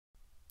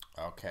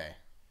Okay.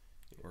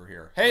 We're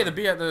here. Hey,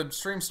 the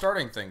stream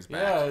starting thing's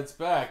back. Yeah, it's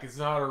back. It's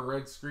not a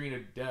red screen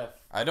of death.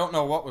 I don't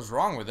know what was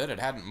wrong with it. It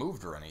hadn't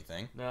moved or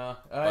anything. No,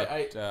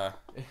 it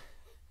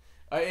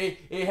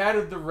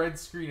had the red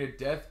screen of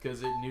death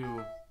because it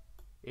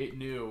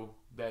knew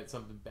that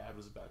something bad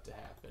was about to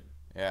happen.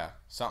 Yeah,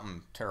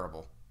 something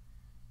terrible.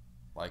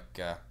 Like,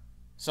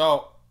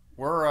 so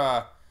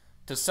we're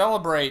to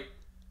celebrate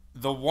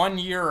the 1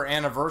 year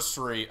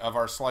anniversary of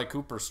our Sly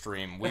Cooper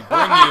stream. We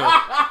bring you.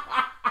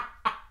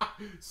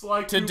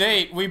 Sly to Cooper.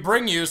 date, we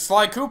bring you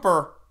Sly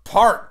Cooper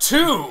Part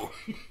 2.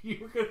 You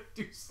were gonna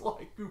do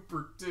Sly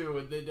Cooper 2,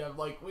 and then I'm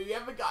like, we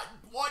haven't gotten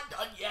 1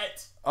 done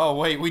yet. Oh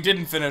wait, we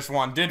didn't finish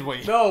 1, did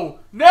we? No,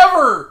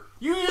 never.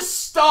 You just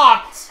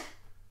stopped.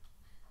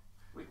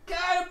 We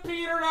kind of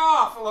petered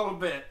off a little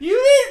bit. You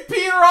didn't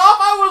peter off.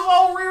 I was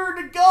all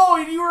rearing to go,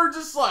 and you were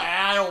just like,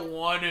 I don't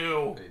want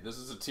to. Hey, this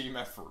is a team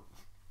effort.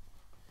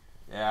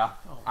 Yeah,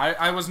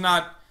 I was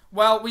not.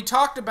 Well, we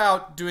talked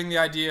about doing the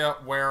idea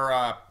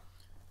where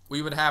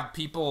we would have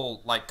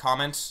people like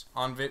comment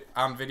on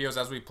videos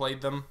as we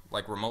played them,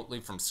 like remotely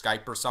from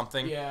Skype or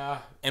something. Yeah.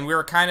 And we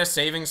were kind of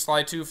saving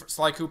Sly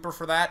Cooper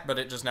for that, but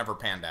it just never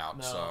panned out.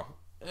 No, so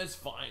it's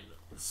fine.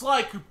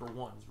 Sly Cooper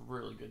 1 is a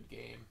really good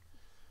game.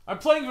 I'm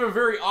playing in a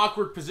very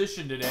awkward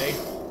position today.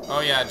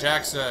 Oh yeah,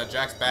 Jack's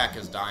back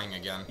is dying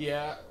again.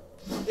 Yeah,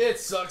 it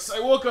sucks. I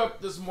woke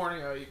up this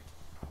morning. I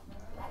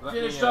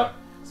finished up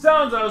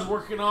sounds I was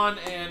working on,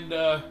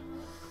 and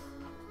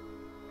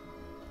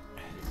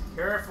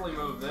carefully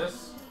move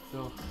this.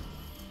 So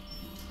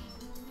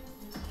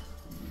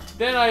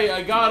then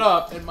I got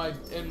up, and my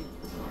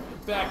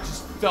back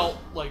just felt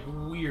like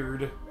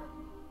weird.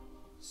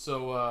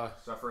 So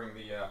suffering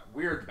the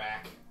weird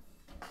back.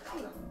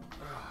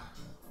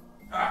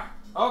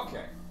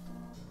 Okay.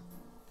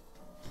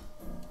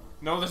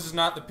 No, this is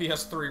not the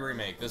PS3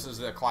 remake. This is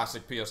the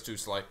classic PS2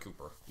 Sly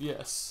Cooper.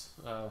 Yes,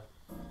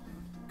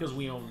 because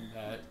we own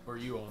that, or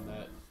you own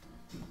that.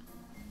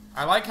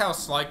 I like how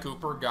Sly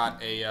Cooper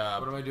got a,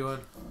 What am I doing?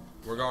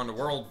 We're going to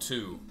World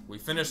 2. We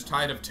finished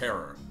Tide of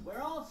Terror. We're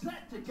all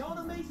set to go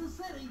to Mesa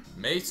City.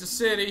 Mesa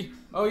City.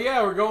 Oh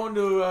yeah, we're going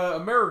to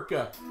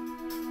America.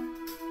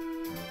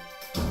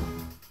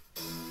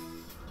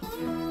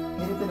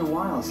 It had been a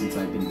while since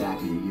I'd been back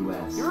in the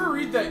U.S. You ever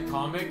read that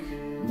comic?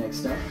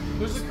 Next up,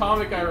 There's a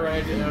comic I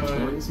read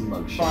notorious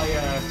mugshot. by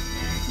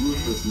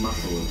Ruthless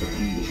muscle of the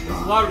fiendish it's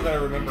god. louder than I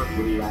remember.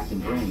 When he lacked in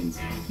brains,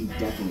 he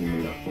definitely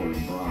made up for it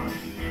in brawn.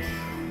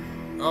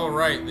 Oh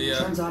right, the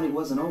Turns out he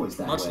wasn't always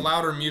that much way.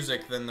 louder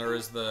music than there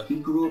is the He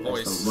grew up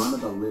voice. as the run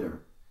of the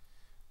litter.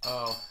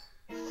 Oh.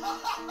 He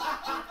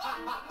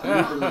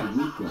lived a little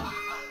weak one.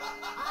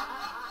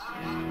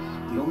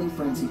 The only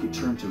friends he could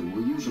turn to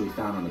were usually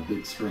found on the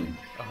big screen.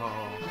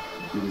 Oh.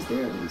 It was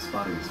there that he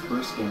spotted his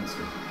first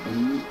gangster, and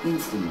he knew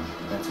instantly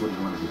that's what he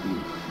wanted to be.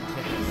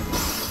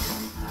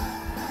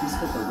 He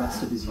spent the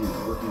rest of his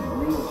youth working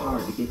real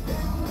hard to get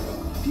there,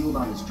 fueled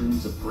on his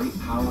dreams of great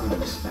power and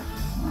respect.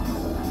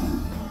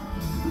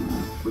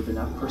 With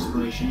enough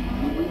perspiration,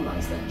 he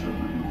realized that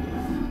dream.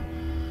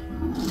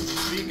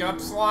 Speak up,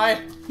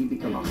 Sly. He'd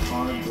become a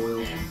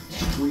hard-boiled,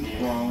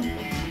 street-brawling,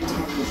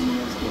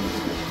 tough-as-nails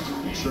gangster,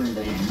 ensuring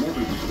that he never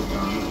be put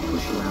on or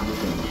pushed around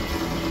again.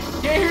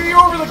 Can't hear you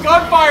over the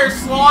gunfire,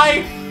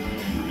 Sly!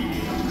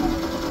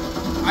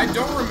 I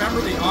don't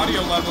remember the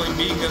audio leveling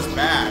being this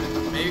bad.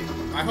 Maybe,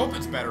 I hope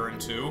it's better in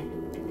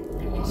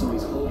 2. So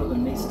he's holed up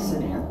in Mesa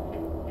City, huh?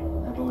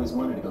 I've always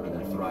wanted to go to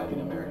that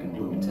thriving American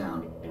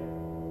boomtown.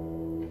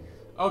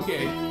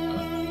 Okay.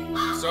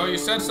 So you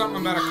said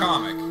something about a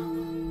comic.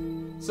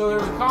 So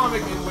there's a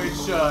comic in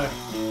which,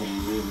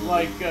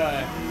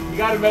 you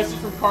got a message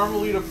from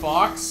Carmelita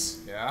Fox.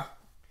 Yeah?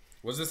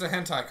 Was this a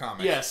hentai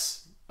comic? Yes.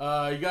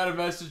 He got a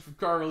message from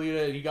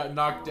Carmelita, and he got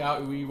knocked out,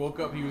 and when he woke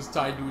up, he was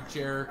tied to a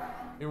chair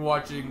and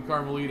watching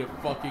Carmelita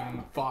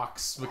fucking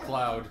Fox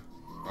McCloud.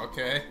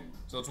 Okay.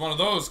 So it's one of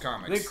those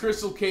comics. Then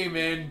Crystal came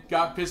in,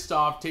 got pissed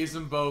off, tased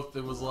them both,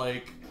 and was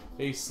like,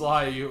 hey,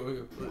 Sly,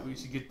 we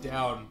should get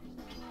down.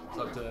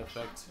 Something to that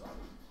effect.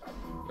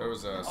 There was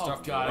stuff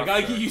Oh to god, the I gotta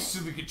left get there. used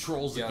to the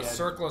controls Yeah, again.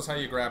 circle is how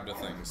you grab to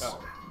things.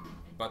 Oh.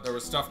 But there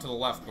was stuff to the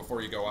left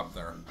before you go up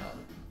there.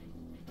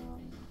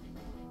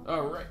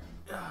 Alright.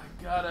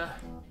 Gotta...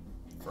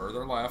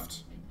 Further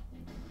left.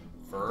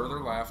 Further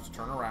left.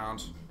 Turn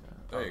around.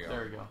 There you go.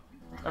 There we go.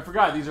 I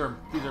forgot these are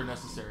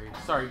necessary.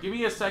 Sorry, give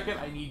me a second.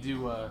 I need to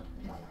so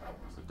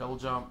double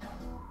jump.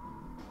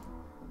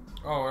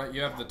 Oh,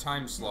 you have the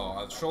time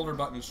slow. Shoulder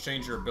buttons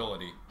change your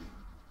ability.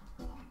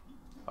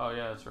 Oh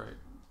yeah, that's right.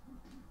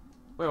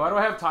 Wait, why do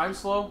I have time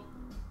slow?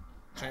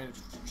 Change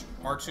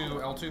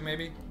R2, L2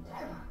 maybe?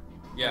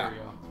 Yeah. There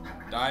we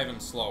go. Dive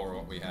and slow are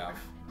what we have.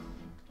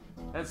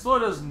 And slow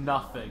does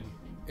nothing.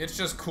 It's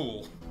just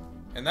cool.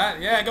 And that,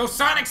 yeah, go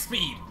Sonic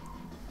speed!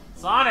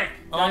 Sonic!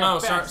 Oh no,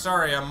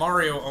 sorry,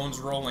 Mario owns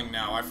rolling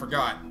now, I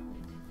forgot.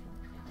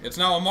 It's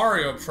now a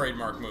Mario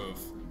trademark move.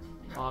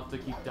 I'll have to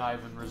keep dive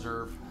in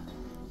reserve.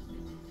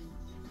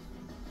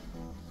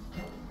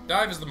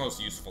 Dive is the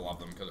most useful of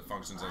them because it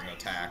functions as an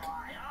attack.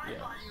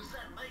 Yeah.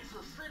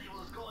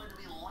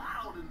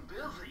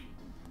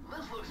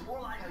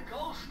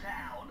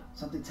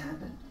 Something's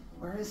happened.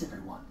 Where is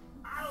everyone?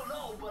 I don't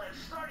know, but it's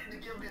starting to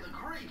give me the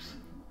creeps.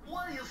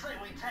 What do you say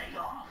we take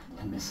off?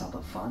 And miss all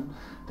the fun?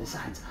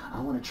 Besides, I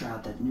want to try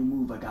out that new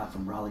move I got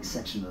from Raleigh's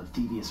section of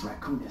the Thievius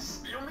Raccoonus.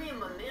 You mean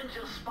the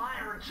ninja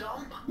spire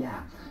jump?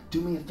 Yeah, do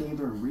me a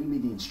favor and read me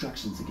the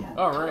instructions again.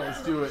 Alright,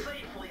 let's do it.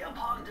 Safely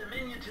upon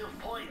diminutive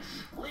points,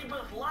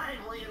 leapeth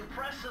lively and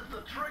presseth the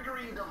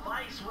triggering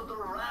device with the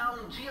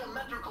round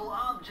geometrical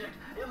object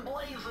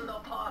emblazoned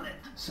upon it.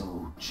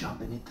 So,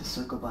 jump and hit the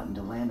circle button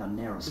to land on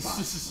narrow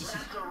spots.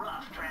 That's a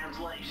rough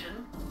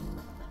translation.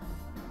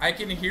 I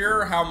can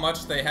hear how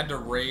much they had to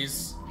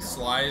raise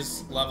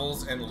Sly's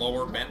levels and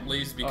lower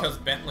Bentley's because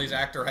Bentley's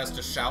actor has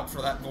to shout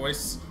for that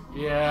voice.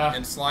 Yeah.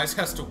 And Sly's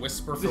has to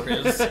whisper for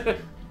his.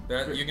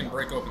 You can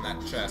break open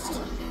that chest,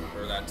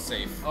 or that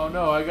safe. Oh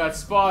no, I got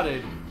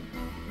spotted.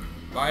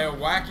 By a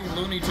wacky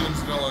Looney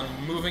Tunes villain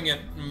moving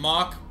at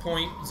Mach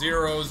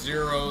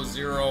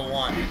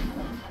 .0001.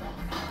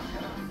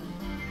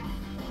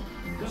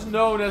 There's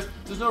no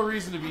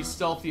reason to be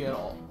stealthy at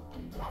all.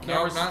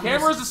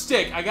 Camera's a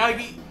stick.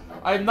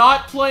 I'm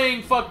not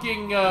playing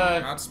fucking.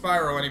 Not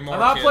Spyro anymore. I'm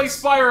not kids. playing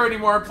Spyro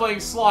anymore. I'm playing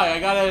Sly. I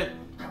gotta.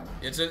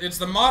 It's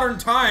the modern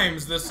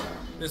times. This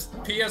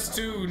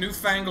PS2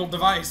 newfangled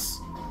device.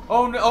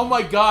 Oh no! Oh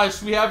my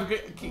gosh! We have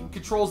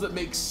controls that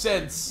make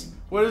sense.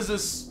 What is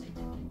this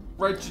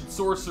wretched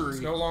sorcery?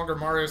 It's no longer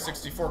Mario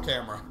 64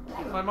 camera.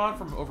 I'm on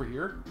from over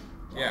here.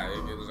 Yeah,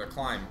 there's a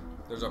climb.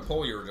 There's a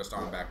pole you were just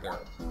on back there.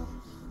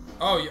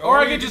 Oh, or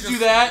I could just do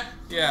that.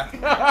 Yeah.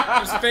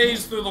 Just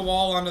phase through the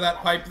wall onto that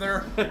pipe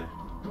there.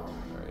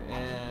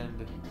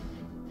 And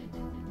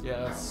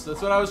yeah, that's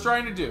what I was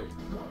trying to do.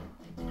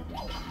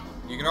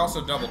 You can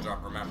also double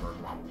jump, remember.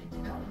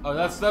 Oh,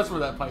 that's where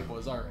that pipe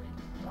was. All right.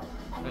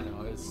 I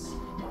know it's.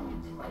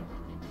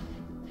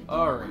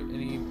 All right.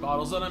 Any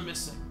bottles that I'm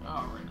missing?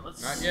 All right.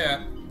 Let's. Not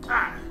yet.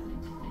 Ah.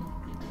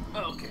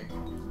 Okay.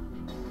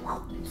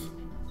 Let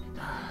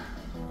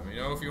me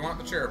know if you want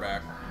the chair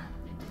back.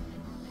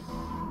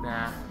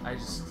 Nah, I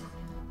just.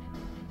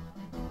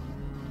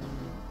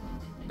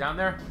 Down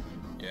there?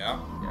 Yeah.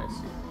 Yeah, I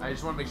see. I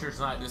just want to make sure it's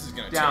not. This is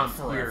gonna down take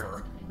forever.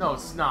 Here. No,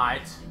 it's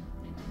not.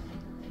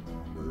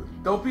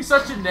 Don't be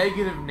such a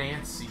negative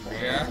Nancy,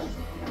 man. Yeah.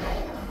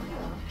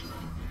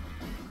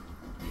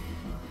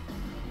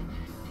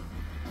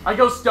 I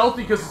go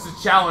stealthy because it's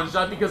a challenge,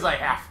 not because I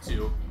have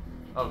to.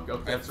 Oh,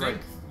 okay, that's right.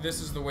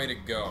 This is the way to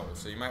go,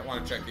 so you might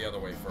want to check the other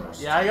way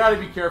first. Yeah, I gotta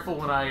be careful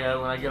when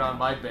I get on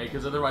my bed,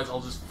 because otherwise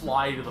I'll just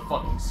fly to the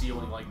fucking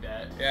ceiling like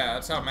that. Yeah,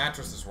 that's how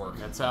mattresses work.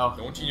 That's how.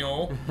 Don't you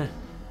know?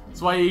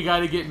 That's why you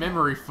gotta get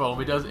memory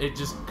foam. It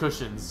just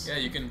cushions. Yeah,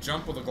 you can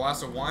jump with a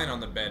glass of wine on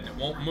the bed and it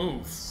won't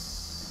move.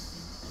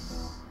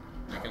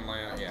 You can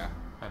lay out, yeah.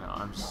 I know,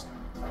 I'm just.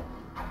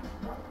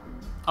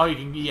 Oh, you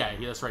can. Yeah,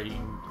 that's right. You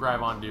can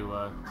grab onto.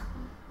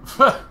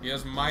 He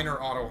has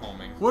minor auto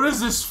homing. What is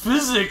this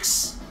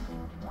physics?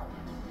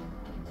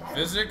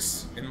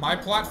 Physics in my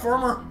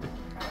platformer?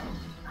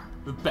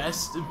 The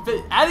best.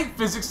 Adding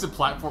physics to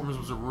platformers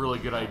was a really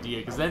good idea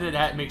because then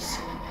it makes.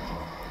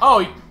 Oh,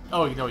 you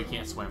know he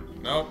can't swim.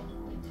 Nope.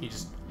 He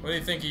just. What do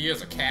you think he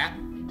is, a cat?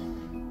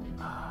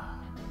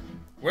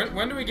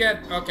 When do we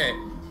get? Okay,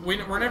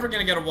 we're never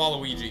gonna get a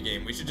Waluigi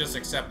game. We should just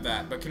accept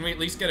that. But can we at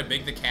least get a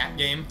Big the Cat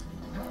game?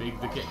 Big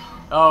the Cat.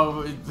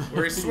 Oh.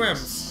 Where he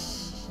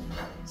swims.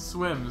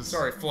 Swims.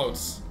 Sorry,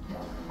 floats.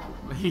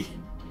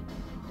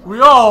 We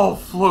all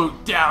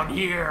float down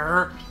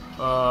here.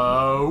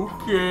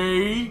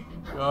 Okay.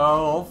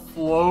 I'll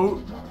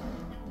float.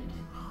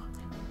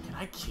 Can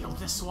I kill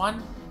this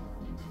one?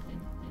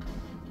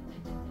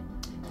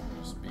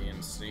 Just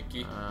being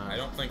sneaky. I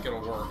don't think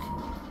it'll work.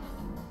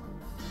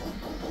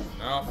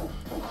 No.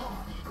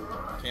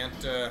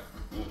 Can't,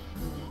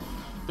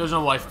 There's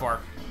no life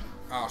bar.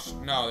 Oh,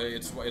 no,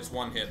 it's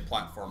one hit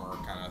platformer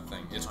kind of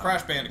thing. It's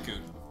Crash Bandicoot.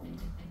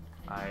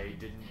 I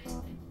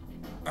didn't.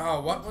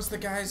 Oh, what was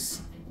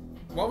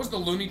the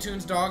Looney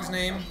Tunes dog's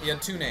name? He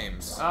had two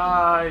names.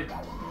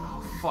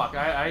 Fuck,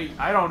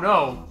 I don't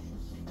know.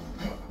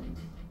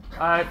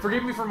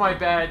 Forgive me for my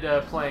bad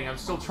playing. I'm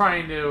still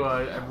trying to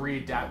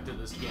readapt to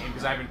this game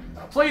because I haven't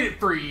played it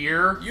for a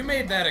year. You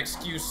made that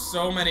excuse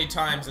so many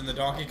times in the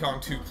Donkey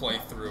Kong 2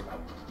 playthrough.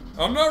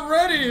 I'm not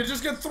ready. You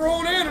just get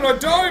thrown in and I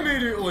die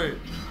immediately.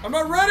 I'm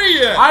not ready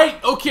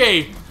yet.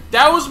 Okay,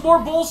 that was more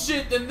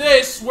bullshit than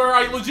this, where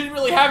I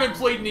legitimately haven't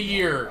played in a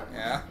year.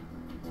 Yeah.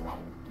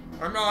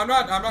 I'm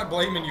not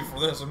blaming you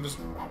for this. I'm just.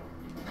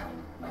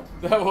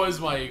 That was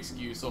my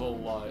excuse a whole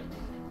lot.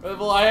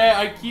 Well,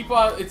 I keep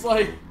on. It's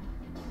like.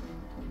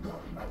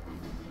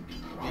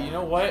 You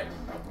know what?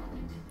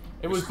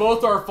 It was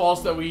both our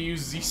faults that we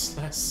used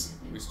Z-SNES.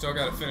 We still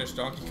gotta finish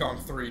Donkey Kong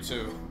 3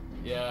 too.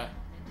 Yeah.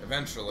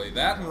 Eventually.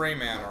 That and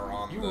Rayman are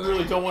on You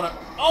really don't want to...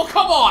 Oh,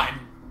 come on!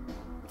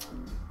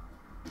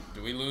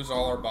 Do we lose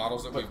all our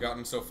bottles that we've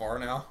gotten so far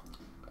now?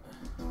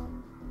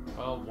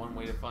 Well, one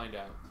way to find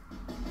out.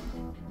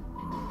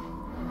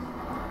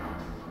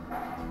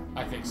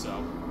 I think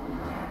so.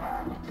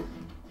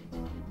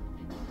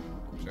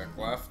 Check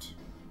left.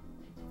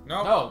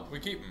 Nope, No.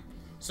 we keep them.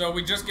 So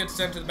we just get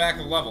sent to the back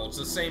of the level. It's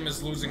the same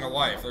as losing a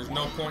life. There's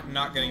no point in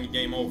not getting a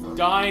game over.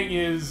 Dying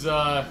is,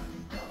 oh,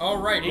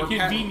 right.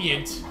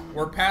 inconvenient.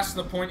 We're past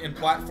the point in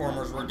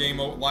platformers where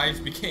lives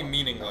became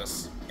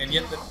meaningless. And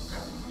yet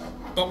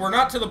but we're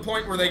not to the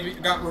point where they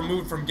got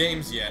removed from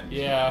games yet.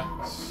 Yeah.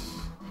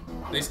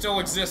 They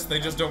still exist, they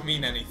just don't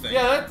mean anything.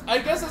 Yeah, I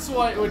guess that's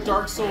what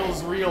Dark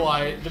Souls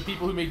realized, the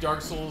people who made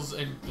Dark Souls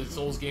and the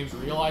Souls games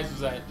realized was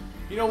that,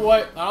 you know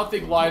what, I don't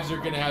think lives are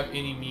gonna have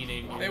any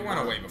meaning anymore. They went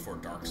away before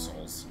Dark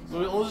Souls. So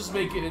we'll just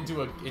make it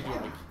into a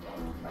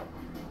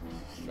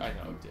I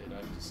know it did,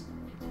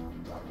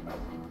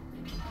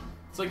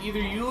 it's like either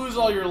you lose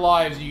all your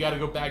lives and you gotta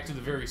go back to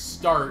the very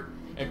start,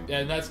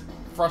 and that's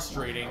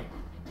frustrating,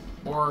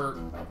 or...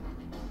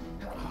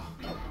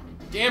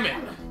 damn it!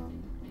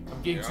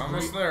 I'm getting too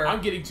greedy. There.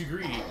 I'm getting too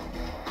greedy.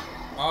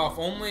 Oh,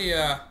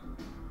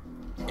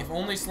 if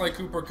only Sly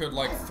Cooper could,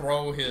 like,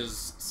 throw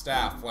his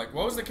staff. Like,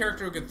 what was the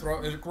character who could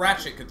throw...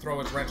 Ratchet could throw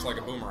his wrench like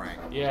a boomerang.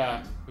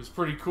 Yeah, it was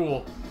pretty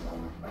cool.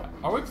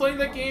 Are we playing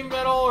that game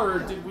at all, or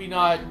did we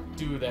not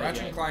do that Ratchet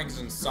yet? and Clank is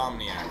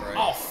Insomniac, right?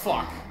 Oh,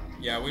 fuck.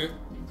 Yeah,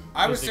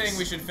 I was saying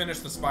we should finish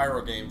the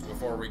Spyro games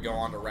before we go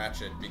on to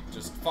Ratchet.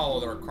 Just follow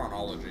their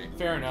chronology.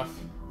 Fair enough.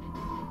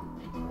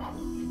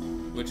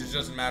 Which is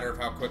just a matter of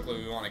how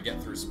quickly we want to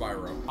get through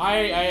Spyro.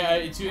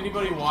 To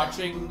anybody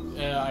watching,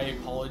 I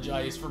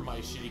apologize for my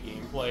shitty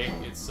gameplay.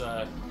 It's,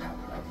 I'm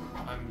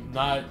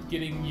not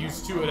getting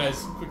used to it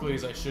as quickly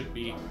as I should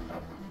be.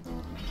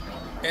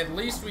 At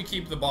least we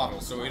keep the bottle,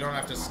 so we don't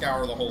have to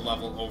scour the whole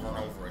level over and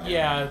over again.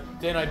 Yeah,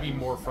 then I'd be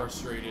more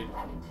frustrated.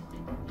 I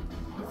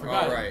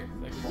forgot. Alright.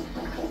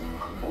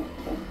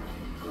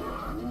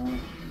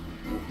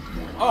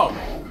 Oh!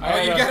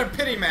 You got a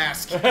pity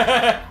mask!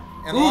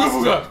 And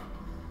lost it.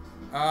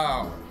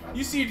 Oh.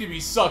 You seem to be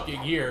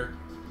sucking here.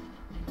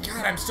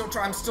 God, I'm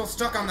still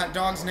stuck on that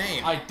dog's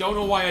name. I don't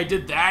know why I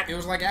did that. It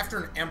was like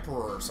after an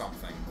emperor or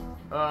something.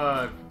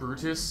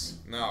 Brutus?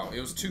 No, it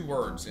was 2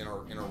 words in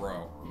a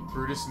row.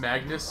 Brutus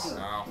Magnus?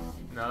 No.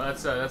 No,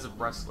 that's a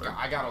wrestler.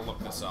 I gotta look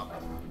this up.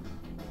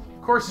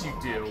 Of course you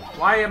do.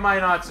 Why am I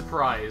not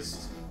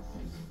surprised?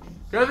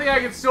 Good thing I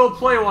can still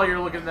play while you're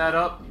looking that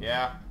up.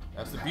 Yeah,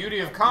 that's the beauty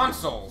of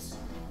consoles.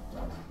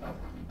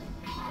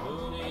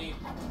 Looney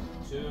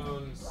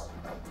Tunes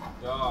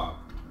dog.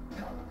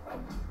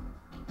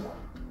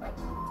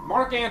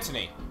 Mark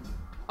Antony.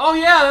 Oh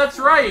yeah, that's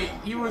right.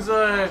 He was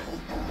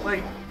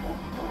like.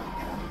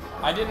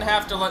 I didn't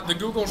have to let the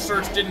Google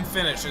search didn't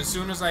finish. As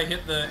soon as I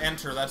hit the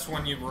enter, that's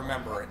when you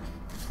remember it.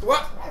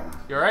 What?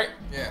 You alright?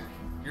 Yeah.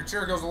 Your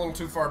chair goes a little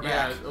too far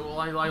back. Yeah, well,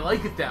 I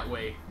like it that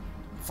way.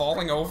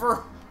 Falling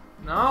over?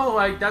 No,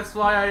 like that's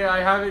why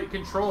I have it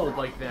controlled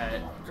like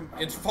that.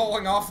 It's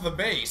falling off the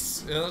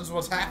base. That's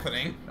what's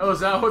happening. Oh, is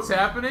that what's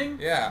happening?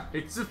 Yeah.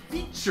 It's a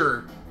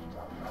feature.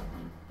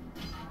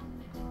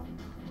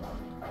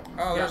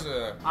 Oh, there's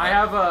I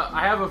have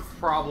a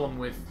problem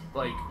with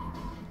like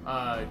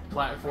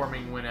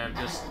platforming when I'm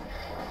just.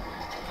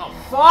 Oh,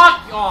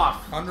 fuck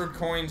off! 100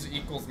 coins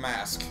equals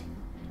mask.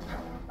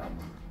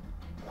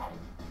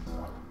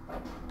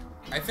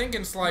 I think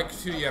in Sly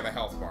 2 you have a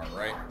health bar,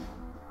 right?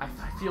 I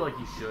feel like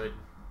you should.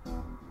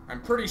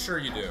 I'm pretty sure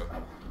you do.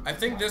 I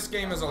think this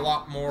game is a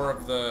lot more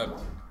of the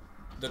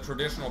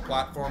traditional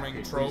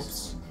platforming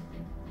tropes.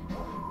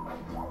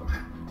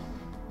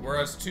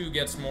 Whereas 2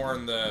 gets more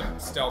in the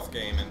stealth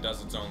game and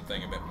does its own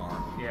thing a bit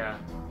more. Yeah.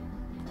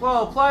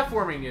 Well,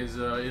 platforming is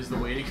the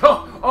way to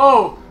go.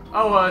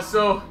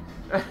 So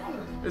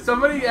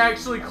somebody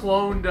actually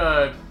cloned,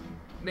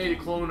 made a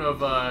clone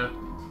of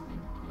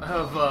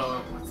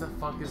what the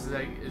fuck is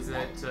that? Is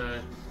that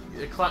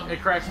a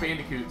Crash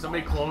Bandicoot?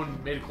 Somebody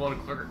made a clone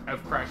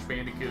of Crash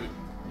Bandicoot.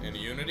 In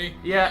Unity?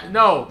 Yeah,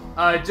 no,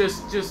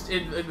 just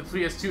in the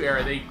PS2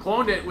 era, they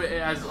cloned it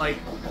as like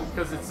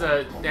because it's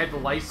they had the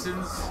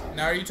license.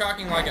 Now, are you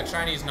talking like a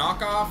Chinese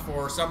knockoff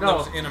or something that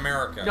was in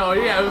America? No,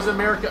 yeah, it was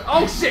America.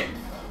 Oh shit!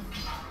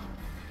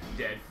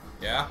 Dead.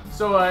 Yeah.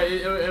 So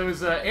it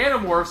was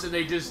Animorphs, and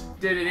they just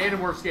did an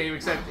Animorphs game,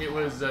 except it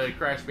was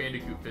Crash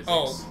Bandicoot physics.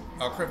 Oh,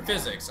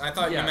 physics. I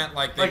thought you meant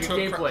like they like took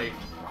a gameplay.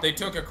 They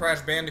took a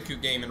Crash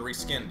Bandicoot game and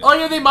reskinned it. Oh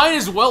yeah, they might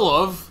as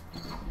well have.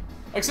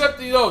 Except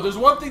there's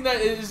one thing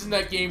that is in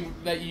that game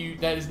that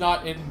is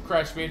not in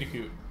Crash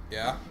Bandicoot.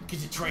 Yeah. Can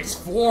you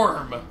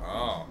transform?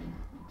 Oh.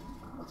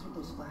 What's with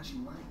those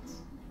flashing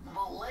lights? The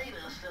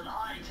latest in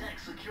high-tech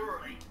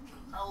security.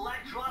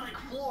 Electronic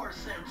floor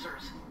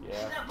sensors. Yeah.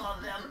 Step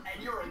on them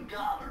and you're a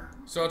goner.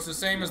 So it's the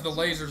same as the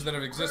lasers that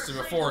have existed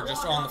before,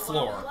 just on the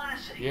floor.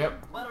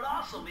 Yep. But it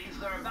also means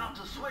they're about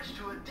to switch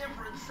to a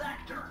different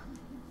sector.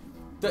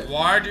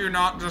 Why do you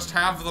not just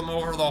have them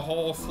over the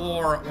whole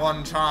floor at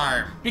one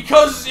time?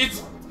 Because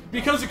it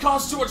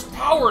costs too much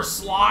power,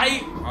 Sly.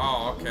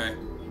 Oh, okay.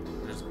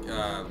 There's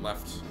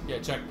left. Yeah,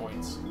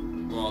 checkpoints.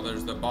 Well,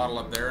 there's the bottle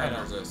up there, and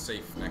there's a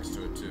safe next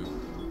to it too.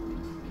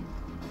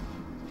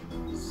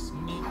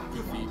 Sneak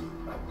goofy.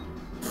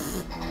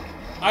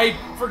 I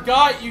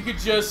forgot you could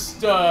just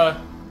grab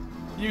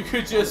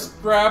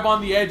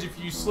on the edge if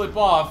you slip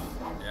off.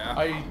 Yeah.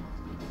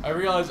 I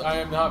realize I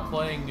am not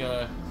playing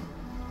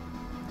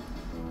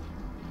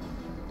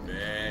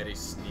Very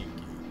sneaky.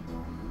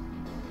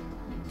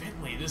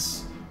 Bentley,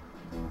 this...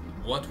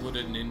 What would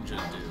a ninja do?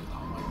 Oh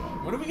my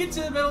god. When do we get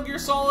to Metal Gear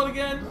Solid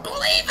again?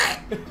 Believe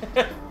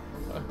it!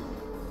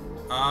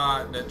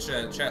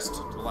 The chest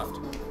to the left.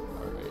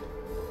 Alright.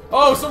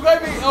 Oh, some guy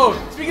made... Oh,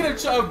 speaking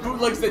of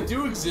bootlegs that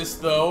do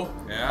exist, though.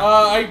 Yeah?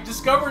 I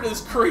discovered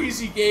this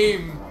crazy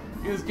game.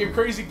 This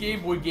crazy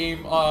Game Boy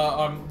game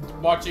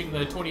watching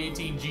the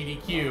 2018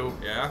 GDQ.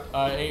 Yeah?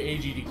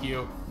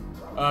 AGDQ.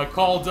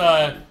 Called,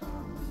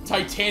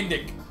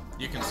 Titanic.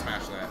 You can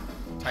smash that.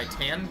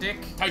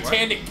 Titanic?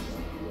 Titanic.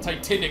 What?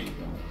 Titanic.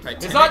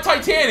 Titanic. It's not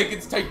Titanic,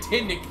 it's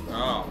Titanic.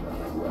 Oh.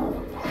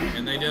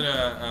 And they did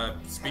a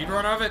speed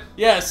run of it?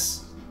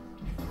 Yes.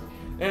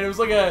 And it was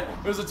like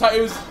it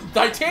was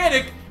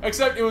Titanic,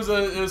 except it was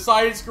a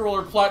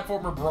side-scroller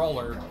platformer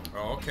brawler.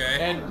 Oh,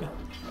 okay.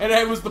 And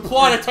it was the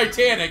plot of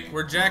Titanic.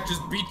 Where Jack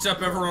just beats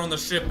up everyone on the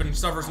ship and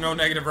suffers no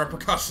negative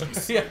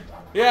repercussions.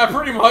 Yeah,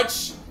 pretty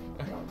much.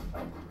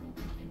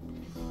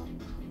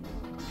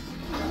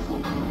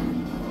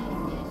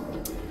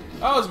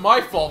 That was my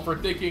fault for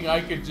thinking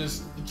I could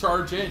just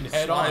charge in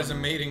head on. Sly's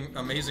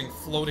amazing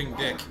floating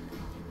dick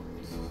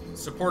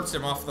supports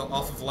him off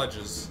of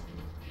ledges.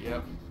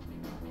 Yep.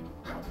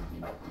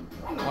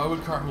 Why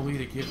would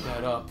Carmelita give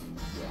that up?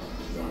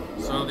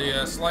 So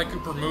the Sly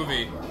Cooper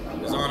movie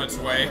is on its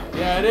way.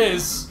 Yeah, it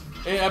is.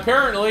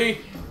 Apparently,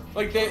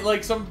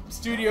 like some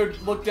studio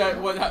looked at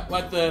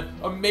what the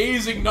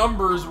amazing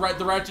numbers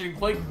the Ratchet and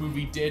Clank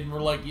movie did, and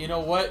were like, you know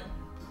what,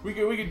 we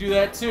could do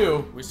that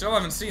too. We still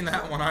haven't seen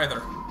that one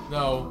either.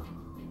 No.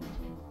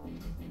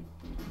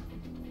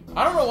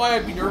 I don't know why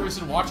I'd be nervous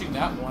in watching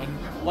that one.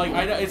 Like,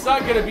 it's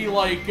not gonna be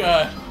like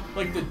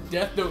the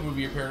Death Note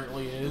movie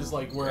apparently is,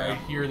 like where I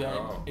hear that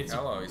it's.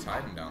 Hello, he's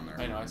hiding down there.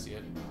 I know, I see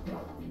it.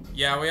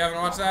 Yeah, we haven't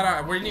watched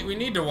that. We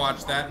need to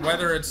watch that.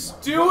 Whether it's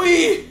Do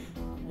we?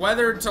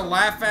 Whether to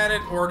laugh at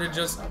it or to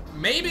just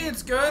maybe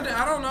it's good.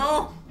 I don't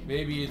know.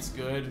 Maybe it's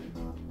good.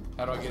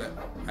 How do I get it?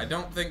 I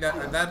don't think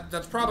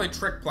that's probably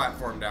trick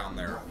platform down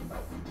there.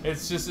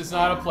 It's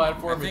not a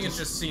platform. I think it's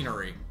just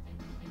scenery.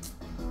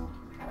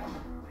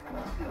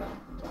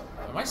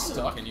 Am I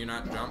stuck? Can you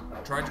not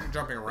jump? Try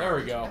jumping around. There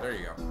we go. There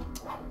you go.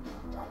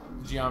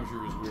 The geometry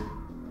was weird.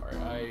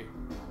 Alright,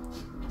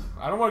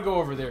 I don't want to go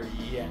over there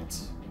yet.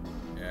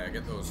 Yeah,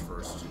 get those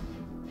first.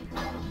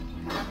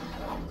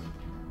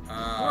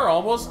 We're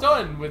almost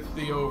done with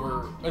the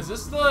over. Is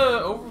this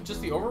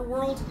just the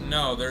overworld?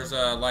 No, there's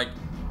a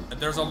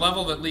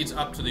level that leads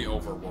up to the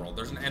overworld.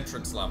 There's an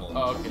entrance level.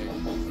 Oh, okay.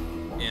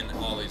 In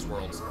all these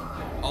worlds,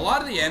 a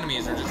lot of the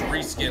enemies are just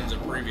reskins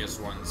of previous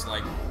ones.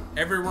 Like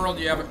every world,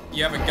 you have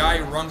a guy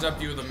who runs up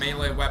to you with a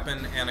melee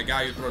weapon and a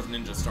guy who throws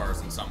ninja stars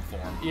in some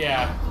form.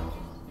 Yeah.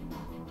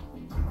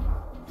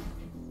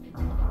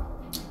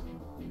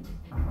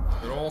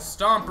 Good old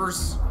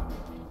stompers.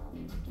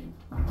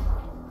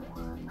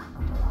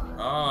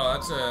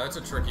 Oh, that's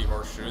a tricky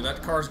horseshoe.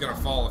 That car's gonna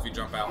fall if you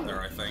jump out there,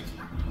 I think.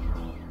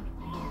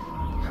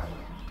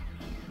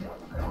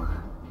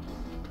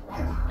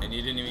 And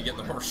you didn't even get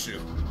the horseshoe.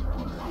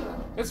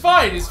 It's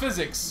fine, it's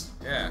physics.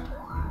 Yeah.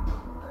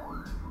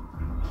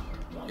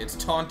 It's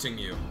taunting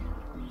you.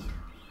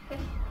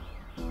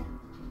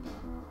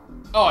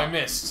 Oh, I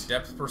missed.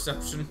 Depth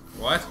perception?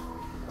 What?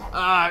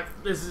 I'm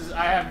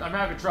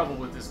having trouble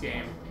with this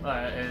game.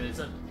 And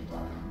it's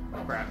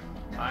crap.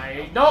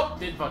 Nope,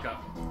 didn't fuck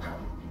up.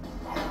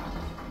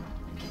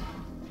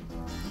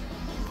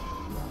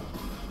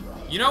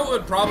 You know what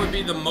would probably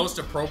be the most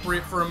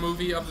appropriate for a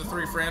movie of the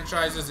three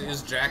franchises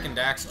is Jack and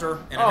Daxter,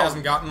 and it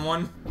hasn't gotten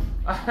one.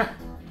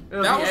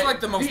 That was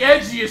like the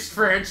edgiest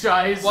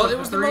franchise. Well, it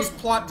was the most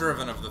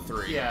plot-driven of the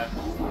three. Yeah.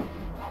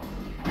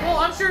 Well,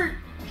 I'm sure.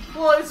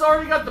 Well, it's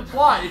already got the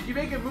plot. If you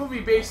make a movie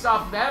based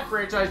off of that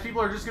franchise,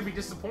 people are just gonna be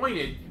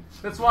disappointed.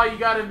 That's why you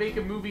gotta make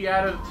a movie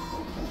out of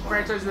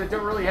franchises that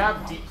don't really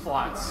have deep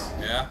plots.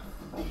 Yeah.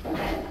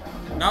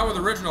 Not with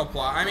original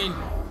plot. I mean,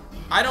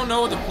 I don't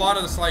know what the plot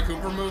of the Sly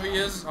Cooper movie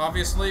is,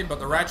 obviously, but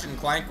the Ratchet and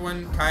Clank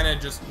one kind of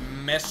just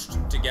meshed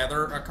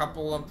together a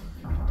couple of...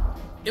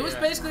 It was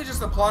basically just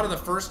the plot of the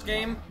first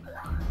game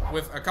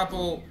with a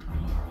couple...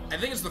 I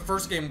think it's the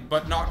first game,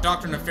 but not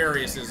Dr.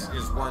 Nefarious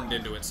is wormed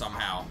into it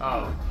somehow.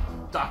 Oh.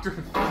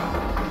 Dr.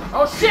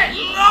 Oh, shit!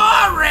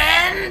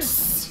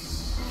 Lawrence!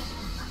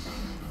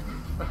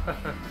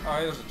 Oh,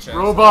 there's a chest.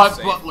 Robot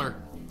Butler.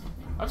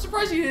 I'm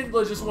surprised he didn't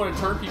just want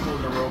to turn people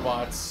into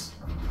robots.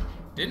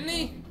 Didn't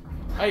he?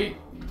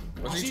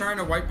 Was he he trying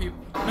to wipe people?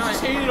 No, he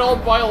just hated all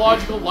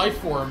biological life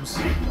forms.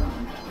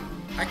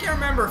 I can't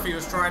remember if he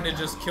was trying to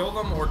just kill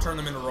them or turn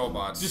them into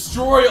robots.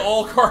 Destroy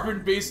all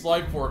carbon-based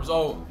life forms.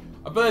 Oh,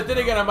 but then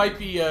again, I might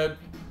be,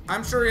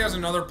 I'm sure he has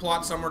another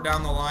plot somewhere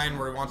down the line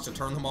where he wants to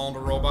turn them all into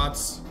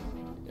robots.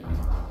 Yeah.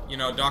 You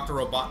know, Dr.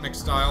 Robotnik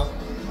style.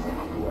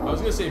 I was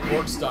gonna say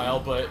Borg style,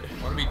 but...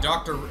 Want to be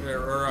Dr.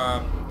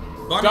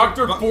 Bunny...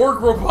 Dr. Borg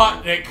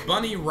Robotnik.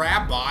 Bunny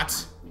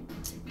Rabot.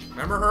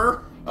 Remember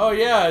her? Oh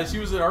yeah, she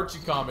was an Archie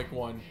comic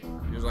one.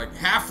 She was like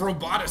half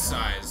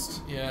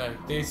roboticized. Yeah,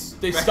 they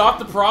stopped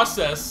the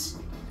process.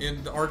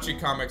 In the Archie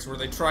comics where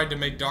they tried to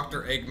make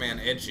Dr. Eggman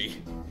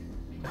edgy.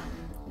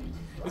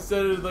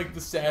 Instead of like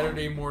the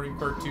Saturday morning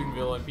cartoon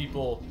villain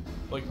people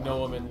like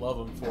know him and love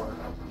him for.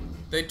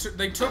 They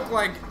took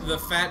like the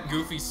fat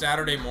goofy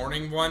Saturday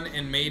morning one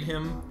and made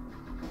him.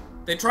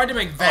 They tried to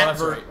make that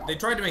They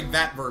tried to make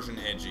that version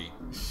edgy.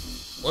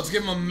 Let's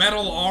give him a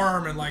metal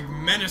arm and like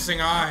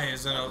menacing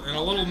eyes and a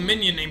little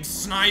minion named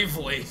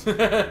Snively.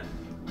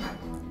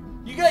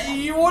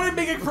 You want to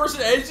make a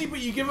person edgy, but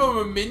you give him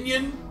a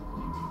minion?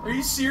 Are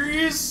you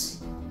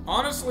serious?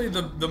 Honestly,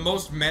 the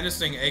most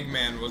menacing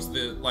Eggman was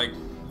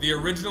the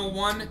original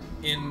one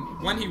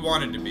when he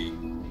wanted to be.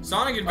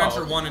 Sonic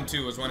Adventure 1 and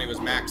 2 was when he was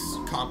max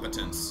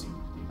competence.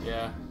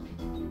 Yeah.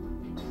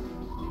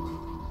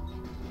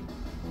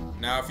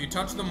 Now, if you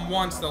touch them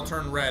once, they'll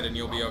turn red and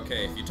you'll be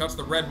okay. If you touch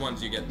the red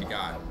ones, you get the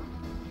god.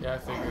 Yeah, I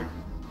figured.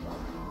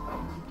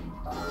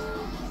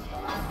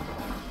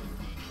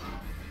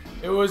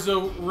 It was a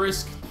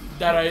risk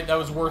that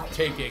was worth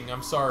taking.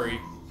 I'm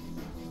sorry.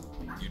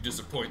 You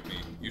disappoint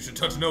me. You should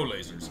touch no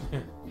lasers.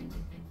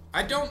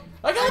 I gotta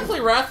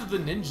play Wrath of the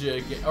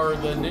Ninja, or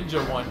the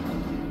Ninja one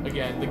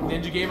again. The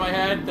Ninja game I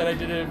had that I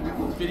did a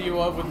video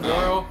of with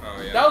Zoro.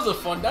 Oh, yeah. That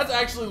was that's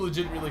actually a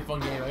legitimately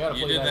fun game. I gotta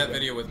play that. You did that again.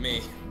 video with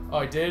me. Oh,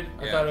 I did?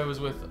 Yeah. I thought it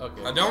was with,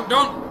 okay. Don't!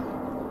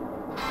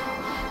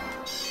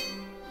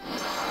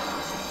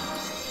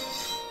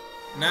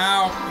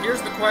 Now,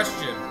 here's the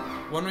question.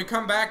 When we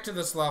come back to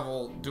this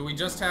level, do we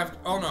just have...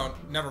 Oh, no,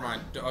 never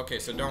mind. Okay,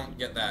 so don't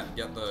get that.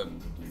 Get the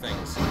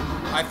things.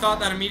 I thought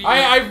that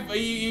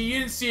immediately... You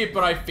didn't see it,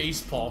 but I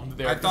facepalmed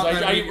there. I thought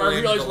that I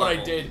realized what I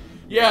did.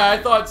 Yeah, I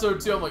thought so,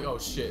 too. I'm like, oh,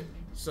 shit.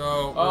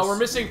 So... we're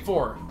missing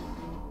 4.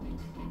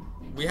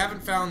 We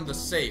haven't found the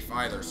safe,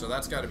 either, so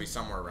that's got to be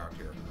somewhere around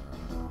here.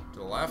 To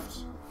the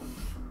left?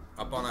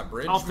 Up on that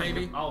bridge,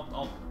 maybe?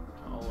 I'll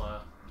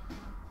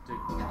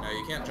No,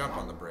 you can't jump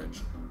on the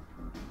bridge.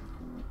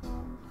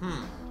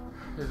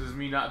 This is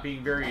me not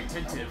being very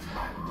attentive.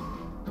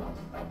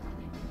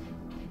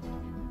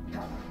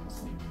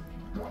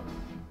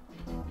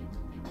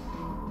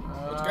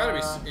 It's gotta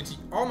be. It's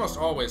almost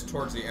always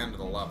towards the end of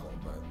the level,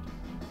 but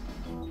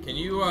can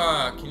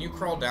you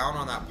crawl down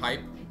on that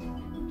pipe?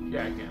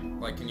 Yeah, I can.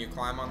 Like, can you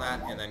climb on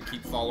that and then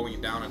keep following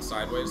it down and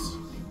sideways?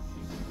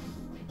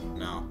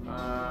 No.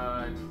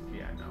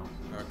 Yeah, no.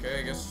 Okay,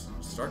 I guess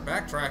start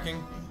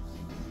backtracking.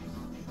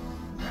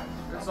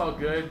 That's all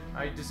good.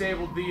 I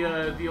disabled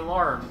the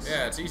alarms.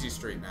 Yeah, it's Easy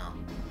Street now.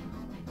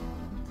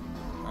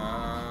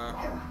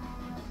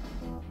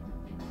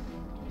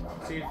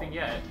 Don't see anything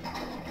yet.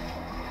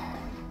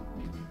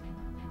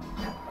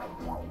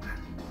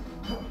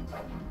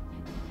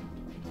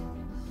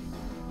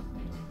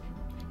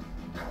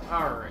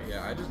 Alright.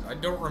 Yeah, I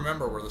don't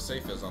remember where the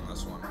safe is on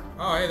this one.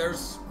 Oh, hey,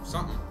 there's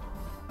something.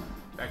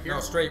 Back here?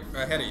 No, straight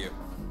ahead of you.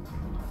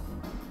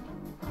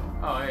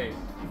 Oh, hey.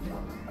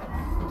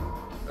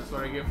 That's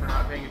what I get for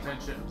not paying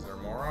attention. Is there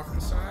more off the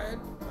side?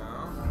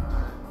 No.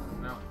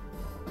 No.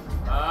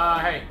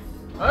 Hey.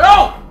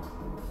 Oh!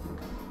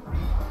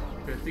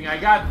 Good thing I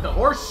got the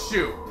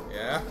horseshoe.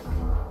 Yeah?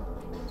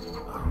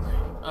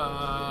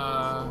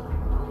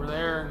 Over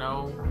there?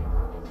 No.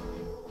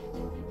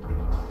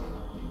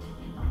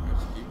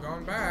 Just keep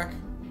going back.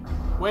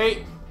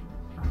 Wait.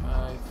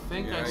 I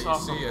think I saw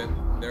something. Yeah, you see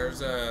it.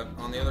 There's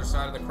on the other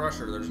side of the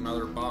crusher, there's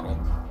another bottle.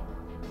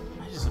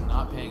 I just am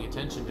not paying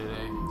attention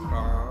today.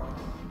 Yeah.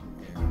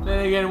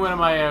 Then again, when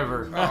am I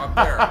ever? Oh, up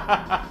there.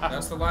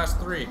 That's the last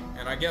 3.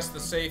 And I guess the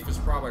safe is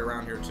probably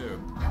around here, too.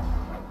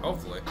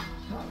 Hopefully.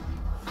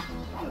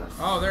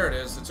 Oh, there it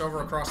is. It's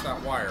over across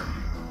that wire.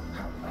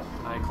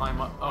 Can I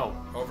climb up? Oh.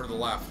 Over to the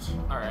left.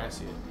 Alright, I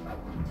see it.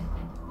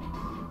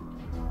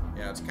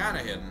 Yeah, it's kind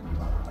of hidden.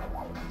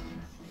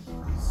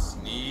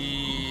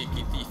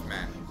 Sneaky thief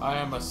man. I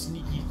am a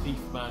sneaky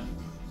thief man.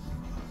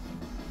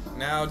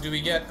 Now, do we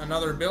get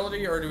another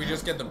ability, or do we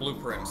just get the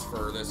blueprints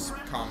for this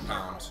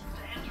compound?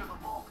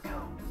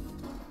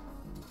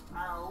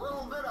 A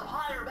little bit of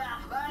higher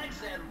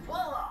mathematics and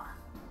voila!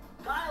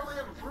 Dial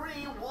in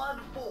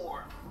 314.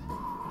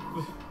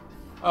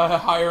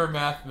 Higher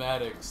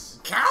mathematics.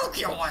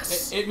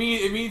 Calculus! It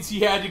means he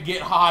had to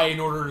get high in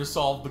order to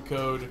solve the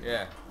code.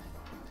 Yeah.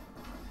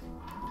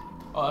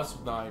 Oh, that's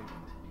 9.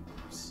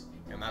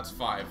 And that's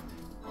 5.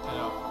 I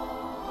know.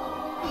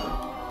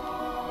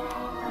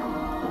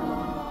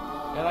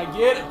 And I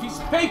get a piece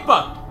of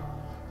paper!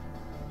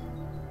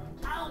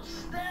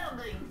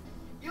 Outstanding!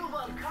 You've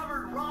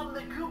uncovered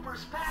Rodney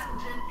Cooper's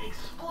patented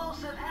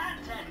explosive hat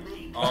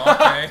technique. Oh,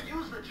 okay.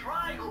 Use the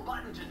triangle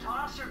button to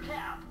toss your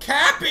cap.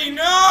 Cappy,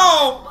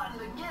 no!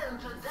 Button again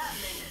to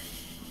detonate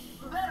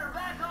it. Better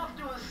back off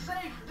to a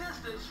safe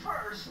distance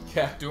first.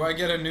 Yeah. Do I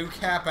get a new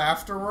cap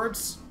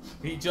afterwards?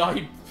 You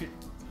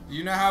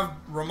now have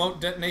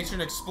remote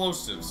detonation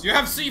explosives. You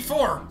have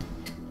C4!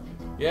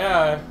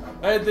 Yeah.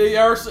 They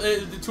are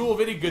the tool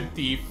of any good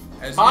thief.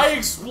 High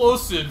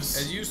explosives.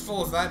 As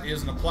useful as that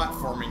is in a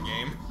platforming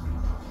game.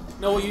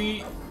 No,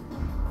 you...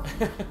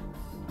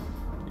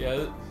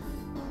 Yeah.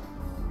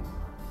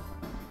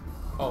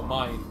 Oh,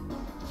 mine.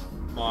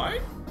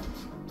 Mine?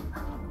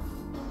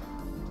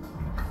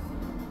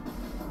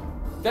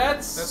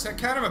 That's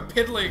kind of a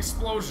piddly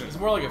explosion. It's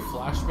more like a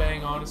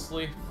flashbang,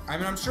 honestly. I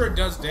mean, I'm sure it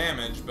does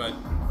damage, but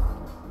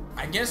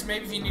I guess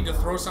maybe if you need to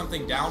throw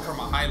something down from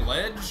a high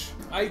ledge.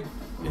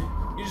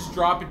 You just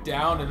drop it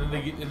down and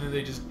then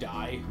they just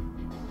die.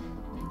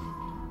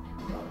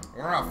 I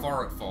wonder how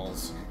far it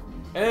falls.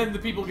 And then the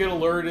people get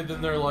alerted,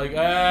 and they're like,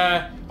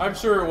 I'm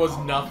sure it was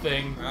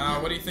nothing.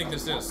 What do you think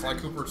this is? Sly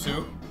Cooper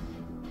 2?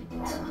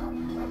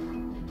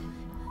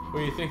 What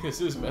do you think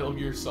this is, Metal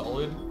Gear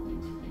Solid?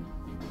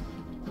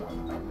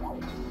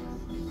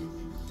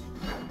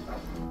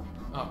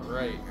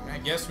 Alright. I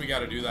guess we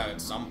gotta do that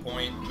at some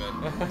point, but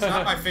it's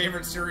not my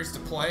favorite series to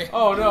play.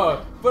 Oh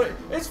no, but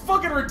it's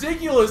fucking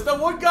ridiculous. That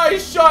one guy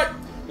shot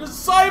the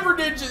Cyber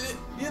Ninja.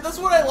 Yeah, that's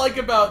what I like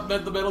about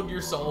the Metal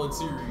Gear Solid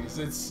series.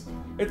 It's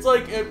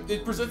like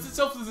it presents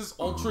itself as this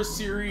ultra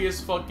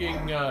serious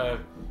fucking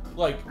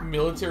like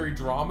military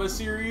drama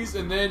series,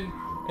 and then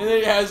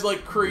it has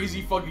like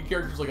crazy fucking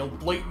characters like a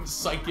blatant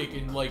psychic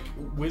and like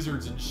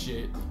wizards and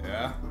shit.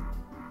 Yeah.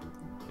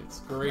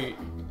 It's great.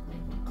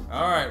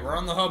 Alright, we're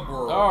on the hub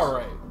world.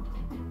 Alright.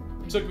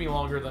 Took me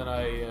longer than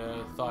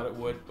I thought it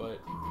would,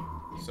 but...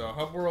 So,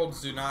 hub worlds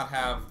do not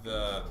have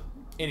the...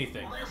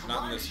 anything. Well, this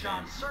not in this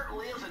shot game.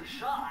 certainly isn't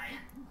shy.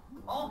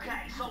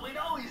 Okay, so we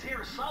know he's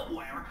here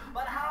somewhere,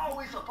 but how are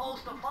we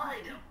supposed to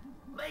find him?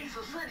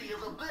 Mesa City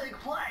is a big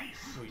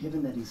place.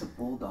 Given that he's a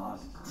bulldog,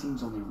 it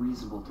seems only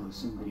reasonable to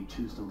assume that he'd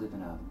choose to live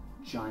in a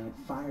giant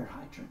fire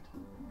hydrant.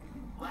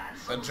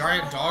 A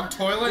giant dog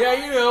toilet?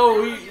 Yeah, you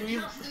know, we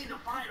just need to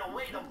find a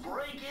way to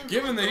break into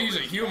Given that he's a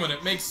human,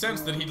 it makes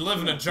sense that he'd live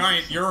in a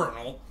giant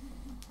urinal.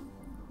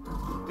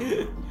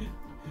 You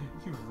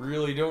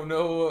really don't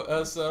know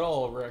us at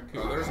all,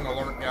 Raccoon. Oh, there's an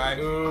alert guy.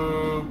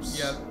 Oops.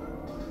 Yeah.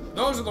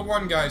 Those are the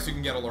one guys who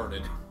can get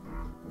alerted.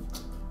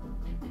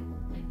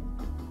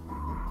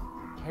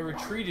 I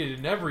retreated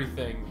and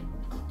everything.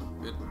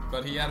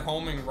 But he had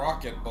homing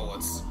rocket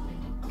bullets.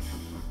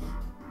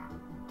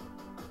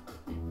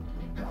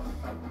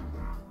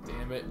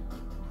 Damn it.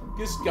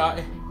 This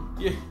guy...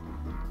 Yeah.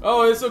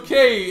 Oh, it's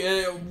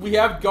okay. We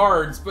have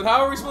guards. But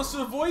how are we supposed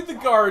to avoid the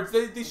guards?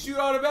 They shoot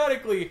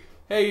automatically.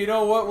 Hey, you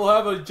know what? We'll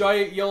have a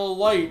giant yellow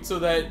light so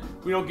that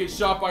we don't get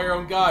shot by our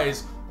own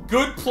guys.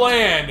 Good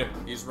plan!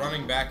 He's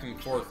running back and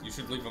forth. You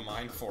should leave a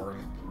mine for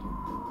him.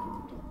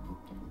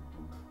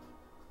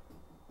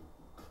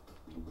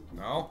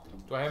 No?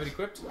 Do I have it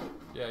equipped?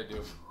 Yeah, I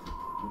do.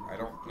 I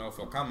don't know if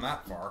he'll come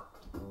that far.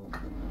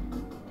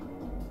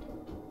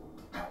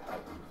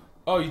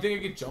 Oh, you think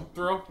I could jump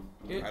throw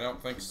it? I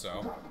don't think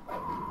so.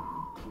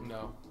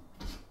 No.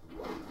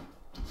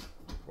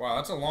 Wow,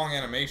 that's a long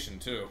animation,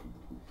 too.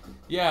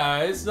 Yeah,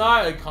 it's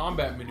not a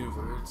combat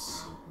maneuver.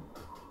 It's...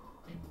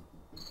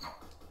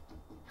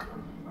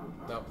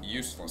 No.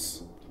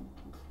 Useless.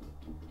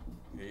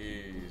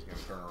 He's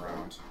gonna turn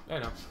around. I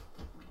know.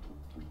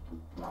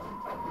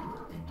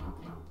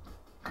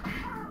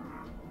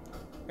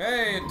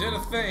 Hey, it did a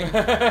thing.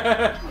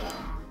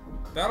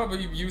 That'll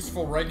be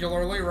useful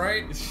regularly,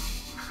 right?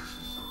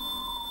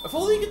 If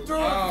only you could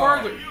throw it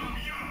farther.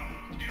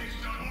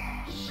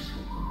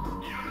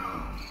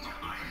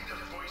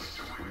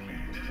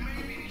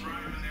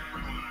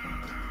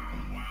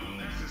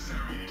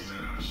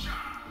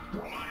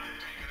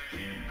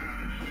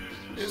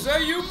 Is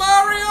that you,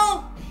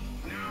 Mario?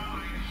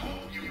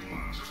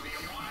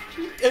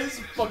 It's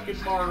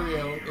fucking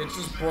Mario. It's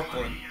just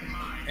Brooklyn.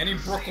 Any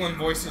Brooklyn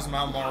voice is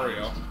Mount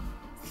Mario.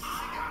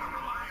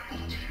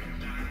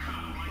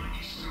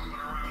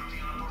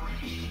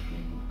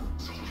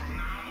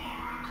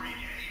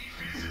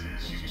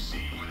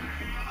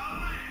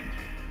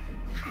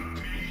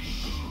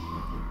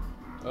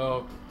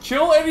 Oh,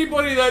 kill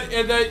anybody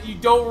that you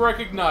don't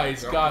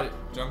recognize. Got it.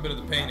 Jump into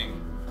the painting.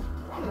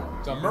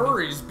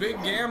 Murray's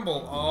Big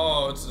Gamble.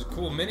 Oh, it's a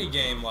cool mini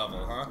game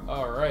level, huh?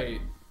 All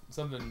right,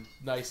 something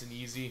nice and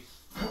easy.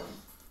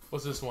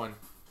 What's this one?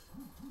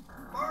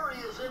 Murray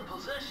is in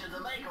position to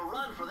make a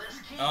run for this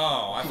key.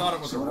 Oh, I thought it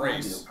was a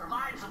race.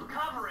 Provide some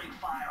covering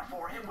fire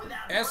for him with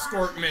that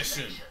Escort blasting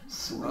mission.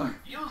 station. Sure.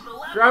 Use the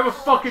left Drive a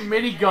mouse fucking to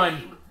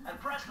minigun. aim and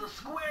press the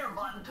square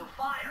button to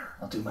fire.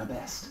 I'll do my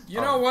best.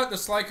 You know what? The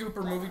Sly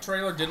Cooper movie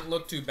trailer didn't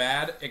look too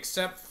bad,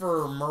 except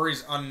for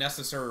Murray's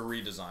unnecessary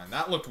redesign.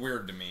 That looked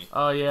weird to me.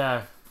 Oh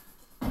yeah.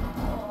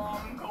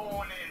 Oh, I'm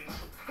going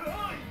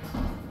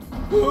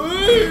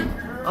in.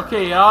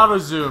 Okay, auto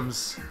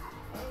zooms.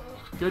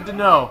 Good to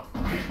know.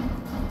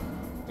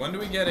 When do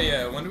we get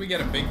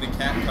a Big the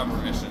Cat cover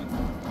mission?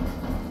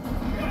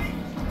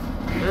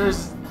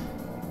 There's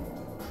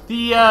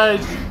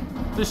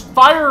the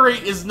fire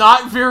rate is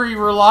not very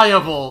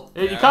reliable.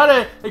 It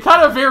kind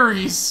of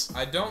varies.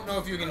 I don't know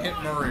if you can hit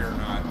Murray or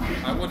not.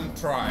 I wouldn't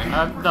try.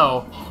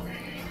 No.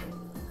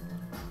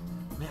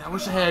 Man, I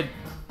wish I had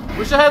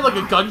like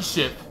a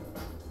gunship.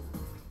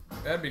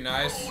 That'd be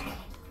nice.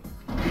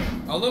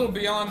 A little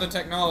beyond the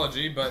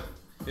technology, but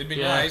it'd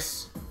be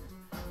nice.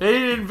 They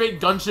didn't invent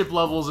gunship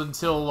levels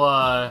until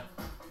But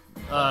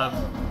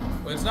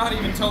it's not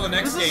even until the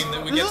next game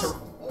that we get to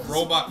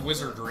robot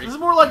wizardry. This is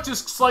more like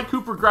just Sly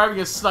Cooper grabbing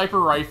a sniper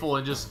rifle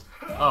and just...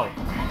 Oh.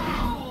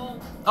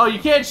 Oh, you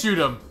can't shoot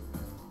him.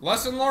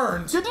 Lesson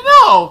learned. Good to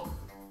know.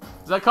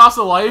 Does that cost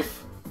a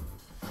life?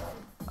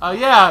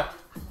 Yeah.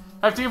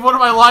 I have to give one of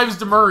my lives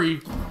to Murray.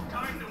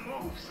 Time to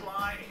move,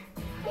 Sly.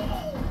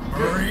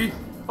 Murray.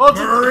 Well,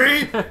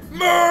 Murray.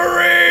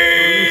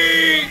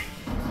 Murray.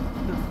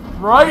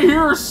 Right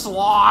here,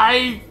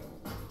 Sly.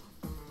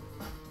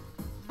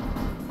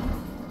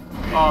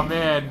 Oh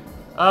man.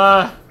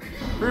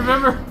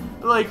 Remember,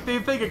 like, they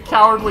think a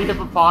cowardly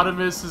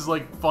hippopotamus is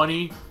like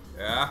funny.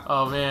 Yeah.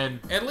 Oh man.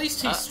 At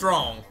least he's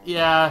strong.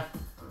 Yeah.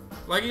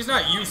 Like, he's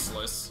not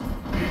useless.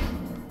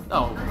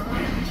 Oh.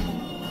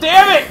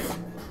 Damn it!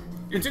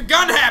 You're too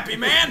gun happy,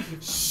 man.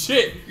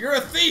 Shit. You're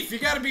a thief. You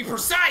gotta be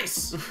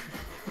precise.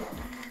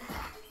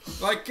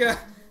 Like,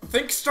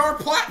 think Star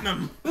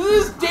Platinum.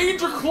 This is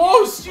danger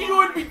close. You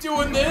wouldn't be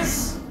doing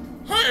this.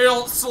 Hey,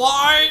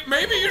 Sly,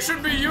 maybe you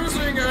should be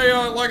using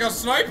a, like a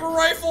sniper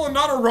rifle and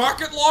not a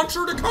rocket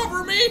launcher to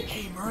cover me?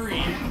 Hey,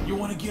 Murray, you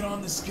want to get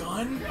on this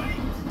gun?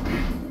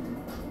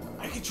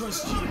 I can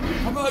trust you.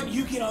 How about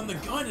you get on the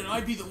gun and I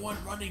be the one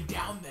running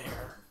down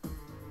there?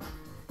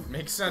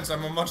 Makes sense,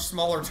 I'm a much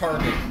smaller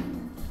target.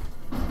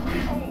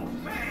 Oh,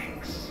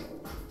 thanks.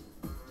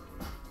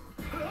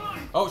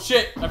 Oh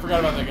shit, I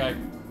forgot about that guy.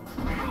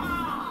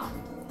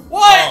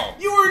 What? Oh.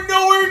 You were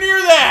nowhere near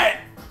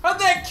that! How'd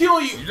that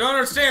kill you? You don't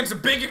understand, it's a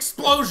big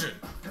explosion.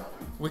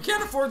 We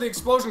can't afford the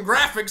explosion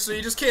graphics, so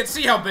you just can't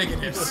see how big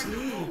it is.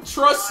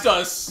 Trust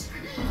us.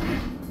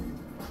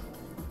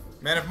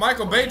 Man, if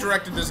Michael Bay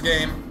directed this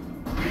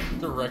game,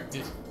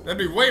 Directed. that'd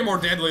be way more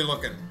deadly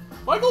looking.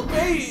 Michael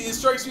Bay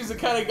strikes me as the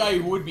kind of guy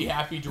who would be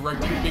happy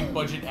directing big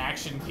budget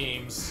action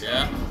games.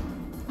 Yeah.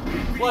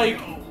 Like,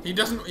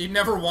 He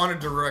never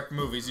wanted to direct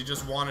movies, he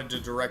just wanted to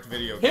direct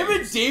video games. him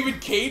and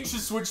David Cage should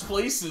switch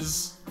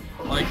places.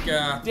 Like,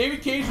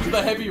 David Cage was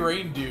the Heavy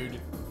Rain dude.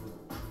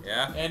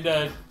 yeah. And,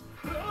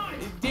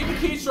 David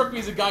Cage struck me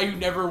as a guy who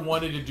never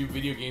wanted to do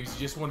video games, he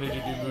just wanted to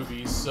do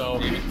movies, so...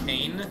 David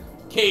Kane?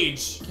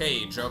 Cage.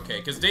 Cage, okay.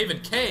 Because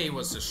David K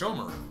was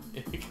Sashomaru.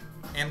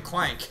 And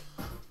Clank.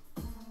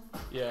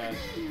 Yeah.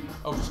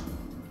 Oh,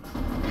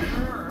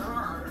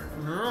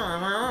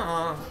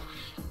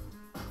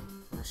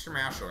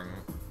 Smashing.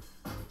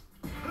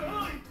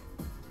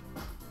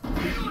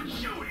 Good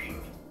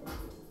shooting.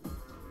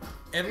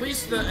 At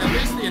least the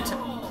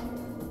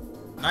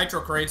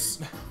Nitro crates.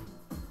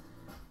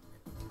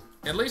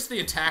 At least the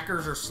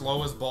attackers are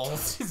slow as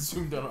balls.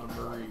 zoomed in on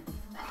Murray.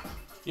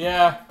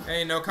 Yeah.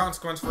 Hey, no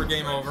consequence for a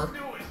game over. Do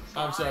it.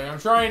 I'm sorry, I'm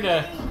trying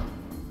to...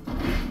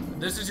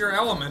 This is your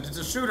element. It's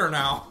a shooter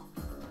now.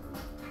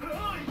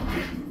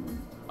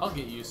 I'll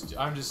get used to.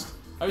 I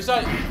was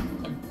not.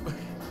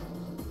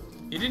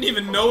 You didn't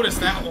even notice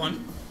that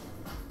one.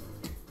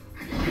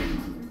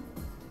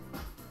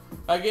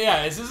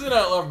 Yeah, this isn't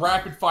a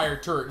rapid fire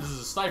turret. This is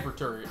a sniper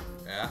turret.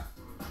 Yeah.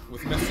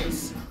 With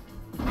missiles.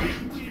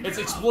 It's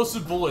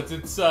explosive bullets.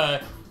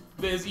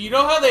 It's you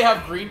know how they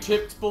have green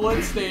tipped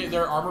bullets?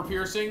 They're armor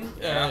piercing.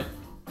 Yeah.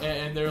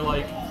 And they're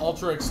like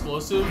ultra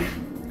explosive.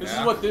 This is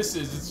Yeah. what this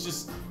is.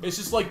 It's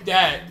just like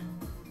that.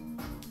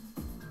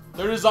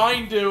 They're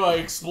designed to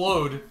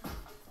explode.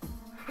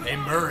 Hey,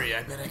 Murray,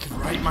 I bet I could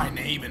write my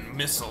name in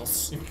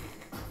missiles.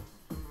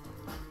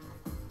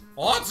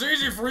 Well, that's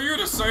easy for you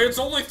to say. It's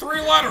only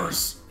 3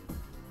 letters.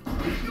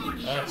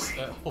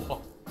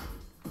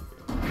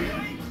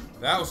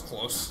 That was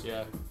close.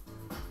 Yeah.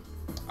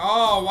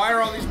 Oh, why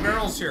are all these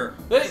barrels here?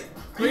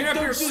 Clean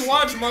up your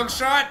sludge,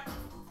 mugshot.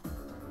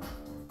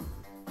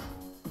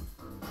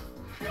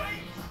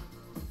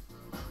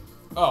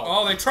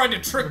 Oh, they tried to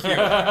trick you.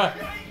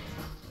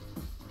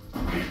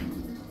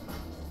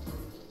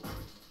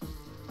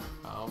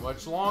 How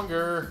much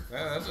longer?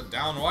 Yeah, that's a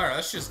down wire.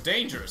 That's just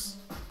dangerous.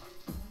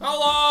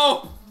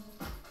 Hello!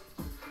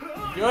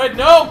 Good.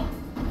 No.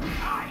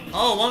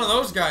 Oh, one of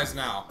those guys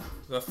now.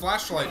 The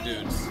flashlight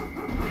dudes.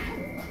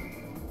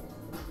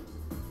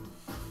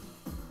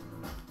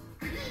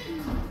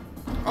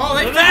 Oh,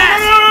 they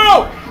fast!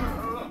 No!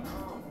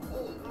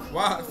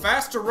 Wow,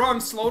 fast to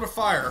run, slow to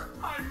fire.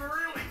 I'm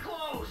really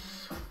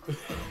close.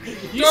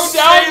 You Don't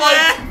sound say like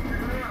that!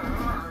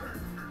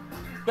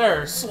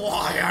 there.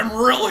 Sly, I'm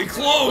really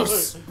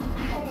close!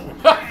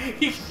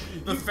 He-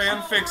 The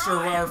fanfics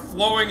are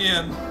flowing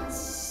in.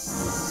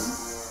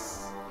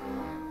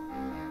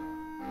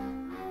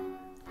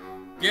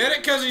 Get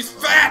it? Cause he's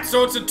fat,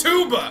 so it's a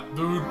tuba!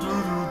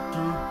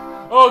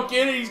 Oh,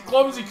 get it? He's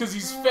clumsy because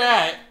he's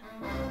fat.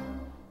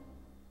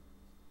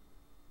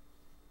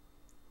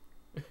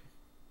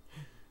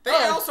 They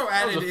also That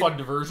added was a fun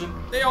diversion.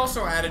 They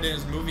also added in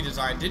his movie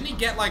design. Didn't he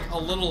get like a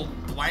little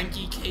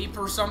blanky cape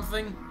or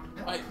something?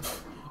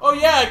 Oh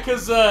yeah,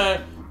 because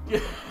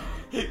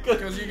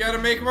Because you gotta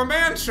make him a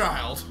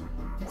man-child.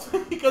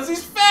 because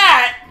he's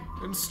fat.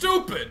 And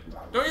stupid.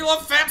 Don't you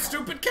love fat,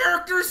 stupid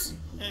characters?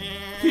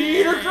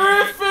 Peter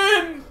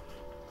Griffin.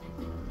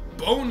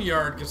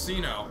 Boneyard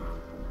Casino.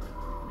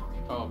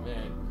 Oh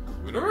man.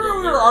 Remember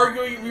we were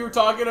arguing, we were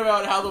talking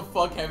about how the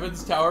fuck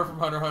Heaven's Tower from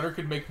Hunter x Hunter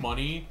could make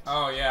money?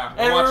 Oh yeah.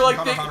 And we were like,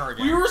 Hunter x Hunter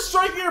again. we were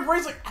striking our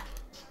brains like,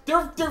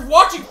 they're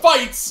watching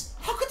fights.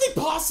 How could they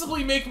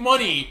possibly make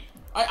money?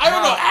 I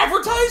don't know.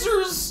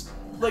 Advertisers?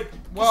 Like,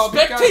 well,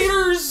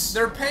 spectators?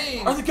 They're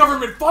paying... Are the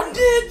government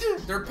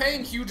funded? They're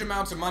paying huge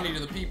amounts of money to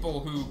the people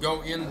who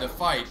go in to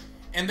fight.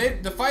 And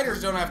the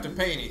fighters don't have to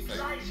pay anything.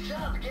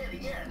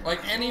 Like,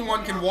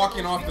 anyone can walk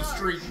in off the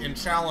street and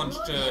challenge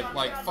to,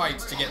 like,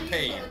 fights to get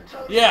paid.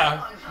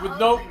 Yeah, with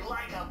no...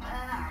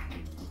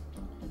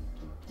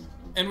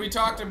 And we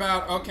talked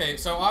about, okay,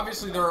 so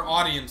obviously there are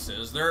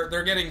audiences.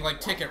 They're getting,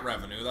 like, ticket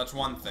revenue. That's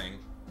one thing.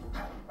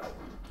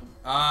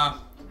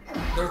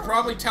 They're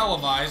probably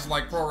televised,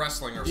 like pro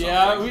wrestling or something.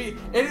 Yeah,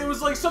 and it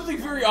was, like, something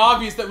very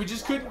obvious that we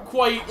just couldn't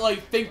quite,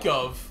 like, think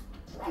of.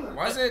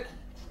 Was it?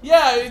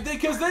 Yeah,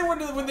 because then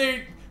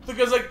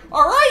because like,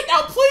 all right,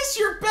 now place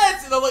your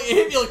bets, and they're like, it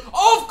hit me like,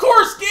 oh, of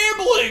course,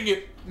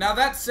 gambling. Now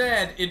that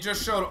said, it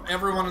just showed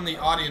everyone in the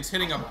audience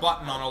hitting a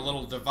button on a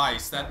little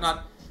device.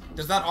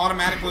 Does that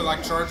automatically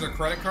like charge their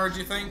credit cards?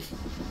 You think?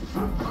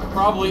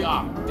 Probably.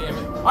 Ah, damn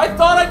it! I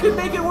thought I could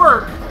make it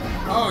work.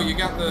 Oh, you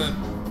got the.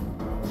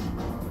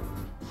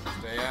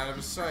 Stay out of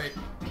his sight.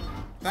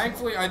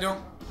 Thankfully, I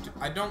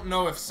don't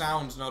know if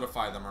sounds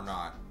notify them or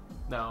not.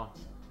 No.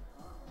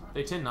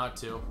 They tend not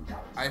to.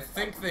 I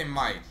think they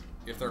might,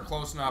 if they're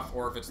close enough,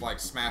 or if it's like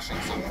smashing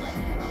something.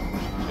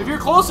 If you're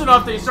close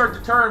enough, they start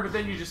to turn, but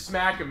then you just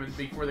smack them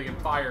before they can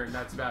fire, and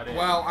that's about it.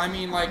 Well, I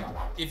mean, like,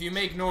 if you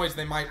make noise,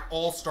 they might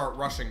all start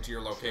rushing to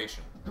your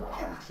location.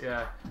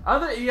 Yeah.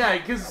 Yeah,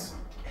 because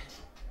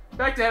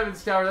back to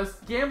Heaven's Tower,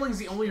 gambling's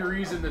the only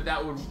reason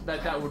that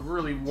would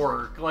really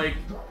work. Like.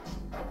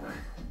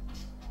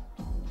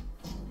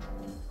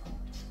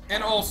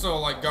 And also,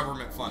 like,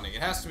 government funding.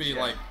 It has to be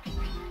like.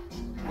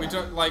 We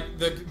took, like,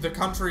 the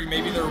country,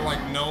 maybe they're,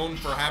 like, known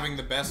for having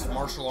the best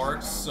martial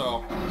arts,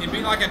 so it'd be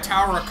like a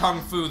tower of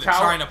kung fu that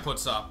China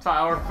puts up.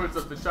 Tower puts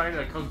up the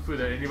China kung fu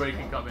that anybody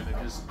can come in and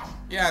just...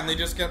 Yeah, and they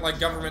just get, like,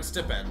 government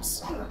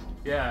stipends.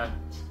 Yeah.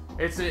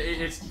 It's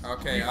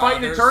okay, you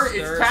fight in a turn,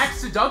 it's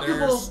tax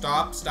deductible.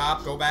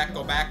 Stop, go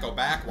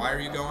back. Why are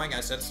you going?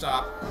 I said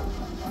stop.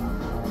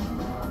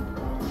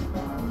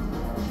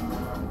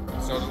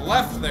 So to the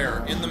left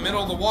there, in the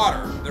middle of the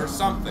water, there's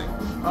something.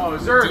 Oh,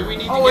 is there? Do we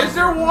need oh, to is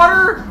there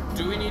water?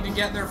 Do we need to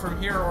get there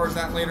from here, or is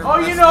that later? Oh,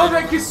 you know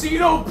that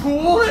casino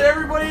pool that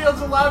everybody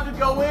is allowed to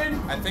go in?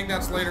 I think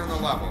that's later in the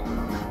level.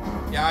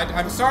 Yeah,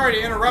 I'm sorry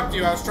to interrupt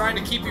you. I was trying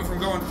to keep you from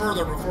going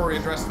further before we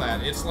address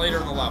that. It's later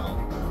in the level.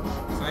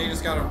 So now you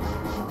just gotta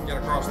get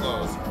across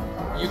those.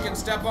 You can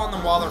step on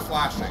them while they're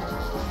flashing.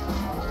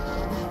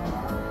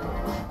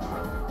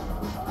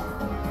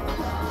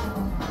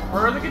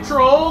 Where are the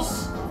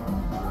controls?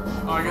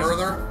 Oh, I guess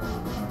further.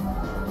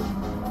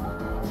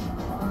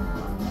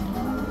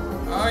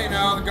 Oh, you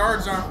know, the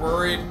guards aren't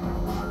worried.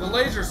 The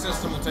laser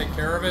system will take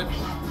care of it.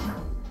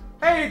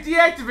 Hey, it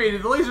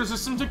deactivated. The laser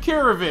system took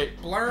care of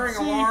it. Blaring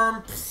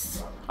alarm.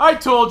 I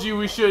told you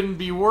we shouldn't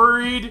be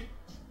worried.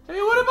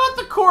 Hey, what about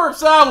the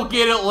corpse? I will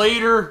get it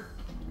later.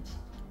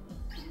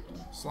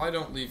 Sly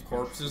don't leave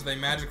corpses. They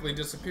magically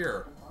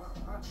disappear.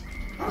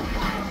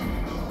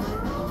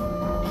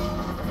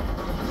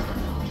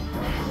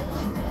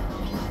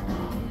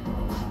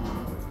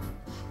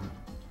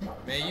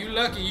 Man, you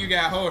lucky you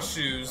got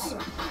horseshoes.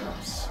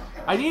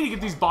 I need to get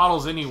these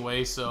bottles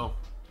anyway, so...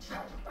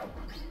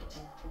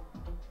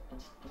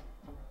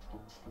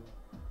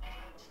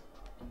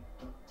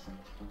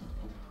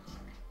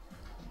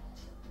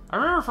 I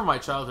remember from my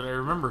childhood, I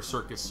remember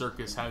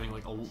Circus having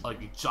like a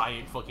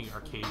giant fucking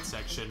arcade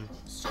section.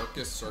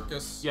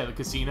 Circus? Yeah, the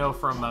casino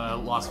from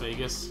Las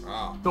Vegas.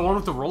 Oh. The one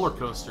with the roller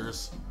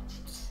coasters.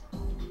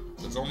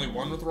 There's only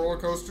one with roller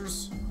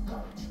coasters?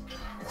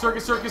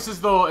 Circus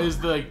is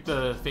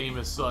the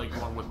famous like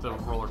one with the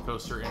roller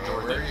coaster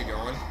indoor. Where are you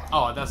going?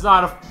 Oh, that's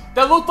not a.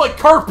 That looked like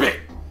carpet.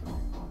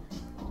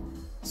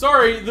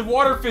 Sorry, the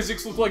water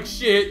physics look like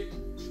shit.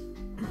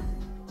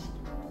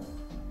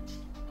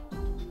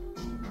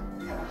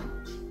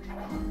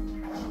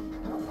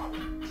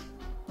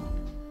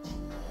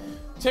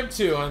 Attempt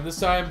 2, and this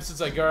time,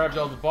 since I grabbed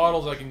all the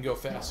bottles, I can go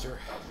faster.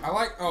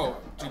 Oh,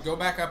 to go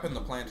back up in the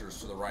planters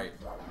to the right.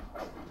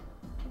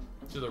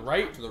 To the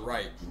right? To the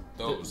right.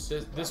 Those.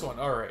 This one,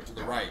 alright. To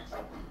the right.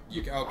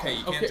 You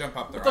can't jump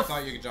up there. I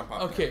thought you could jump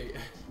up okay.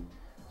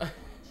 there.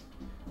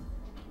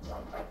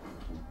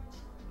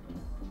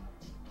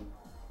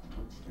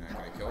 Can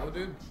I kill the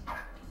dude?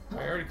 I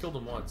already killed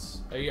him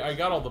once. I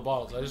got all the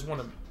bottles. I just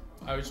want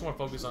to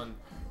focus on,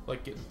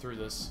 like, getting through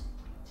this.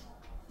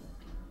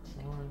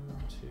 1,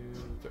 2,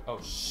 3.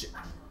 Oh, shit.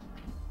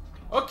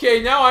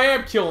 Okay, now I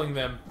am killing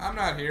them. I'm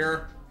not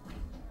here.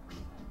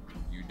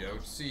 You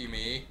don't see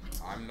me.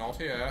 I'm not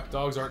here.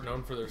 Dogs aren't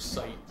known for their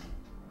sight.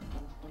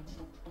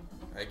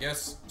 I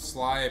guess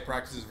Sly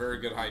practices very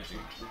good hygiene.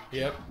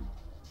 Yep.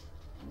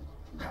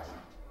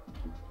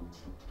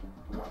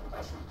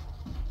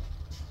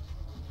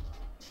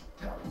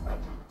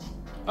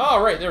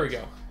 Oh, right, there we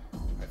go.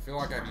 I feel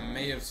like I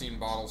may have seen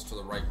bottles to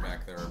the right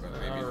back there, but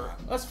maybe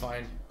not. That's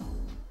fine.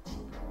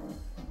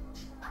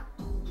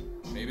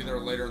 Maybe they're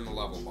later in the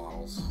level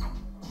bottles.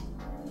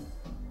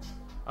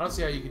 I don't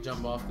see how you could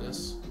jump off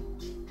this.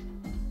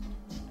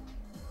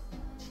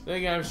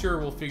 Then I'm sure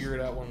we'll figure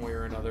it out one way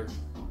or another.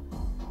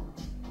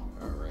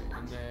 Alright,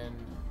 and then...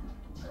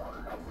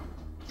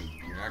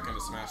 You're not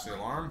gonna smash the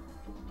alarm?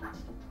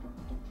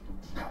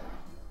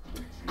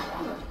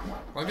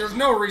 Like, there's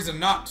no reason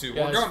not to.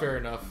 Yeah, that's fair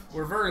enough.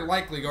 We're very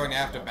likely going to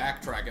have to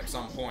backtrack at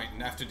some point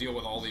and have to deal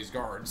with all these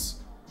guards.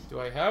 Do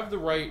I have the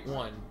right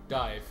one?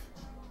 Dive.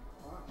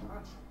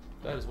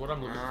 That is what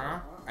I'm looking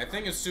for. I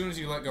think as soon as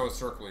you let go of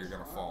circle, you're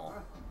gonna fall.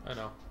 I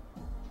know.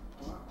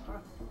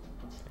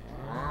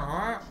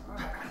 Ah,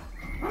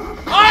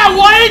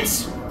 what?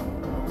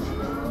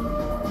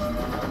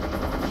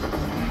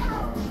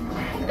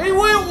 Hey,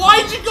 wait,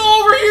 why'd you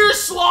go over here,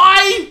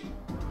 Sly?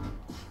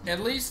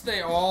 At least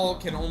they all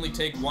can only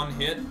take one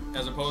hit,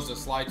 as opposed to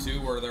Sly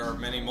 2, where there are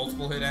many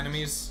multiple hit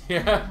enemies.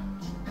 Yeah.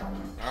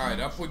 Alright,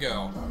 up we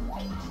go.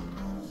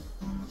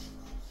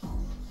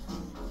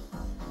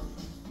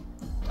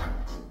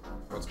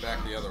 What's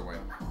back the other way?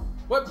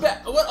 What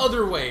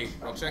other way?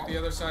 I'll check the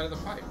other side of the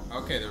pipe.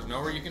 Okay, there's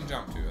nowhere you can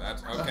jump to.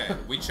 That's okay.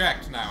 We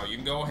checked now. You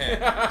can go ahead.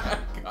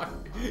 God.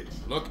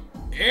 Look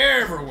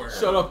everywhere.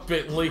 Shut up,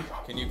 Bentley.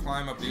 Can you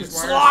climb up these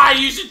wires? Sly,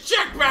 you should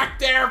check back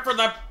there for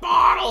the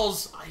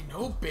bottles. I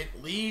know,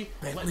 Bentley.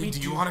 Bentley, do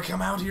you want to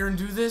come out here and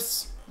do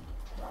this?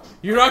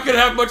 You're not gonna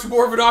have much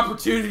more of an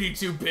opportunity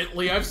to,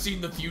 Bentley. I've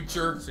seen the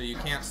future. So you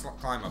can't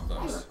climb up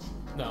those.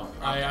 No,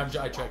 I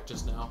checked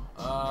just now.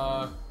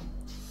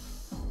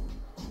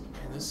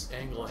 Man, this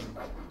angling,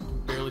 I can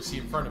barely see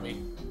in front of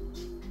me.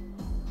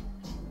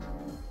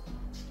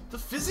 The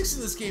physics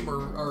in this game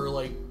are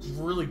like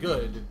really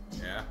good.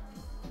 Yeah.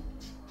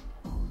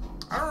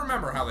 I don't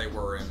remember how they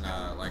were in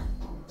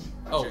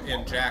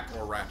in Jack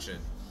or Ratchet.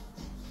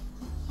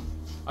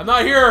 I'm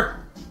not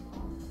here.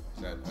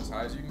 Is that as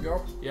high as you can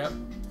go? Yep.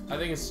 I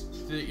think it's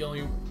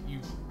you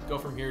go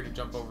from here to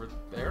jump over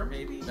there,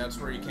 maybe. That's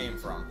where you came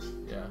from.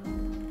 Yeah.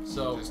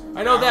 So Just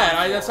I know down that.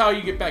 on the That's floor. how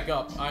you get back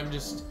up. I'm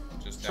just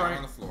down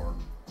on the floor.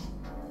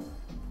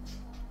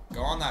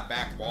 Go on that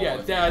back wall. Yeah,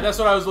 that's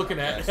what I was looking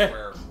at. That's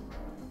where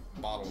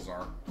bottles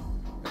are,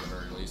 at the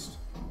very least.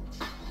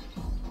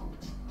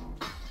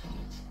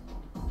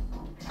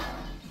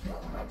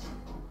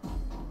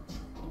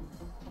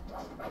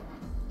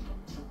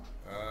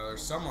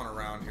 There's someone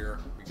around here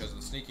because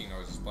the sneaking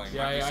noise is playing.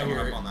 Yeah, Might be I someone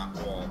hear up it. on that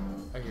wall.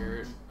 I hear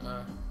it.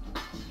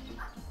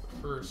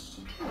 First,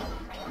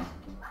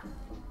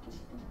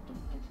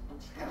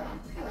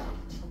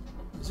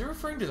 is he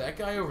referring to that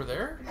guy over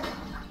there?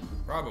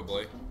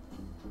 Probably.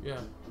 Yeah.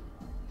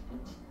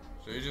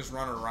 So you're just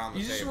running around the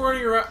He's table. just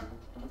running around.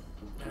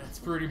 That's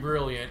pretty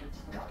brilliant.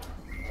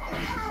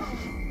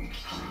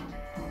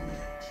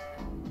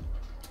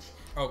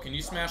 Oh, can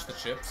you smash the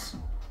chips?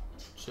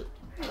 Shit.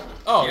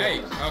 Oh.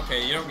 Yay.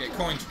 Okay, you don't get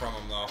coins from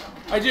them though.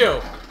 I do.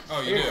 Oh,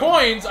 I you get do.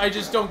 coins, I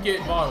just don't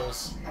get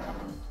bottles.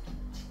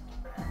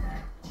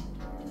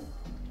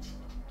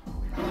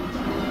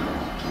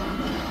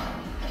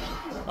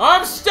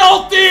 I'm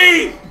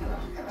stealthy!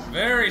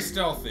 Very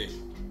stealthy.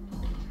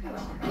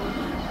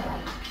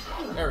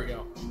 There we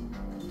go.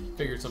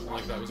 Figured something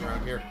like that was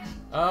around here.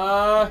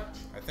 I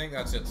think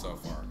that's it so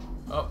far.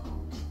 Oh.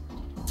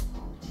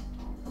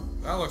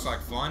 That looks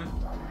like fun.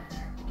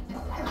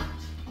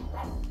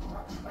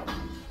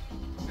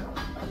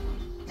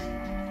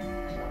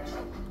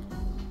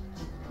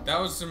 That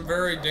was some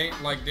very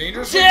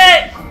dangerously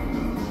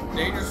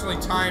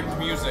timed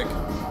music.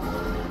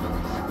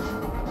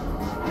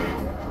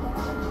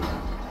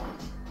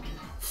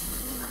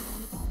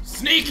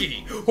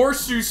 Sneaky!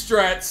 Horseshoe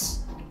strats.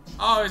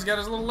 Oh, he's got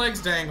his little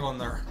legs dangling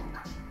there.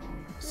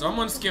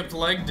 Someone skipped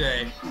leg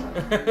day.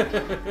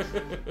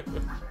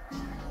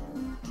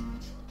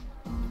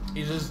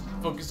 He's just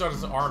focused on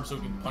his arm so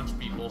he can punch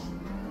people.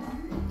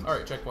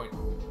 Alright, checkpoint.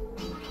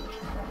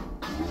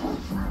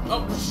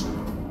 Oh,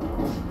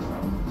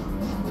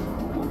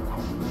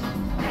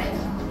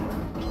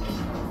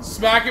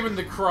 smack him in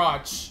the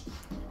crotch.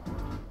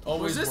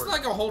 Always Was this works.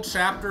 like a whole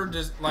chapter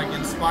just like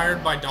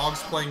inspired by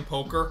dogs playing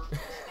poker?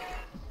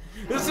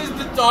 This is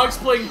the dogs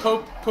playing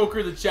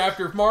poker, the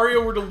chapter. If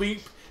Mario were to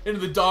leap into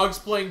the dogs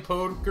playing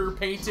poker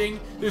painting,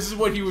 this is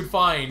what he would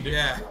find.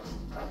 Yeah.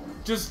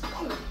 Just,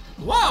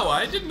 Wow,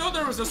 I didn't know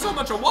there was so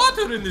much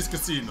water in this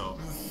casino.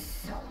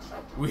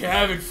 We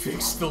haven't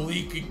fixed the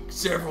leak in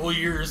several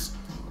years.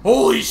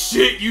 Holy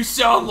shit, you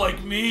sound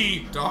like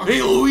me. Dog.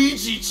 Hey,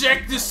 Luigi,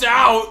 check this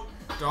out.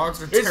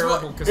 Dogs are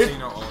terrible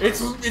casino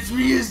owners. It's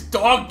me as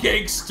dog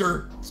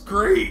gangster. It's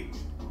great.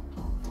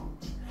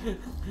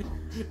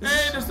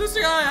 Hey, does this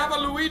guy have a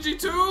Luigi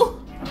too?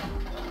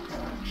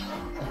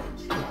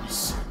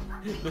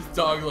 the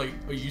dog like,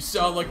 oh, you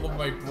sound like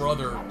my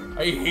brother.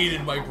 I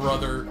hated my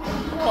brother.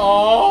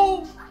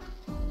 Oh.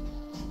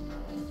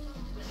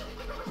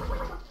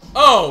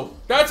 Oh,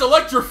 that's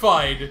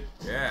electrified.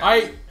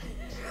 Yeah.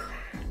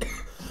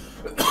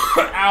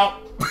 Ow.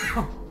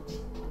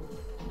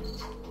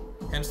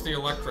 Hence the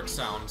electric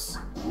sounds.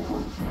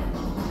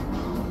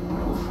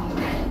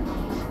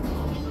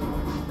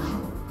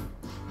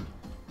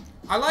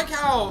 I like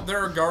how there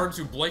are guards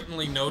who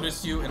blatantly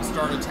notice you and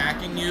start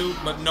attacking you,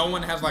 but no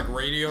one has, like,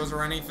 radios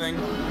or anything.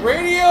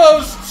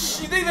 Radios?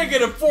 You think they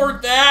can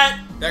afford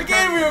that? They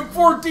can't even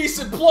afford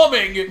decent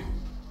plumbing!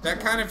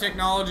 That kind of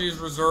technology is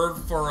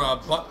reserved for,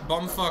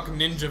 bumfuck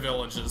ninja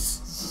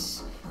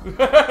villages.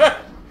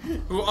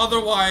 Who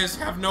otherwise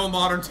have no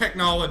modern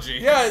technology.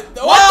 Yeah.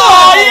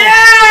 Whoa!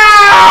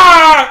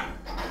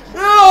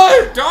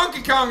 Yeah!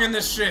 Donkey Kong in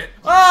this shit.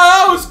 Oh,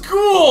 that was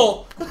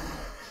cool!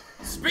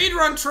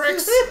 Speedrun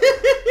tricks!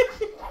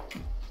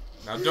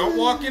 Now don't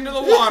walk into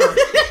the water.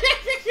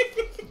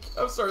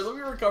 I'm sorry, let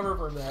me recover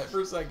from that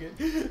for a second.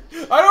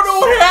 I don't know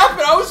what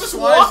happened, I was just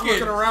walking.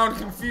 Looking around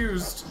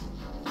confused.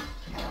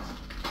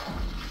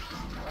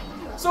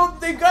 So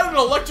they've got an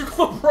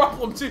electrical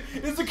problem too.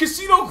 Is the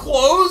casino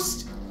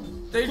closed?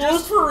 They Closed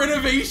just for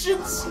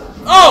renovations?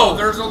 Oh!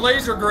 There's a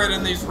laser grid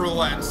in these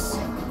roulettes.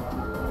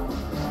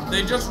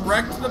 They just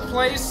wrecked the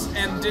place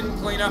and didn't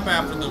clean up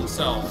after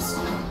themselves.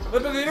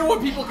 But they didn't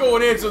want people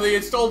going in, so they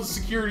installed a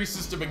security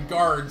system and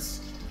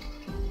guards.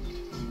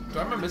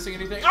 Am I missing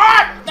anything?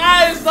 Ah!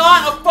 That is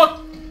not a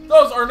fuck.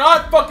 Those are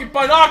not fucking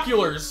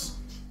binoculars.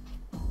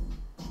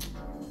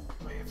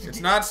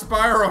 It's not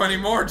Spyro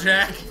anymore,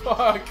 Jack.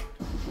 Fuck.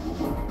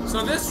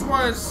 So this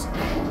was,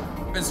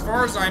 as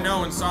far as I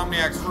know,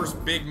 Insomniac's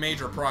first big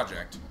major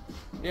project.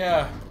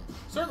 Yeah.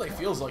 Certainly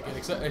feels like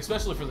it,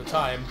 especially for the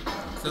time.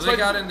 So they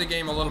got in the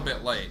game a little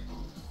bit late,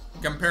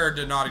 compared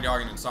to Naughty Dog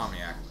and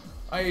Insomniac.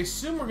 I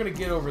assume we're gonna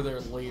get over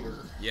there later.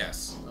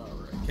 Yes.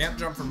 Alright. Can't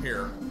jump from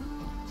here.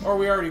 Or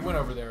we already went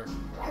over there.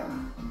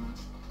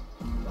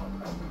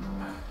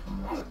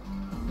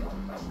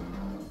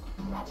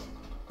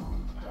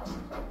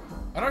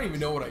 I don't even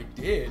know what I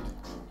did.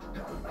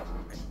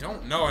 I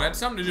don't know. It had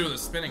something to do with the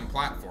spinning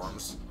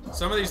platforms.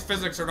 Some of these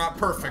physics are not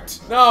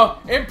perfect. No,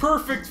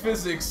 imperfect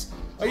physics.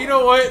 You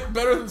know what?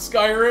 Better than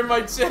Skyrim,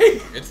 I'd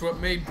say. It's what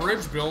made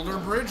Bridge Builder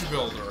Bridge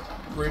Builder.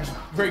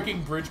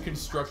 Breaking bridge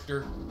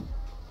constructor.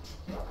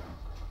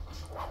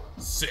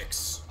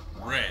 6.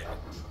 Red.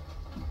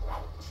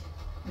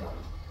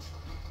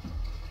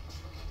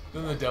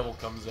 Then the devil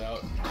comes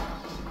out.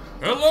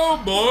 Hello,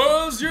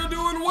 boys. You're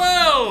doing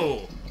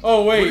well.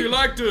 Oh wait. Would you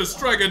like to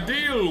strike a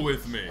deal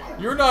with me?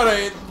 You're not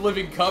a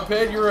living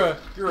Cuphead. You're a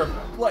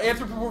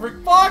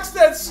anthropomorphic fox.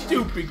 That's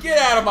stupid. Get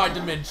out of my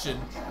dimension.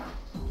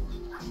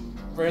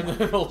 Ran the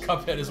little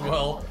Cuphead as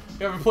well.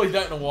 You haven't played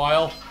that in a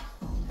while.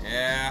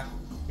 Yeah.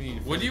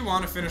 Would you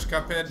want to finish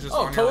Cuphead just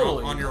on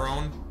your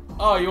own?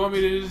 Oh, you want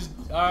me to just...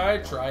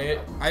 Alright, try it.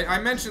 I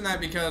mentioned that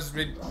because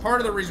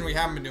part of the reason we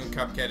haven't been doing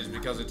Cuphead is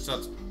because it's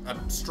such a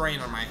strain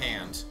on my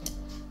hand.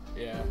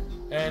 Yeah.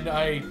 And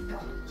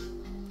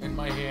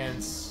my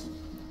hands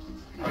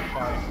are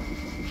fine.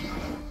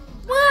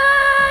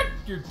 What?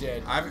 You're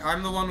dead.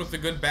 I'm the one with the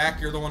good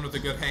back, you're the one with the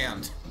good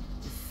hand.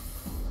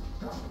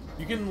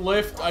 You can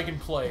lift, I can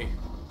play.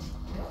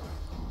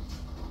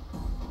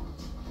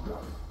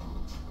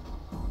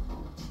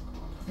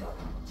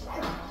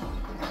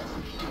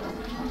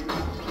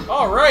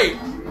 Alright!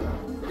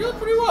 You're doing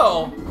pretty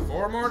well.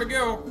 4 more to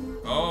go.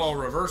 Oh,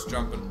 reverse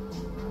jumping.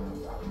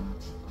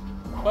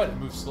 But it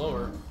moves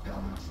slower.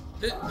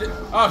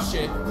 Oh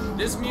shit.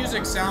 This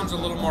music sounds a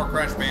little more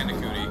Crash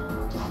Bandicoot-y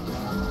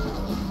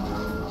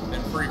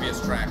than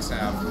previous tracks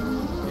have.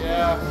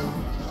 Yeah.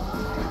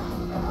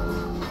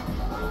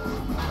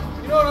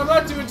 You know what, I'm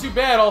not doing too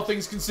bad, all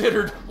things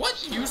considered.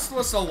 What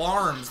useless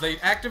alarms. They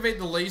activate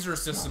the laser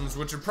systems,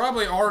 which would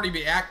probably already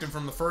be active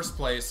from the first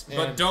place,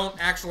 but don't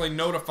actually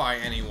notify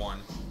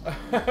anyone.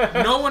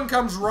 No one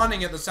comes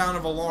running at the sound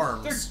of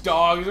alarms. They're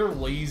dogs, they're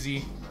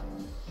lazy.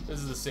 This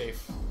is the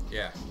safe.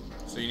 Yeah.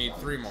 So you need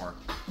 3 more.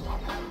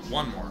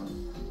 1 more.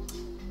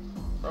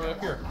 Probably up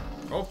here.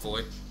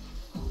 Hopefully.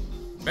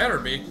 Better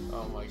be.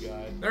 Oh my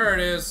god. There it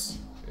is.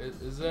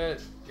 Is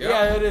that? Yep.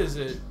 Yeah, that is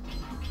it.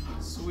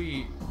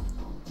 Sweet.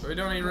 So we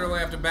don't even really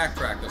have to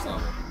backtrack this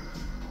level.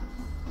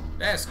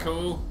 That's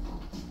cool.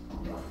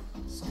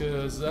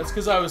 That's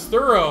because I was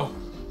thorough.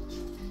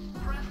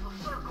 Press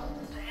the circle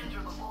to enter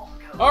the vault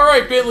code.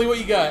 Alright, Bentley, what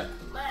you got?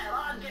 Man,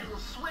 I'm getting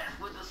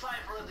swift with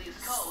deciphering these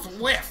codes.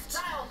 Swift.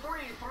 Dial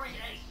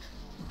 338.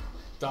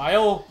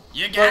 Dial?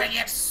 You gotta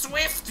get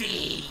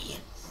swifty.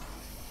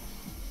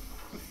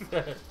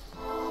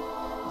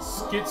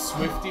 Skit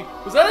Swifty.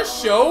 Was that a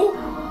show?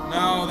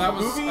 No, that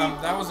was Movie?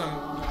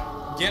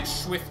 Get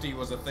Swifty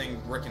was a thing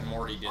Rick and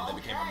Morty did that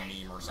became a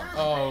meme or something.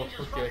 Oh, This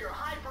page is from okay. your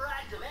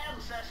hyperactive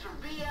ancestor,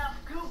 B.F.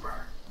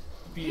 Cooper.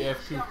 He B.F.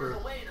 discovered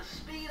Cooper. a way to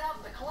speed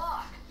up the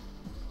clock.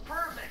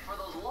 Perfect for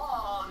those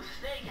long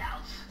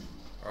stakeouts.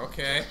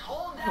 Okay. Just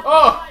hold down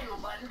Oh! the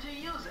value button to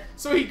use it.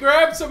 So he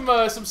grabbed some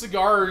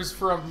cigars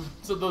from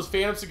those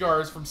Phantom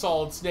cigars from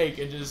Solid Snake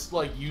and just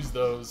like used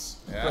those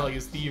for like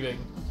his thieving.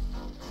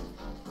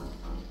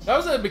 That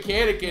was a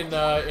mechanic in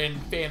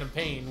Phantom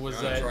Pain. Was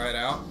that? Try it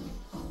out.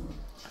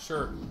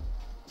 Sure.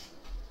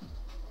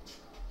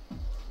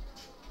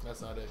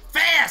 That's not it.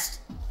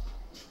 Fast.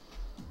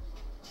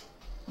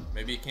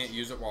 Maybe you can't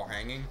use it while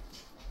hanging,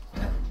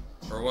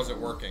 or was it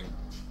working?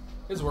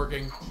 It's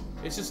working.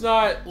 It's just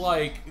not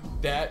like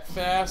that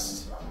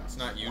fast. It's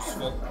not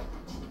useful.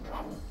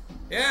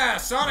 Yeah,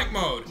 Sonic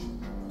mode!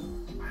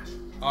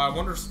 I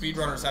wonder if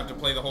speedrunners have to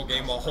play the whole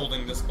game while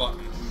holding this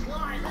button.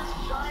 Sly,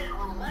 this giant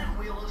roulette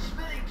wheel is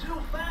spinning too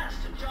fast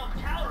to jump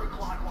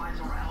counterclockwise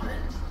around it.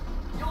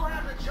 You'll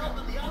have to jump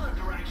in the other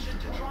direction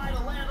to try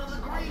to land on the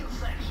green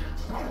section.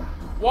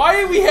 Why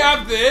do we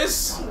have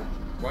this?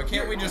 Why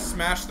can't we just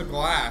smash the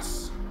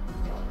glass?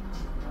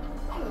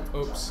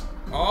 Oops.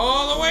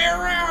 All the way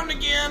around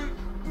again!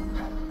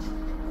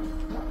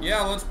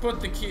 Yeah, let's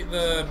put the key,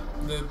 the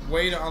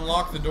way to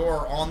unlock the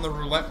door on the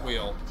roulette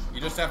wheel.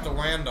 You just have to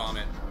land on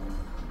it.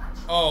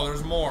 Oh,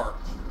 there's more.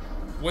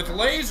 With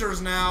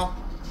lasers now.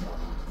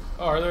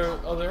 Oh, are there?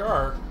 Oh, there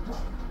are.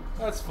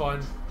 That's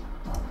fun.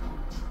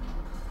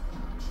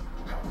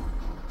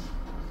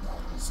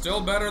 Still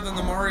better than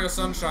the Mario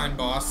Sunshine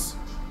boss.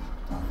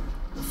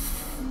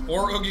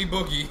 Or Oogie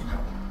Boogie.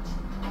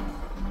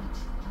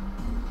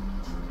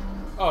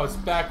 Oh, it's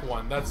back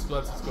one. That's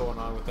what's going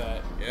on with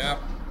that.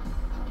 Yep.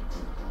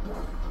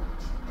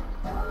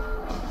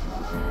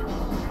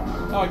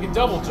 Oh, I can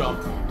double jump.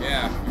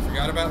 Yeah, you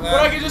forgot about that?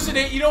 But I could just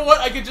you know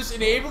what? I could just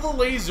enable the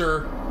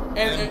laser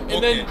and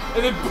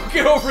then book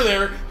it over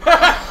there.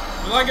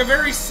 Like a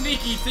very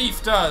sneaky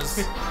thief does.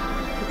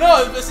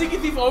 No, the sneaky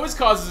thief always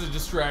causes a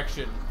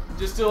distraction,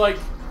 just to like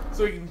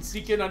so he can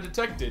sneak in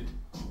undetected.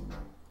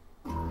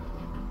 I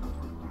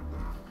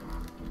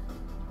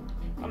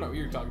don't know what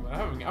you're talking about.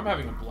 I'm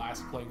having a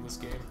blast playing this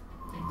game.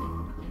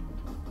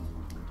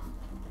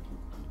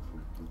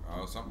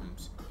 Oh,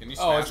 something's. Can you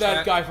smash it's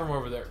that guy from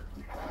over there.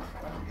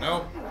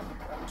 Nope.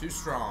 Too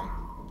strong.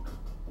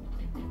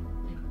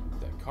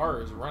 That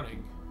car is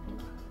running.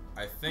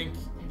 I think.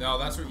 No,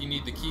 that's what you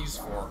need the keys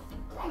for.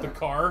 The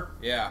car?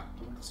 Yeah.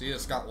 See,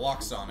 it's got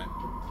locks on it.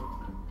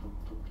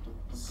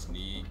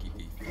 Sneaky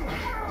thief.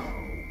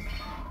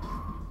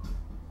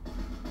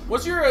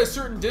 Once you're at a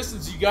certain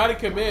distance, you gotta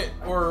commit,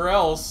 or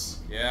else.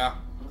 Yeah.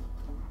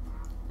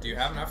 Do you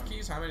have enough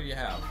keys? How many do you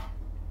have?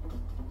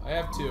 I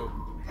have 2.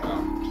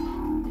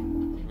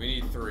 Oh. We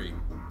need 3. Is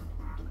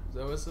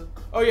that what it said?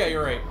 Oh yeah,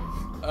 you're right.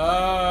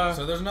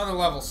 So there's another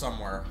level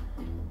somewhere.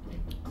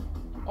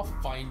 I'll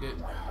find it.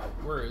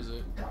 Where is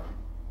it?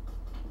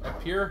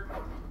 Up here?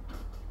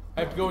 I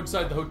have to go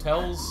inside the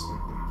hotels.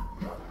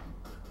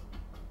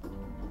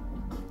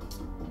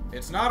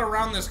 It's not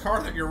around this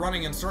car that you're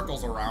running in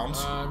circles around.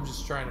 I'm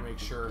just trying to make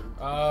sure.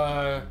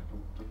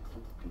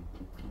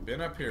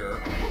 Been up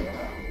here.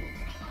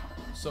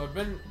 So I've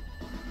been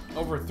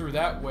over through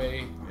that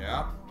way.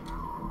 Yeah.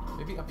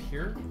 Maybe up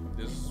here?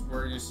 This is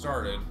where you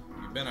started.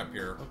 You've been up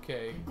here.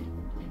 Okay.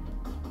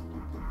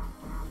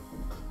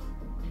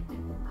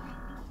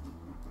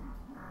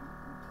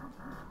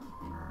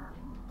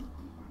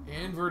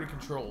 Inverted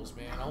controls,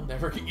 man. I'll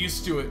never get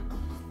used to it.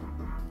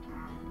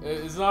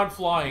 It's not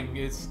flying.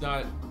 It's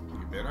not...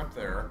 You've been up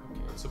there.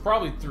 Okay, so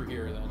probably through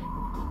here then.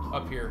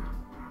 Up here.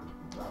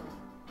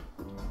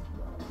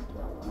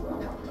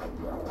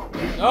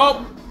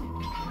 Nope!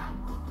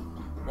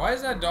 Why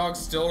is that dog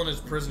still in his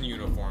prison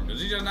uniform?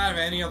 Does he just not have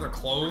any other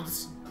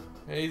clothes?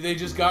 Hey, they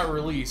just got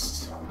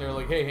released. They're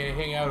like, hey,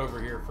 hang out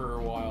over here for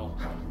a while.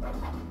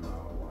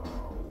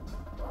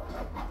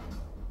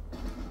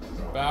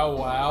 Bow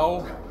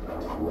wow.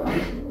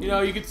 You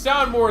know, you could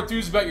sound more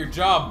enthused about your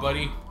job,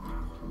 buddy.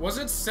 Was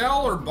it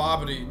Cell or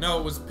Bobbity? No,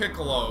 it was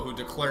Piccolo who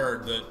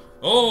declared that,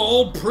 oh,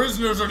 all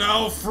prisoners are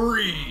now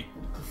free.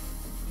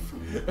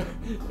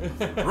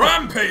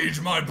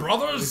 Rampage, my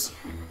brothers!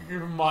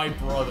 You're my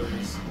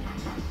brothers.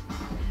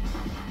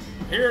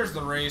 Here's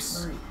the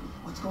race. Hurry.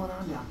 What's going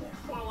on down there?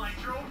 Well, I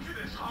drove to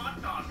this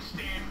hot dog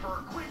stand for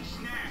a quick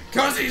snack.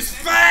 'Cause he's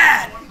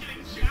fat! I'm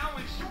getting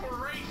challenged to a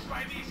race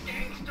by these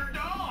gangster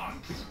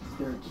dogs. Is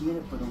there a key in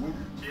it for the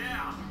winner?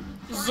 Yeah.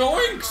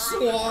 Zoink,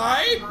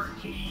 Sly!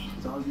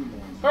 It's all you,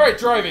 man. Alright,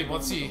 driving.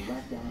 Let's see.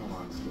 Left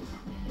analog stick.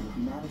 And if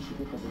you manage to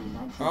pick up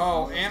any nitro...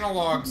 Oh,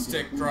 analog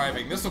stick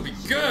driving. This will be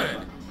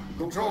good.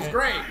 Control's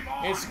great.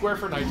 It's square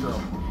for nitro.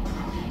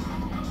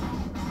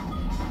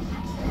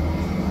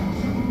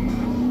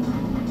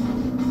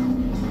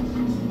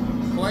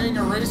 Playing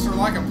a racer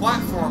like a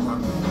platformer.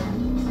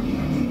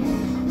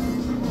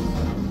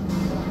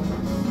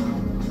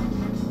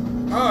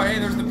 Oh, hey,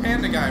 there's the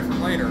panda guy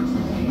from later.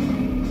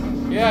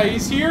 Yeah,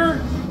 he's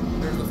here.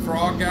 There's the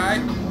frog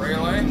guy,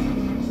 Rayleigh.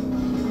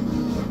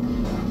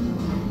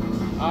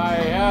 I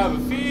have a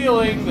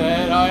feeling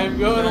that I'm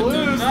going to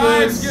lose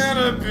Tonight's this.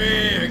 gonna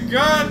be a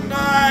good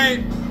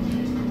night.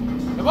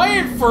 Am I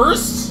in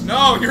first?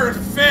 No, you're in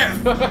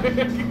 5th.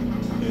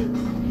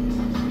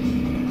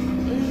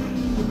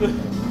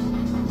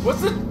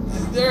 What's the...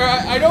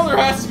 I know there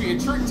has to be a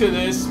trick to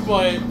this,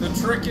 but... The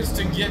trick is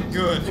to get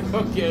good.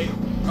 Okay.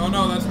 Oh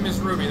no, that's Miss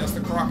Ruby. That's the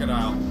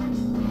crocodile.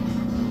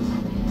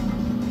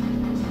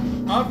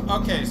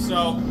 Okay,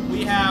 so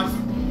we have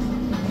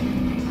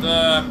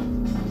the...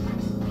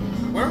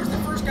 Where was the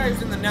first guy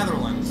who's in the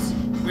Netherlands?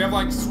 We have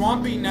like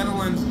swampy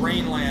Netherlands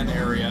Rainland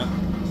area.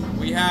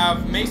 We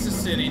have Mesa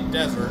City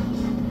desert.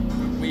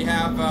 We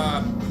have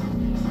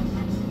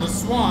the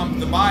swamp,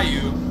 the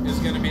bayou, is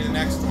going to be the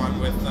next one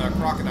with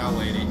Crocodile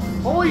Lady.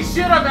 Holy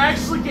shit, I'm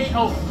actually getting...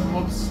 Oh,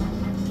 whoops.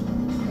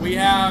 We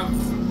have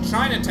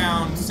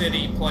Chinatown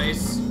City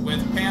place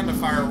with Panda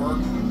Firework.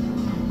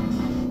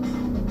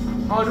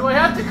 Oh, do I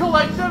have to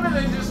collect them and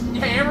then just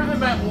hammer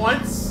them at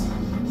once?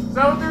 Is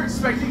that what they're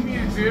expecting me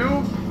to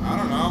do? I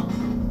don't know.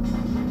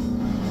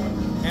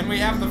 And we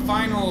have the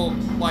final,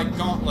 like,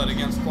 gauntlet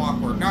against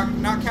Clockwork.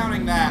 Not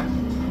counting that,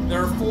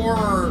 there are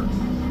four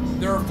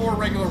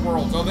regular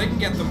worlds. Oh, they can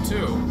get them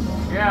too.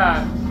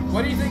 Yeah.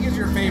 What do you think is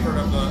your favorite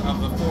of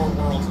the 4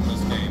 worlds in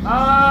this game?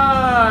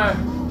 I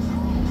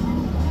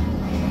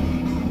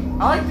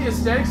like the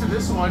aesthetics of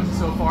this one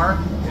so far.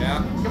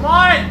 Yeah. Come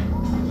on!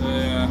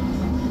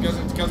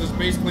 Because it's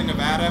basically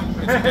Nevada.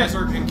 It's a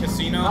desert and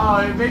casino. Oh,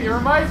 it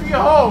reminds me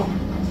of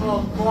home.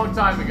 Well, a long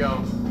time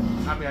ago.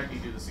 I mean, I need to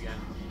do this again.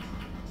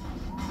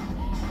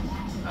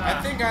 I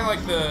think I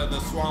like the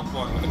swamp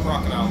one with the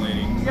Crocodile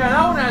Lady. Yeah,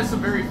 that one has some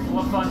very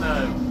fun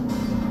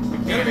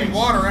There'll be mechanics.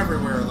 water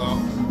everywhere, though.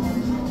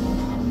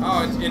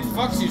 Oh, it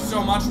fucks you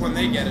so much when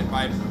they get it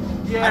by...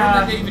 Yeah. I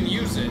don't think they even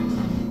use it.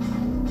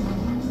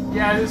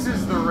 Yeah, this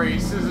is the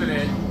race, isn't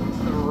it?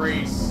 The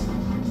race.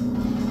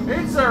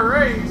 It's a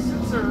race.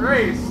 It's a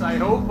race. I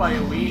hope I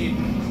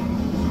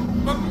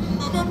win. But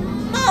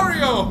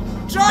Mario!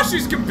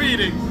 Joshy's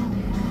competing!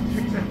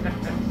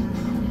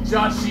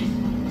 Joshy.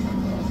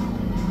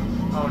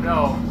 Oh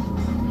no.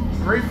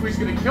 Rayflee's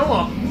gonna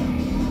kill him.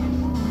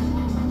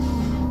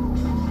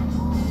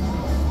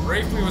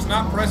 Rayflee was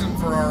not present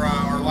for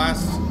our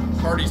last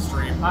party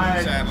stream,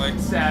 sadly.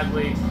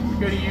 Sadly. We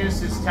could have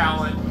used his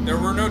talent. There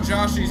were no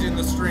Joshies in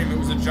the stream. It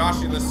was a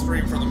Joshyless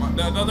stream for the month.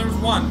 No, there was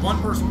one. One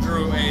person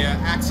drew a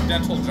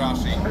accidental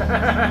Joshi.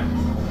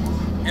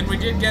 And we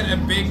did get a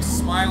big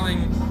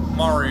smiling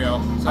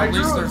Mario. So at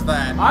least there's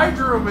that. I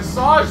drew a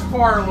massage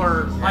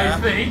parlor, Yeah. I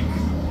think.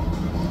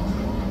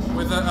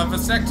 With a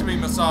vasectomy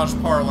massage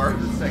parlor.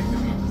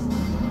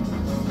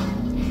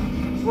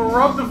 We'll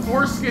rub the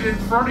foreskin in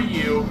front of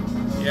you.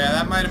 Yeah,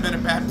 that might have been a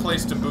bad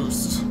place to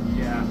boost.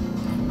 Yeah.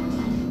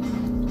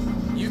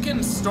 You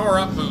can store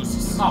up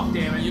boosts. Oh,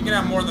 damn it. You can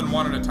have more than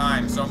one at a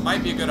time, so it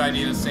might be a good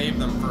idea to save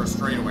them for a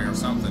straightaway or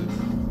something.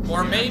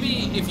 Or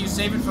maybe if you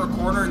save it for a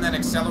corner and then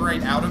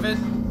accelerate out of it,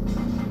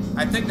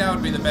 I think that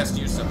would be the best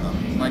use of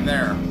them. Like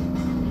there.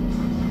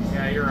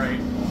 Yeah, you're right.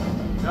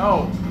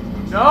 No.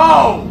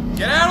 No!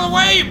 Get out of the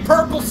way, you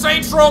purple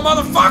Saints Row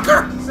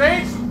motherfucker!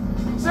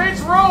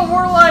 Saints Row,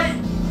 more like...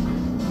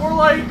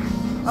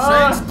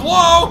 Saints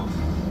blow!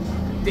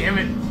 Damn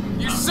it.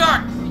 You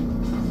suck!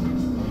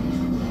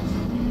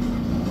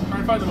 I'm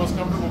trying to find the most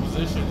comfortable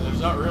position. There's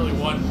not really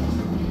one.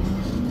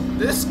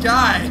 This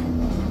guy,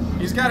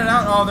 he's got it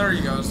out. Oh, there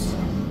he goes.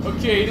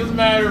 Okay, it doesn't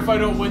matter if I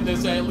don't win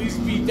this. I at least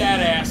beat that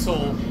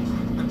asshole.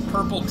 That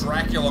purple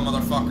Dracula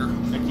motherfucker.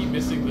 I keep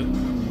missing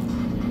the...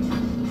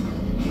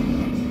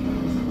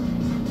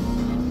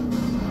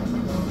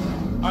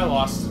 I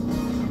lost.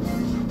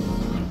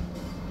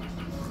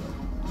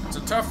 It's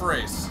a tough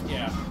race.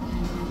 Yeah.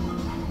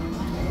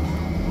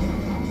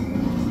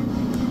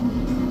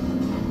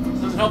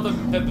 Doesn't help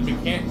that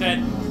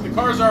the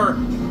cars are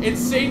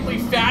insanely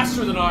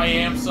faster than I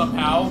am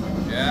somehow.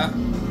 Yeah.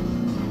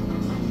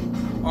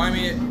 Well, I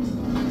mean,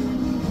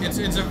 it's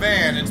a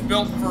van. It's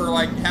built for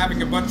like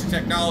having a bunch of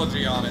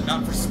technology on it,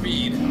 not for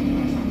speed.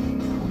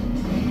 And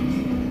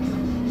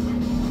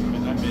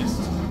I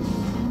missed.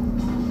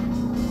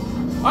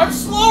 I'm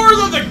slower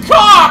than the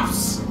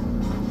cops!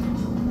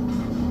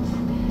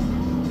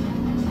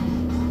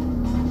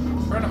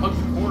 I'm trying to hug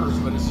the corners,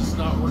 but it's just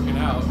not working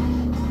out.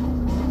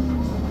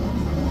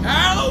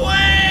 Out of the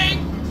way!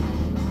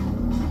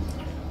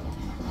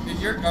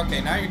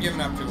 Okay, now you're giving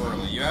up too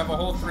early. You have a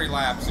whole 3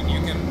 laps, and you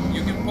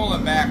can pull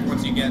it back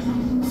once you get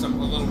a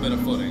little bit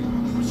of footing.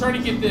 I'm just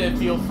trying to get the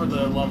feel for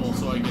the level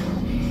so I can...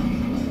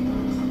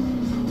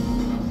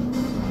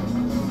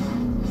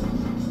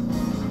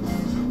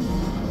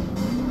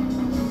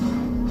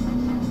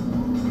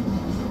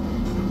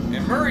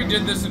 And Murray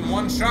did this in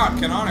one shot,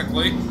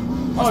 canonically.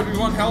 Must be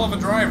one hell of a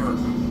driver.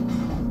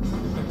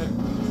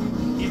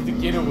 He's the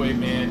getaway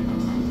man.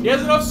 He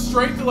has enough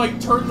strength to like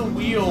turn the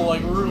wheel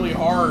like really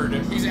hard.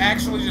 He's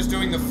actually just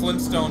doing the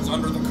Flintstones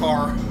under the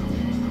car.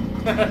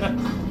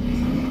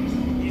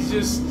 He's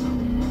just...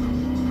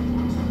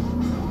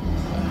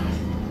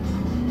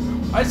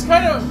 I just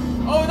kind of...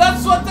 Oh,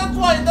 that's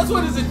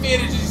what his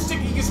advantage is. He's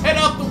sticking his head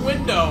out the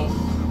window.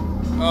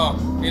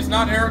 Oh, it's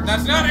not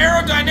that's not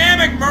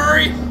aerodynamic,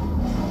 Murray!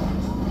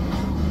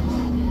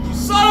 You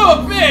son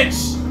of a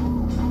bitch!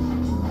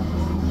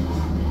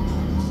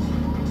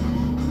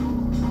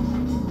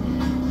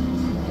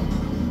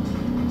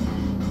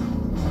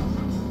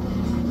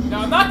 Now,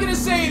 I'm not gonna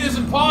say it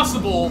isn't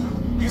possible,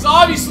 because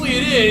obviously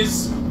it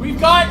is. We've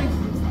gotten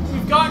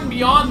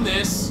beyond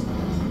this,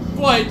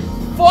 but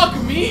fuck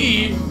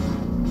me,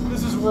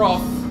 this is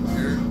rough.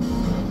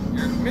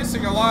 You're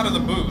missing a lot of the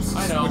boosts,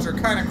 I know. which are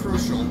kind of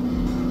crucial.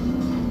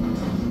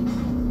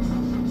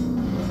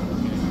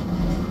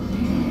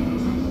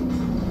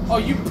 Oh,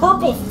 you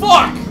purple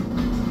fuck!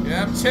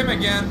 Yep, Tim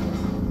again.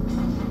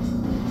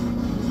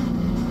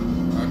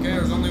 Okay,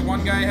 there's only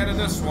one guy ahead of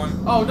this one.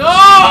 Oh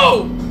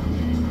no!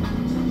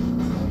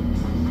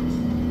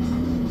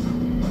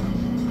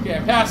 Okay,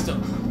 I passed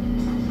him.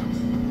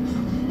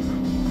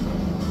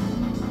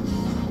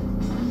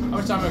 How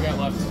much time have I got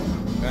left?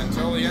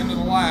 Until the end of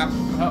the lap.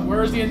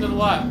 Where is the end of the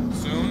lap?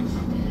 Soon.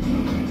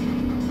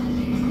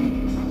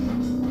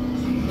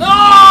 No!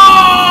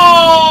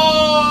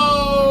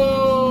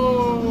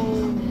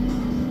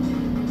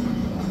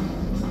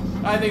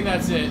 I think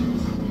that's it.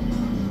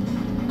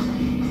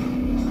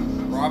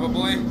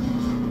 Probably.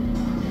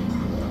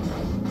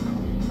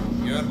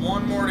 You had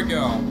one more to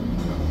go.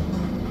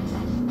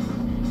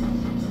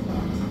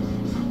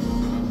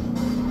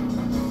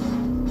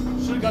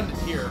 Should have gotten it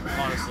here,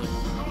 honestly.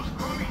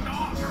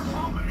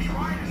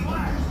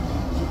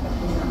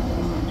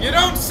 You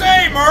don't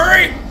say,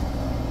 Murray!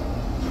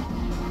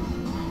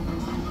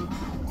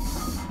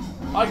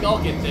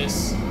 I'll get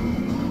this.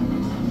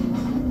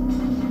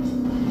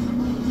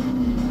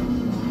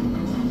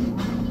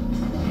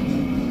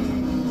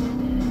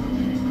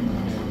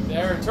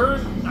 There,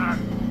 turn. Ah.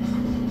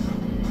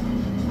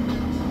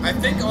 I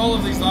think all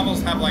of these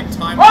levels have like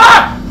time.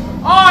 Ah!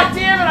 Oh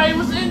damn it! I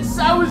was in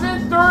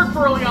third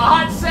for like a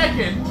hot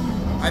second.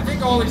 I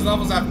think all these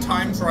levels have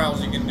time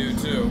trials you can do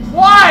too.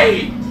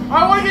 Why?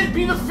 I want to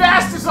be the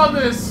fastest on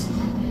this.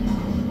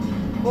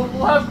 We'll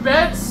have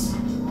bets.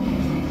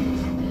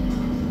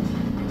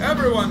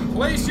 Everyone,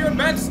 place your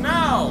bets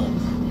now.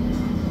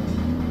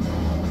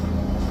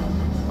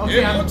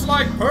 Okay, It looks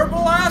like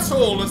Purple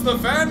Asshole is the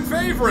fan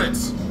favorite.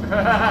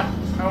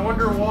 I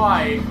wonder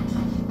why.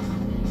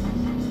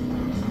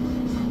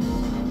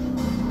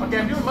 Okay,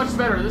 I'm doing much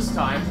better this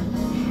time.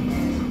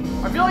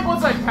 I feel like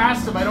once I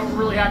pass him, I don't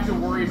really have to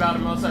worry about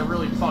him unless I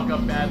really fuck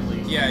up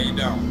badly. Yeah, you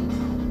don't.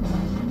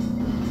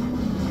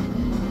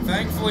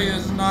 Thankfully,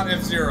 this is not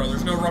F-Zero.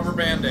 There's no rubber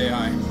band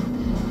AI.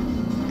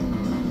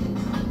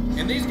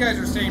 And these guys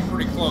are staying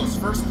pretty close.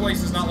 First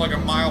place is not like a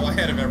mile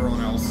ahead of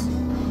everyone else.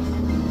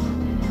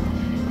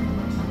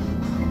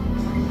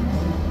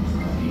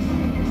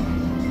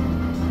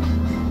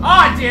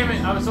 Ah, damn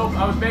it! I was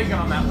banking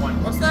on that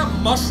one. What's that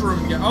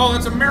mushroom guy? Oh,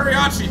 that's a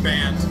mariachi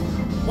band.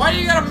 Why do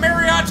you got a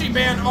mariachi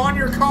band on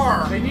your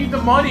car? They need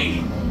the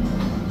money.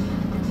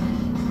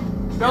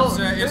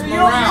 It's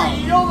morale.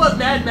 You know the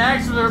Mad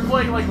Max where they're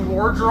playing like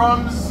war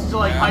drums to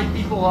like hype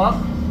people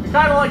up? They're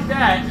kind of like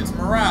that. It's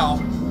morale.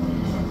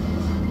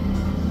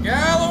 Get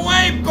out of the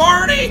way,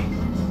 Barney!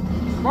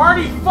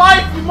 Barney,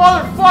 fight, you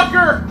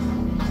motherfucker!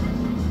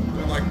 I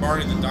don't like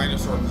Barney the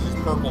dinosaur because he's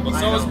purple, but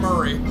so is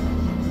Murray.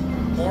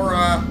 Or,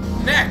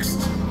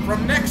 Next!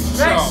 From Next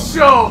Show! Next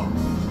Show!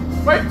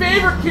 My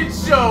favorite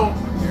kids show!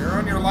 You're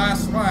on your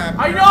last lap.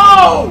 I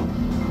know!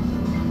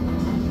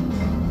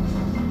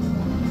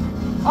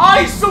 Oh,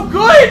 he's so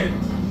good!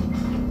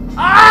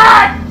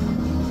 Ah!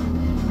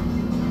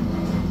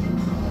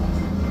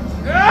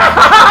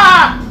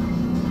 Ah!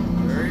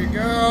 There you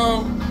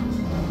go.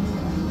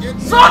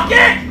 Suck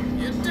it!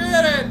 You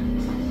did it!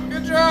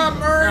 Good job,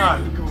 Murray!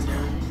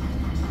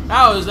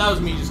 That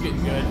was me just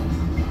getting good.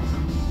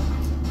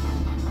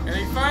 And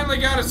he finally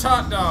got his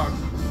hot dog.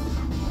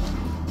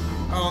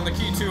 Oh, and the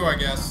key too, I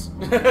guess.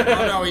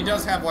 Oh no, he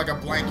does have like a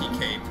blankie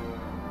cape.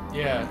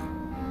 Yeah.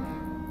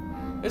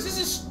 Is this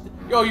his...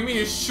 Oh, you mean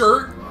his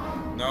shirt?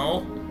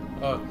 No.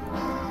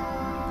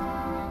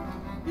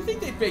 You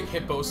think they fake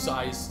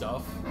hippo-sized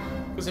stuff?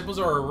 Because hippos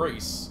are a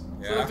race.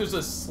 I feel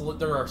like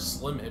there are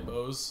slim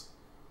hippos.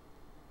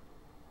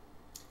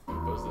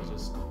 Hippos that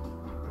just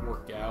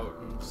work out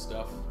and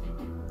stuff.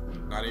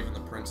 Not even the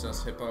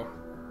princess hippo?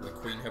 The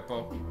queen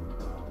hippo?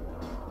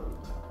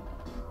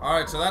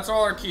 Alright, so that's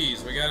all our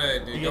keys. We gotta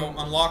go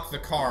unlock the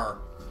car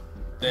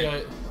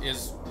that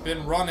is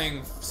been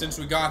running since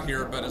we got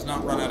here, but has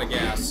not run out of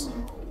gas.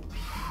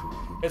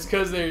 It's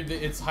because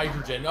it's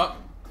hydrogen. Oh,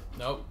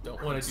 nope,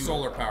 don't want to do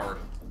solar powered.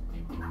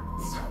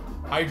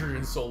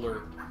 Hydrogen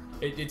solar.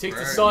 It takes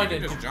the sun you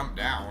and just jump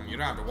down. You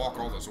don't have to walk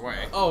all this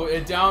way. Oh,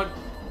 it down.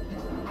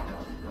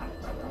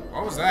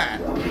 What was that?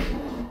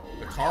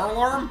 The car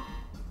alarm?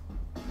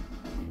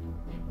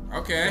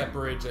 Okay. That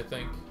bridge, I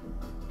think.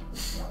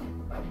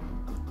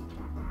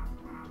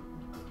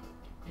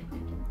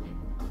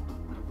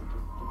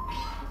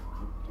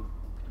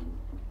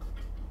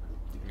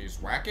 Can you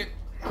just whack it?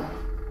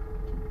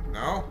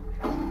 No?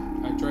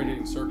 I tried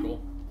hitting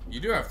circle.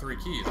 You do have 3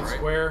 keys, right?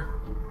 Square.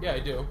 Yeah, I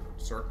do.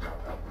 Circle.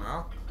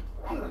 No?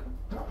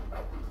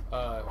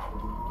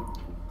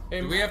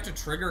 Hey, do we have to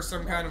trigger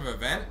some kind of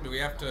event? Do we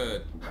have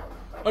to...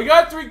 I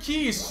got 3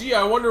 keys. Gee,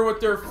 I wonder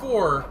what they're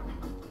for.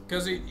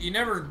 Because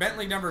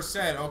Bentley never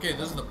said, okay,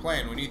 this is the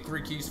plan. We need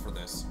 3 keys for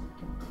this.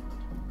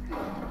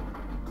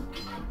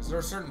 Is there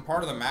a certain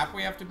part of the map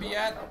we have to be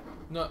at?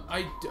 No,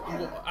 I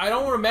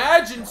don't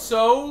imagine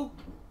so.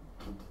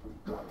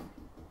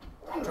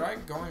 Try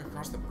going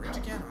across the bridge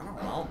again? I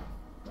don't know.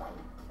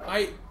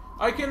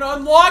 I can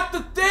unlock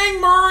the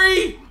thing,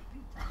 Murray!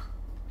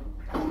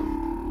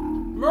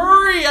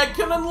 Murray, I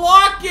can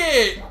unlock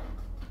it!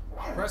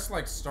 Press,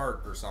 like,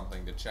 start or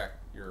something to check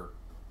your...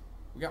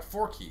 We got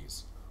 4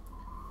 keys.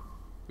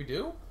 We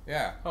do?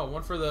 Yeah. Oh,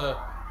 one for the...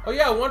 Oh,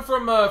 yeah, one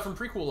from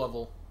prequel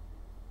level.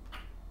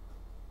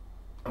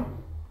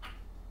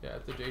 Yeah,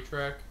 at the J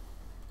track.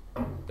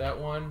 That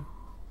one,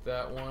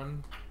 that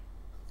one,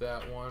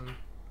 that one,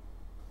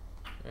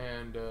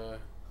 and,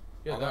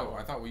 yeah, that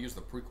one. I thought we used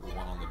the prequel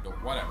one on the door.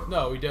 Whatever.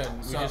 No, we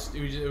didn't. So,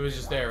 it was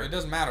just there. It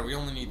doesn't matter. We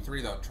only need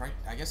 3, though.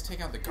 I guess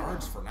take out the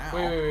guards for now.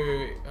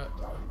 Wait.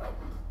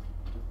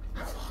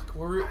 Fuck,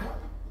 we're...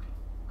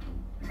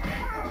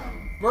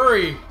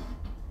 Murray!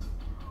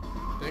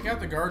 Take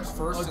out the guards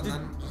first and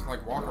then just,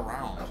 like, walk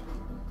around.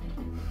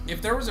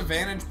 If there was a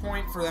vantage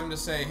point for them to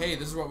say, hey,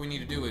 this is what we need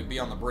to do, it'd be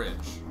on the bridge.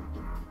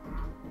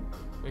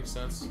 Makes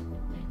sense.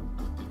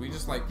 Did we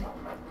just, like,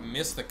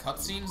 miss the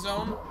cutscene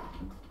zone?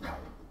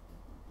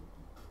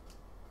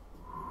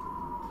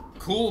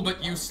 Cool,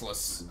 but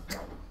useless.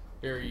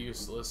 Very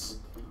useless.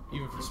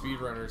 Even for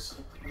speedrunners.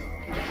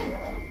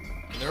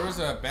 There was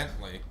a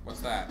Bentley.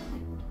 What's that?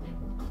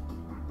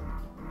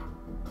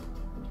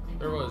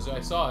 There was.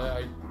 I saw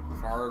it.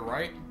 Far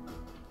right?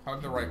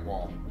 Hug the right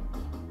wall.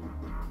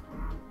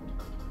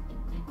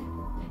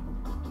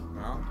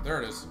 No,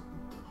 there it is.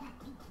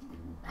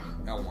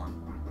 L1.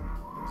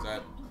 Is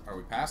that... Are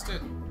we past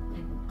it?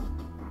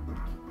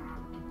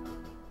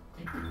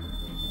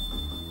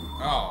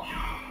 Oh.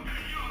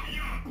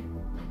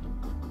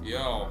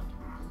 Yo.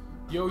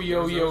 Yo.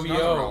 There's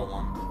another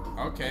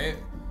L1. Okay.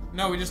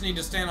 No, we just need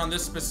to stand on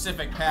this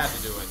specific pad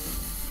to do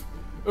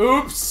it.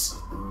 Oops!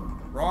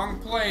 Wrong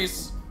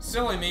place.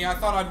 Silly me, I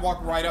thought I'd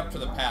walk right up to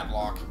the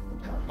padlock.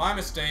 My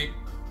mistake.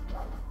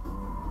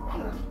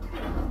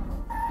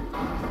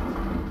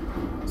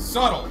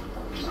 Subtle.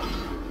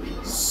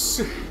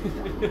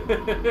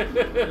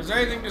 There's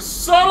anything to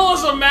Subtle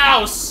as a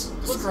mouse!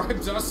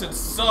 describes us as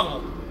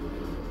subtle.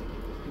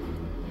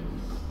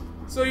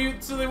 So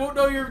they won't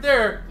know you're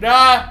there.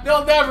 Nah,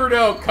 they'll never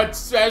know.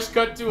 Smash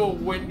cut to a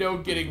window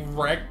getting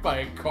wrecked by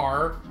a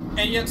car.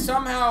 And yet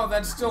somehow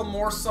that's still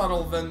more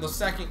subtle than the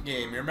second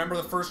game. You remember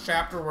the first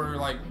chapter where you're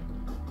like,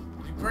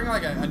 you bring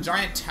like a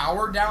giant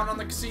tower down on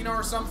the casino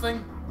or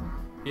something?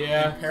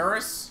 Yeah. In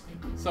Paris?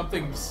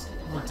 Something's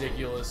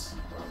ridiculous.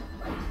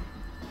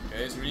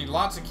 Okay, so we need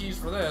lots of keys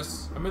for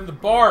this. I'm in the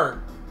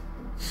bar.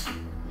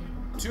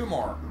 2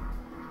 more.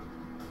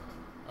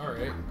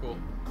 Alright, cool.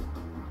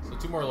 So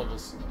 2 more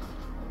levels.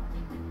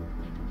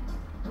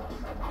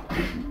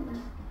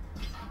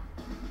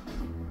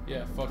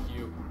 Yeah, fuck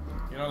you.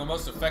 You know, the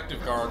most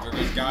effective guards are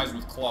these guys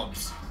with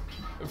clubs.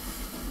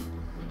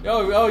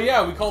 Oh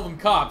yeah, we call them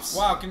cops.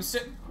 Wow, Would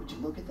you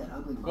look at that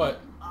ugly...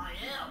 What? I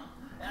am,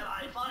 and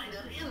I find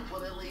it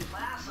infinitely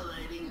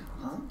fascinating.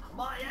 Huh?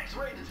 My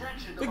X-ray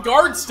detection The device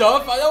guard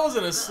stuff? indicates That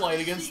wasn't a that slight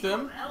the against secret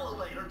them.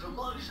 elevator to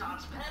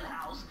Mugshot's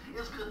penthouse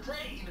is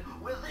contained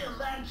within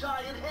that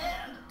giant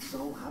head.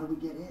 So, how do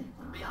we get in?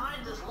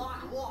 Behind this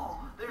locked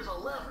wall, there's a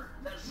lever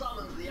that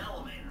summons the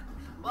elevator.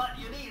 But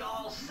you need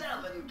all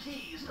 7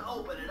 keys to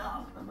open it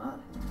up. I'm on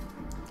it.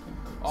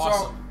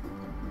 Awesome. So,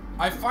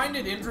 I find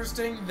it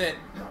interesting that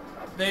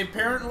they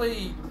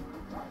apparently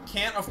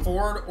can't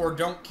afford or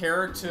don't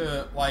care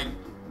to, like,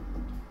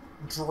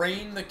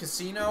 drain the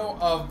casino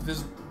of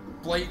this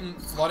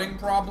blatant flooding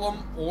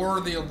problem or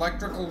the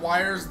electrical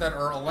wires that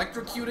are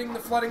electrocuting the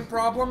flooding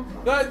problem.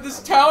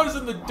 This town is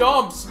in the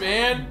dumps,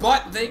 man.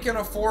 But they can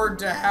afford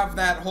to have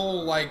that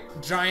whole,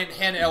 like, giant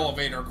head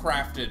elevator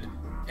crafted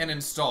and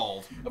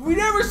installed. We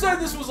never said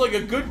this was like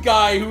a good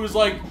guy who was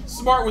like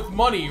smart with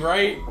money,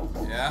 right?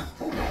 Yeah.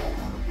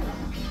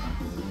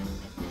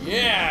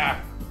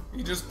 Yeah.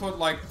 He just put,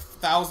 like,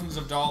 thousands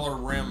of dollar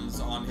rims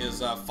on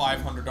his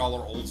 $500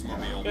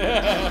 Oldsmobile.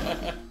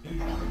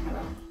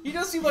 He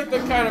does seem like the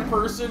kind of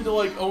person to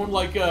like own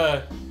like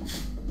a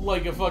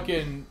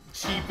fucking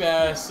cheap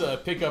ass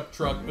pickup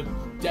truck, but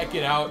deck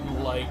it out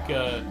in like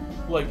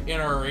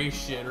NRA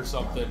shit or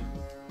something.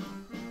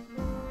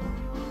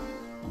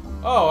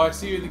 Oh, I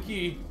see the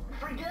key.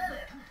 Forget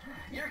it.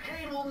 Your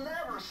cane will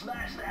never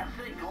smash that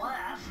thick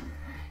glass.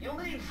 You'll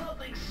need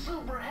something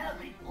super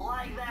heavy,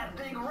 like that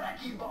big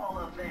wrecking ball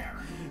up there.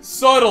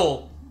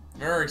 Subtle.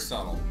 Very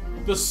subtle.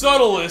 The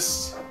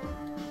subtlest.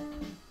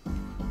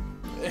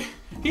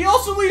 He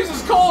also leaves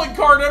his calling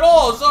card at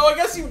all, so I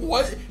guess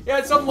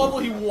at some level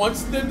he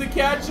wants them to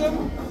catch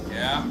him.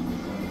 Yeah.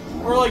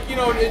 Or like, you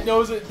know, it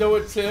knows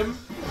it's him.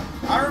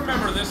 I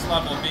remember this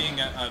level being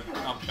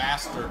a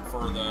bastard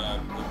for the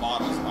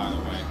bottles, by the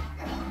way.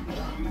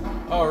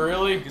 Oh,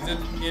 really? Because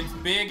it's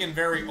big and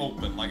very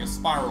open, like a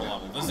spiral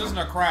level. This isn't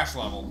a crash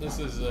level. This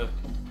is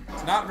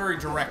It's not very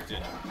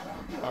directed.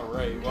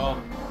 Alright,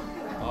 well,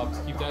 I'll have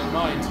to keep that in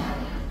mind.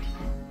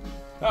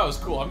 That was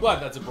cool. I'm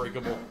glad that's a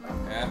breakable.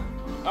 Yeah.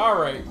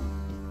 Alright.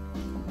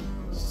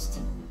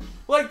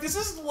 Like, this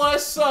is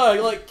less,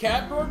 like,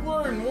 Cat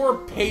Burglar and more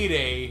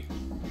Payday.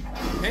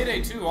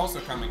 Payday 2 also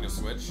coming to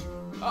Switch.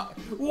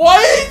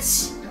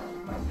 What?!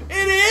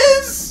 It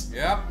is?!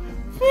 Yep.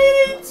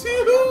 Payday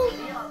 2?!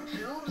 Yup,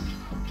 tubes.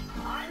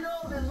 I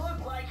know they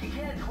look like you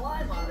can't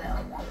climb on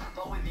them,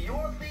 but with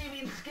your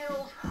thieving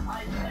skills,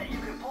 I bet you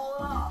can pull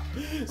it off.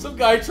 Some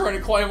guy trying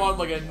to climb on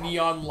like a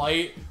neon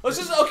light.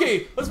 Let's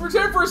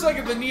pretend for a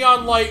second the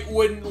neon light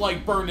wouldn't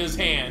like burn his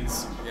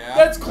hands. Yeah.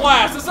 That's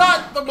class. It's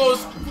not the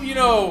most, you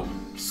know,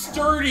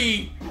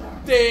 sturdy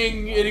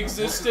thing in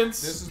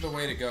existence. This is the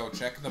way to go.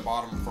 Check the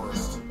bottom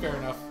first. Fair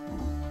enough.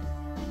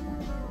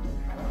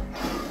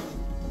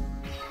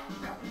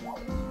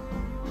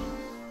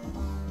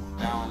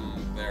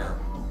 Down there.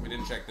 We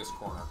didn't check this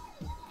corner.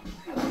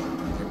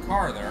 There's a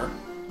car there.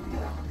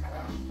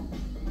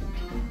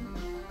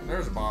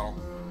 There's a bottle.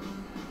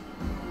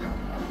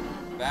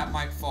 That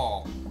might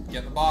fall.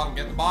 Get the bottle,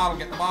 get the bottle,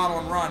 get the bottle,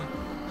 and run.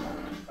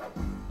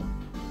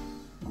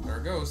 There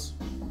it goes.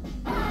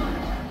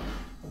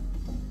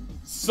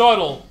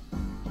 Subtle.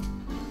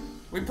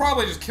 We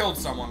probably just killed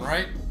someone,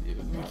 right?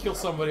 We kill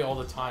somebody all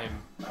the time.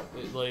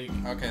 Like.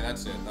 Okay,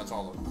 that's it. That's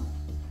all.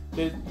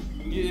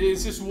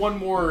 It's just one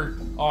more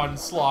on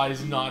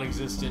Sly's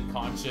non-existent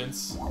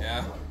conscience.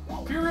 Yeah.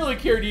 If he really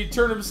cared, he'd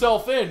turn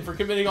himself in for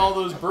committing all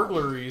those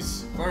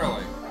burglaries.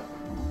 Clearly.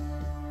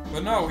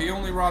 But no, he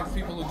only robs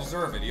people who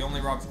deserve it. He only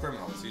robs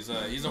criminals. He's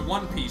a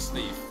one-piece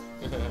thief.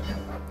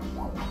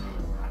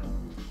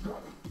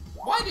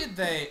 Why did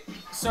they...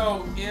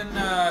 So, in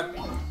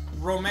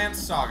Romance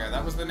Saga,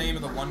 that was the name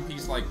of the One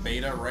Piece, like,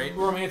 beta, right?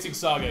 Romancing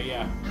Saga,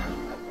 yeah.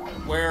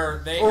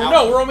 Where they...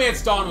 no,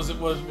 Romance Dawn was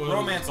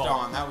Romance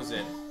Dawn, that was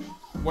it.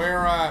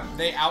 Where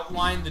they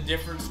outlined the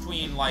difference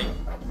between, like,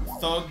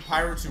 thug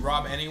pirates who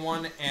rob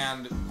anyone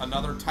and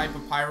another type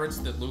of pirates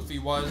that Luffy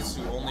was,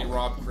 who only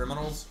robbed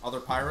criminals,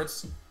 other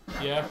pirates.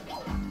 Yeah.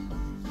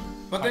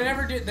 But they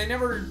never did. They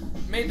never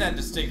made that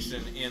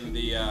distinction in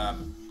the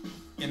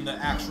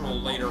actual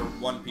later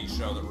One Piece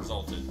show that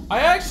resulted.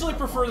 I actually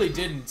prefer they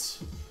didn't.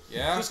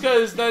 Yeah. Just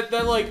because that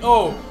like,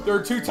 oh, there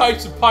are two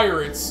types of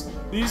pirates.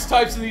 These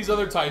types and these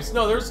other types.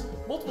 No, there's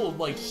multiple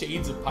like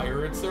shades of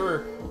pirates. There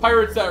are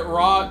pirates that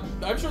rob.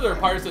 I'm sure there are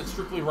pirates that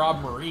strictly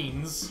rob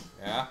Marines.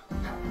 Yeah.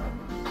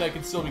 That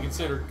can still be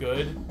considered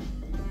good.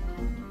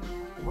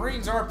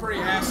 Marines are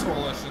pretty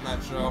asshole-ish in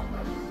that show.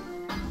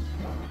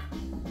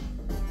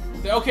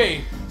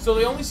 Okay, so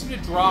they only seem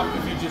to drop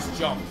if you just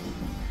jump.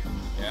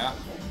 Yeah.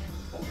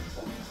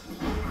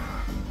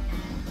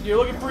 You're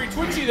looking pretty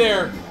twitchy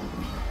there.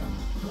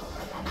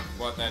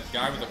 What, that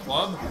guy with the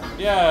club?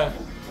 Yeah.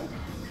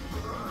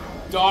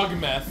 Dog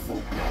meth.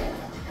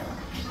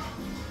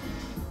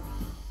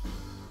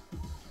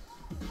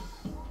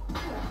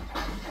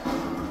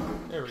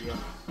 There we go.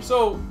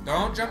 So...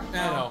 Don't jump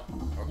down. I know.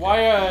 Okay.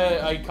 Why,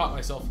 I caught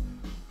myself.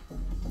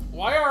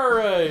 Why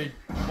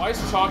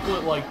is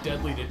chocolate, like,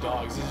 deadly to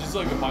dogs? Is it just,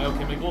 like, a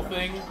biochemical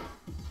thing?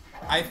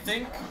 I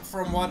think,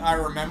 from what I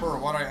remember or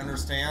what I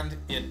understand,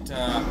 it's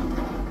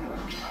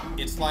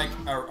like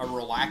a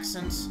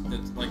relaxant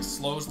that, like,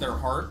 slows their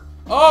heart.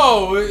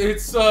 Oh,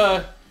 it's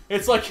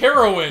like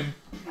heroin.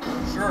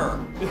 Sure.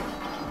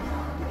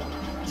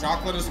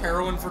 Chocolate is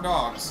heroin for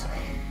dogs.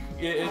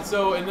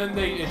 And then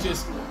they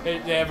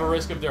have a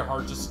risk of their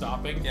heart just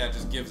stopping. Yeah, it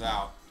just gives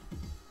out.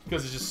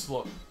 Because it's just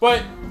slow.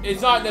 But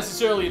it's not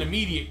necessarily an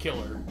immediate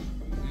killer.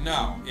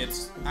 No,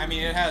 I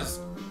mean, it has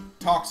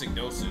toxic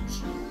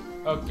dosage.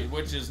 Okay.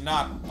 Which is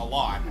not a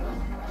lot.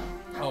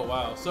 Oh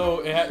wow.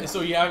 So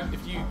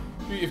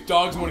if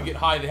dogs want to get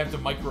high, they have to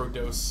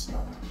microdose.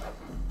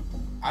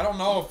 I don't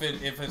know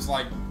if it's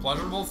like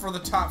pleasurable for the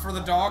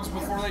dogs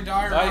before they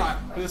die or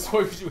not. This is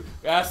why we should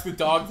ask the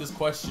dog this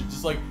question.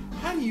 Just like,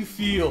 how do you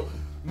feel?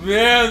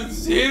 Man,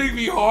 it's hitting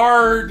me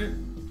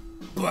hard.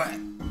 But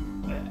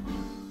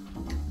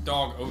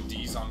dog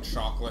ODs on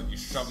chocolate. You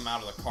shove him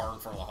out of the car in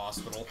front of the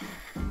hospital.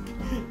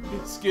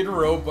 Skid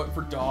Row, but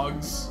for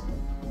dogs.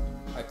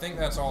 I think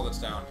that's all that's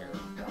down here.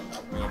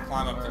 I'm gonna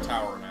climb up the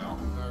tower now.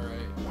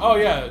 Alright. Oh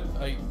yeah,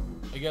 I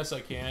guess I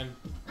can.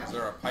 Is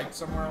there a pipe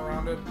somewhere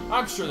around it?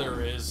 I'm sure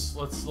there is.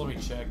 Let me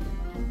check.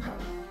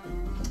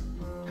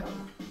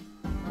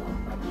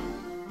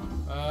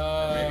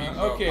 Maybe you can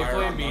go Okay, higher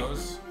plan on B.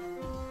 those.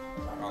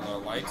 On the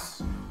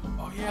lights.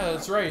 Oh yeah,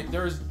 that's right.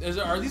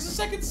 Are these a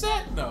second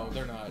set? No,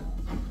 they're not.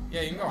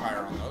 Yeah, you can go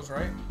higher on those,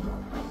 right?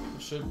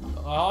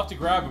 I'll have to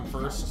grab them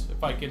first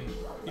if I can,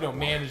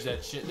 manage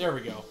that shit. There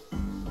we go.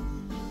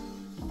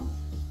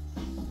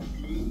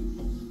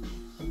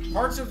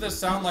 Parts of this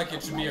sound like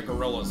it should be a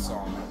Gorillaz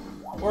song.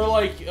 Or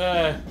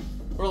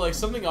like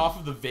something off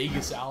of the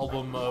Vegas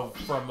album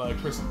from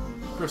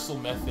Crystal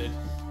Method.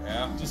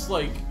 Yeah. Just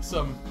like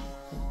some.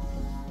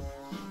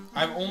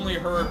 I've only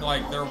heard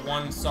like their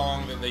one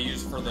song that they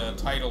use for the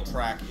title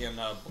track in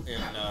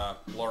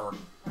Blur.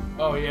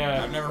 Oh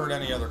yeah. I've never heard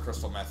any other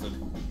Crystal Method.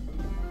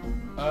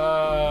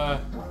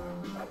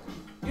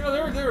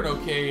 They're an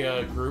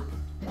okay group.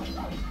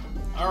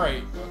 All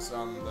right.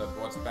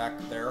 What's back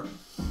there?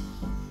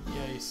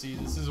 Yeah, you see,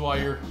 this is why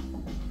you're.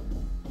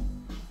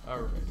 All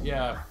right.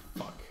 Yeah.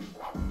 Fuck.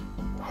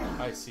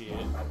 I see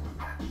it.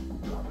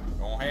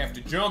 Don't have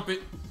to jump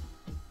it.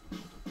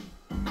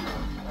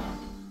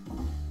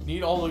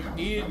 Need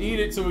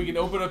it so we can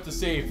open up the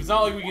safe. It's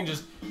not like we can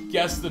just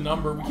guess the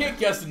number. We can't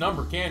guess the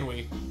number, can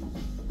we?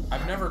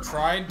 I've never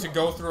tried to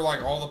go through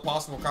like all the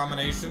possible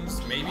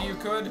combinations. Maybe you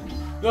could.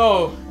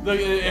 No,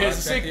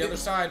 Check the other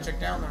side. Check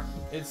down there.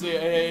 It's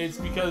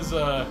because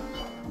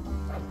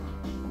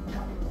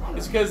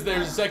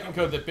there's a second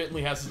code that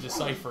Bentley has to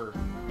decipher.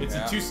 It's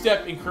a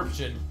two-step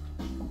encryption.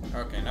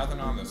 Okay, nothing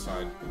on this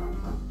side.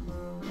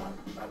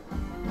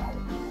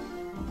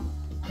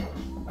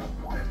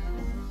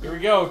 Here we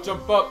go.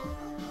 Jump up.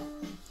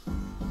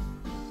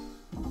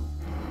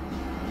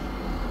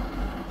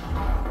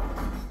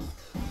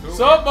 What's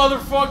up,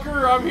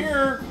 motherfucker? I'm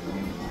here.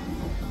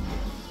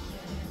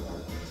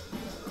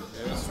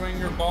 Yeah, swing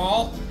your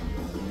ball.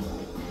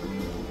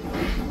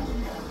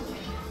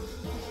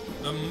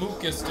 The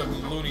mookest of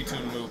Looney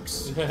Tune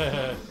mooks.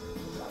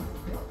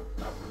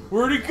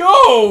 Where'd he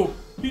go?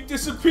 He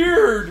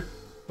disappeared.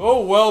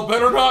 Oh, well,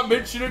 better not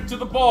mention it to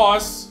the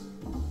boss.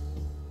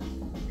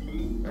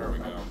 There we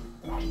go.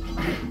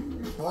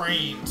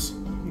 Brains.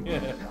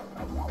 Yeah.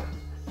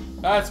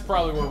 That's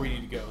probably where we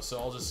need to go, so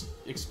I'll just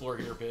explore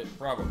here a bit.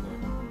 Probably.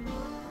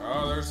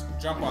 Oh, there's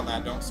jump on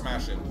that. Don't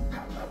smash it.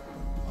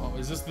 Oh,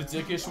 is this the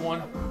dickish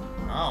one?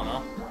 I don't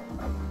know.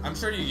 I'm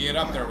sure you can get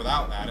up there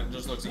without that. It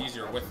just looks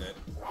easier with it.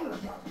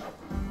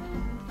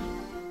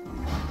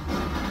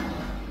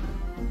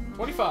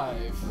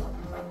 25.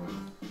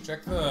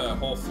 Check the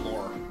whole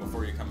floor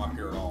before you come up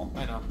here at all.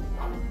 I know.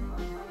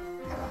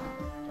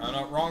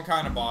 No, wrong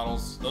kind of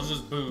bottles. Those are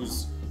just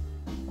booze.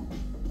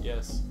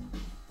 Yes.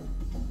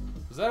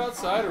 Was that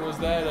outside or was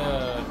that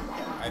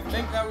I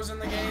think that was in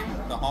the game.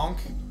 The honk.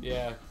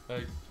 Yeah.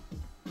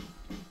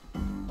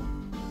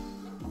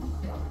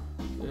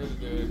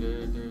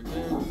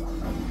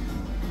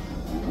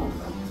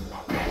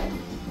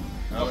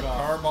 Another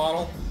car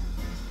bottle.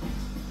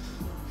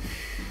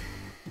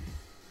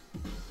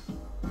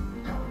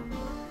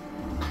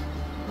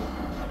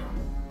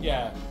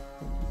 Yeah.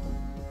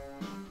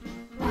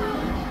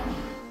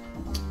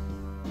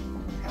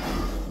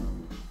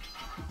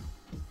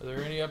 Are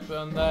there any up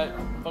on that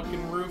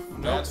fucking roof?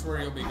 Nope. That's where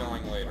you'll be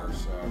going later,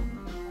 so...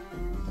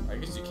 I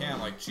guess you can,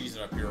 like, cheese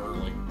it up here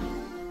early.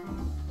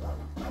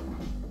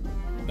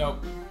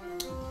 Nope.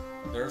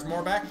 There's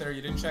more back there.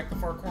 You didn't check the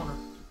far corner.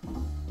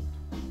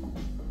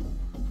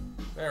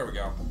 There we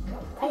go.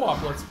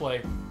 Co-op, let's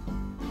play.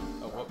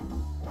 Oh, whoop.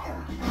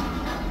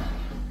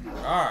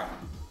 Alright.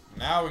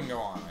 Now we can go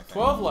on, I think.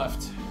 12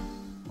 left.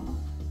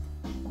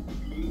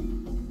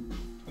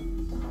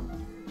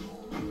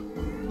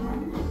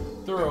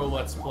 Thorough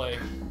let's play.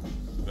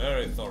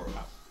 Very thorough.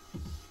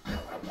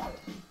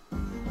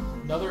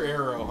 Another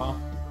arrow, huh?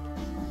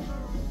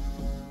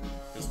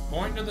 Just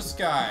point to the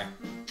sky.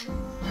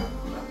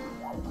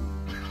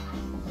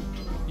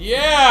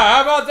 Yeah,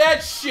 how about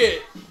that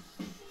shit?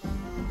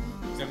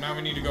 Except now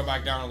we need to go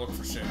back down and look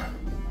for shit.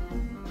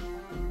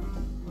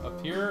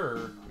 Up here,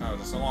 or? No,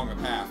 just along the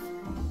path.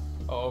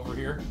 Oh, over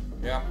here?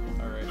 Yep.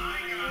 Alright. I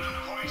got a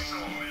voice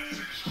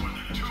message for the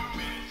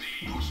 2-minute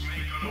thieves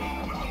making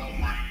off with all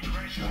my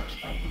treasure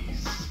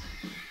keys.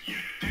 You're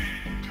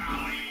dead,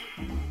 Pally.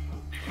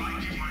 If I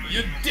give my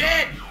You're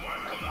dead! I'm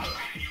gonna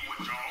fit you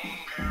with your own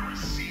pair of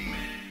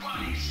cement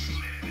body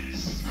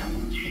slippers.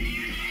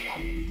 Yeah.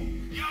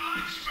 Your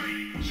lunch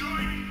break,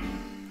 joint.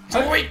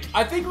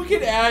 I think we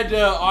could add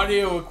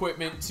audio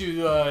equipment to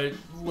the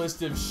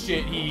list of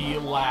shit he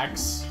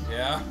lacks.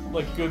 Yeah?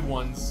 Like good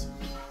ones.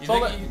 You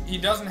think he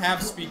doesn't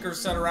have speakers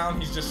set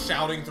around? He's just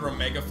shouting through a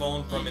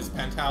megaphone from his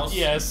penthouse?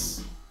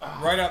 Yes.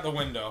 Right out the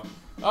window.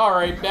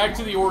 Alright, back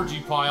to the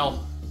orgy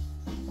pile.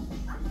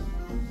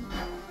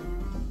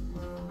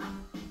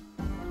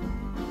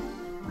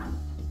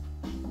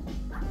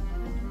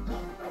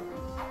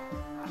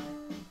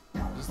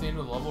 Is this the end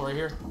of the level right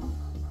here?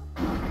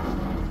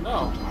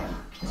 No.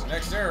 It's the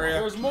next area.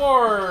 There's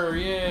more!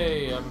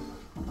 Yay! Oh,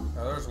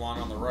 there's one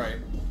on the right.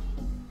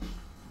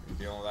 You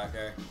dealing with that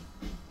guy?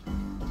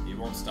 He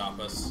won't stop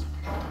us.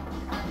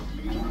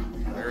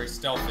 Very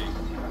stealthy.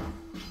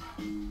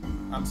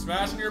 I'm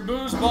smashing your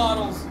booze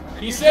bottles.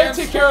 He said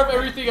take care of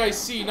everything I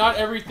see, not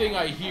everything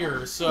I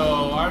hear,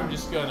 so I'm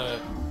just gonna...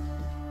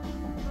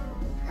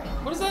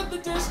 What is that in the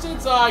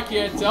distance? Oh, I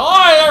can't tell.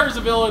 Oh, there's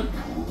a villain!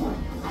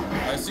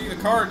 I see the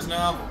cards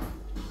now.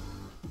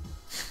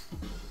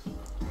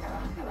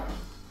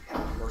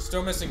 We're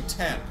still missing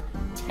 10.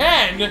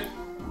 10?!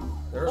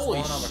 There's Holy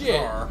one on the shit.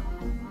 car.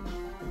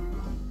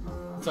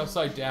 It's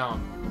upside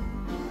down.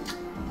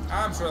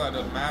 I'm sure that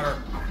doesn't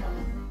matter.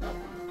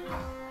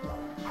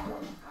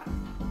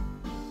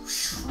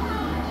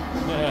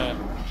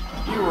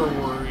 You were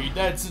worried.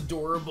 That's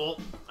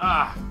adorable.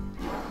 Ah.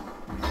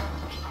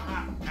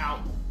 Ow.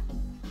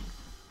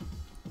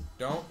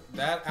 Don't.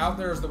 That out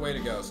there is the way to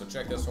go. So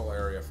check this whole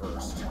area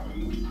first.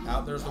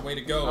 Out there's the way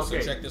to go.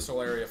 Okay. So check this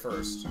whole area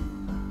first.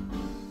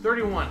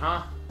 31,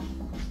 huh?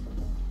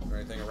 Is there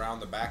anything around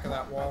the back of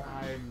that wall?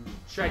 I'm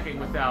checking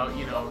without,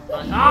 you know...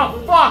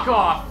 Oh, fuck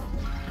off!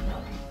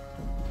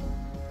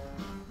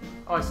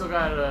 Oh, I still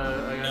got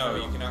a... No,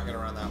 you cannot get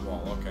around that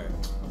wall. Okay.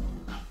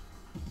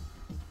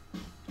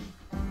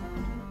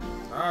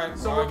 Alright,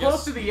 So we're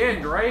close to the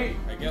end, right?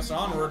 I guess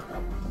onward.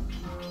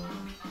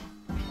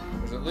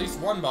 There's at least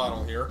one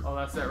bottle here. Oh,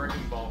 that's that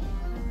wrecking ball.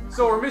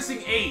 So we're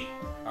missing 8.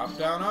 Hop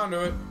down onto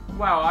it.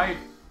 Wow,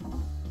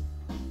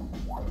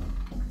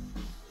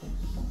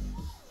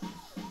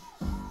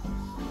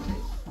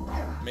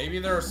 Maybe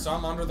there are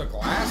some under the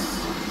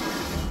glass?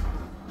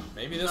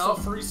 Maybe this will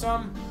free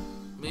some?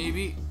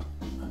 Maybe.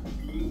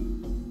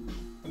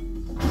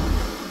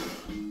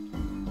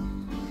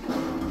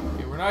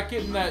 Okay, we're not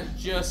getting that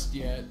just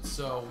yet,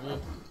 so we'll...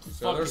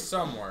 So there's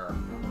somewhere.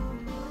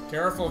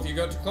 Careful, if you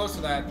go too close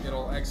to that,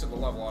 it'll exit the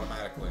level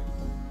automatically.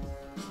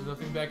 So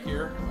nothing back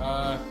here.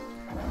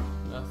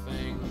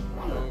 Nothing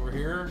over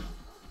here.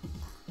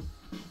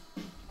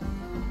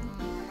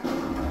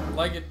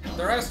 Like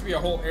there has to be a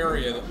whole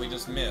area that we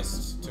just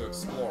missed to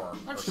explore.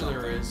 I'm sure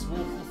there is.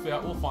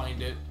 We'll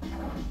find it.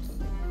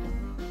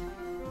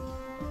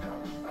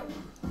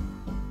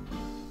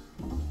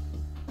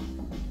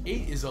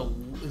 Eight is a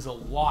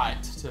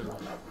lot to.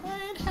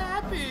 Ain't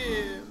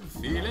happy,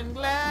 feeling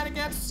glad I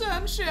got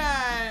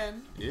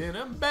sunshine in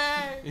a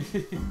bag.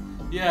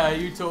 Yeah,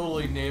 you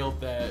totally nailed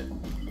that.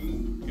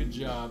 Good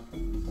job.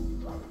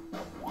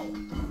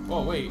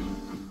 Oh wait,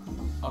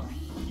 up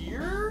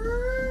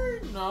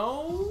here?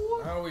 No.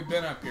 Oh, we've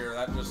been up here.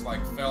 That just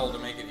like fell to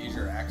make it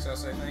easier to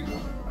access, I think.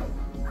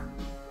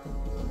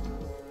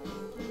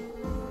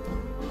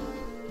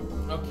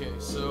 Okay,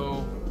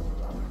 so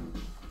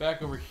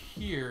back over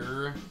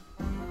here,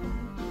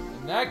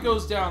 and that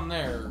goes down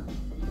there.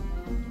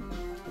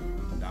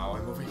 Now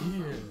I'm over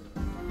here.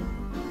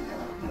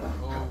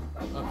 Oh,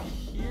 up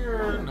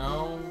here?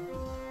 No.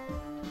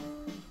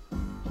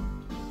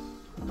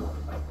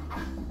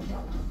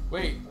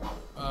 Wait,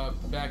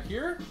 back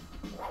here?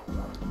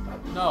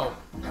 No.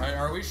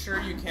 Are we sure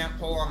you can't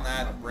pull on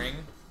that ring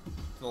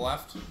to the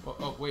left?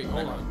 Oh wait,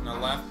 hold on. No,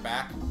 left,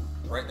 back,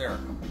 right there.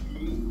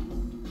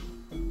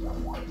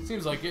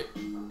 Seems like it.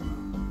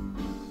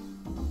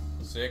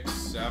 6,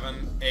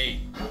 7, 8.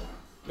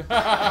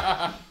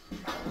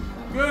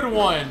 Good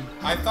one.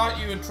 I thought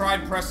you had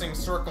tried pressing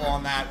circle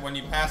on that when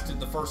you passed it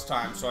the first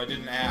time, so I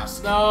didn't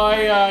ask. No,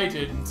 I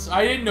didn't.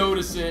 I didn't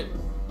notice it.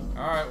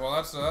 Alright, well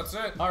that's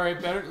it.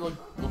 Alright, better. Look,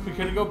 we're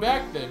gonna go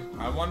back then.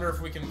 I wonder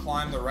if we can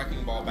climb the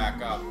wrecking ball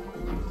back up.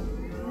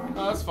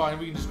 Oh, that's fine.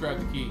 We can just grab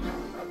the key.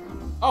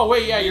 Oh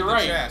wait, yeah, you're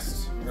right. The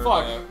chest. Or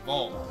Fuck. the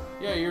vault.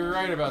 Yeah, you're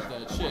right about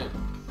that. Shit.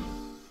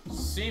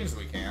 Seems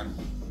we can.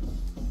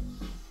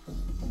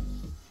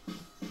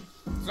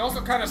 It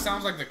also kind of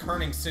sounds like the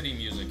Kerning City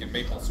music in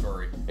Maple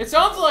Story. It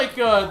sounds like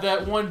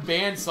that one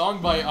band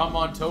song by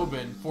Amon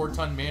Tobin,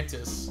 4-Ton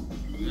Mantis.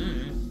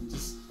 Mm-hmm.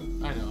 Just,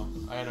 I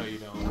know you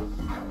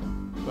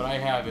don't, but I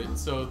have it.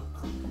 So,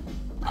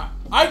 I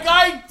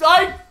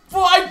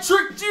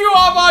tricked you,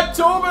 Amon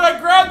Tobin. I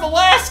grabbed the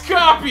last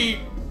copy.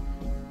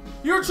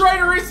 You were trying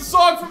to erase the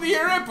song from the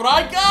internet, but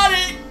I got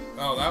it.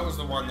 Oh, that was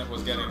the one that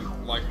was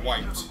getting like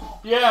wiped.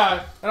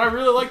 Yeah, and I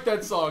really like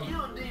that song.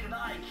 You need an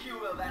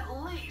IQ of at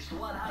least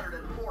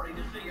 140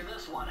 to figure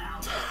this one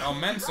out. Oh,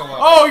 Mensa level.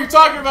 Oh, you're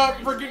talking about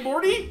freaking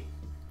Morty?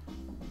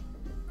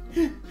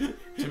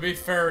 To be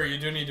fair, you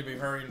do need to be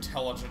very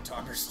intelligent to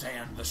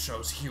understand the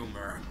show's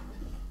humor.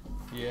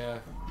 Yeah.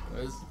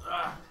 That is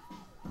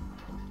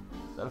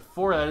that a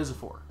 4? That is a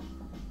 4.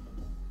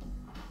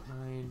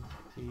 9,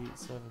 8,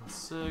 7,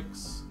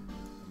 6.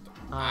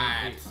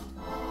 9, 8.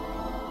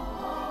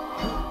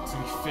 To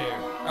be fair.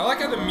 I like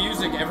how the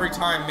music every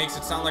time makes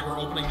it sound like we're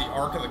opening the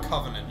Ark of the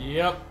Covenant.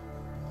 Yep.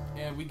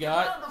 And we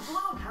got... the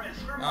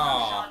blueprints for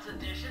Mugshot's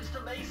additions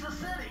to Mesa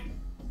City.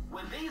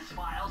 With these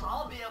files,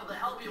 I'll be able to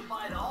help you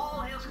find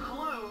all his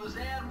clues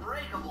and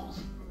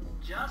breakables.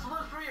 Just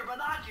look through your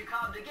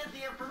binocucom to get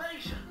the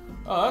information.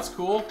 Oh, that's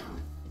cool.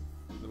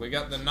 We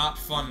got the not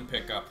fun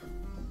pickup.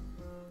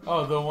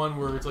 Oh, the one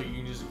where it's like you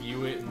can just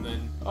view it and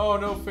then... Oh,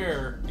 no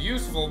fair.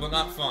 Useful, but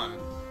not fun.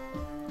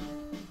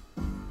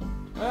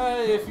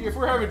 If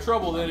we're having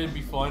trouble, then it'd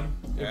be fun.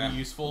 It'd be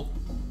useful.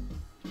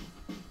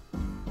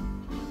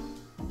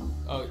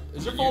 Oh,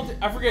 is there fall...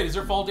 I forget, is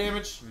there fall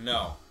damage?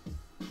 No.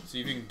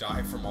 See if you can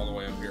die from all the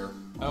way up here.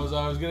 That was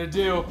what I was gonna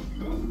do.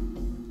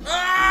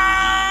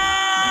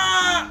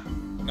 Ah!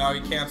 No,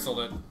 he canceled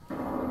it.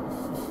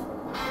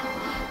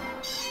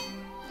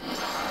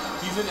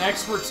 He's an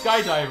expert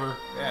skydiver.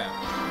 Yeah.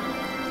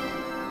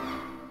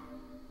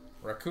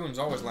 Raccoons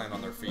always land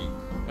on their feet.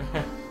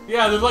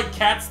 Yeah, they're like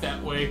cats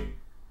that way.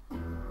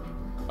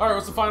 Alright,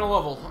 what's the final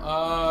level?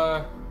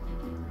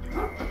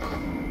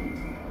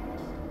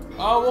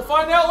 We'll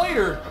find out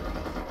later.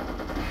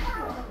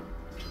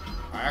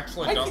 I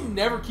can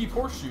never keep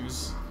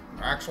horseshoes.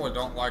 I actually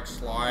don't like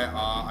Sly.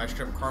 I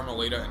ship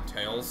Carmelita and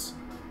Tails.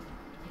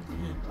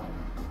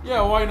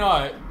 Yeah, why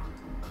not?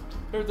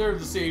 They're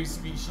the same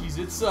species.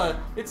 It's a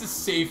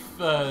safe.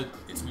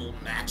 It's more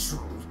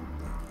natural.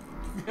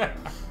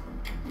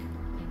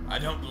 I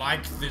don't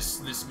like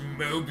this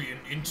Mobian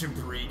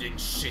interbreeding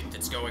shit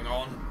that's going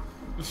on.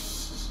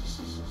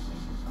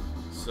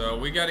 So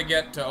we got to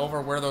get to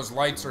over where those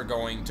lights are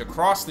going to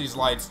cross these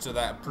lights to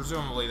that,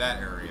 presumably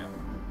that area.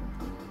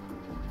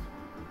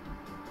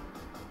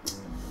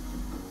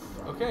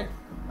 Okay.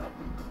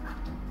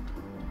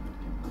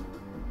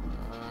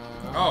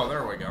 Oh,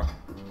 there we go.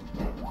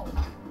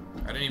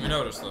 I didn't even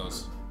notice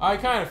those. I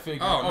kind of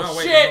figured. Oh, no,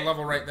 wait, shit! there's a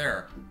level right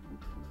there.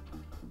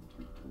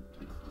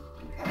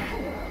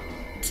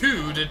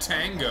 2 to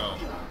tango.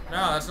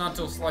 No, that's not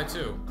till Sly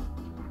 2.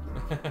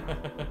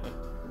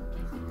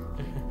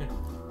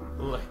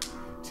 Like,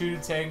 2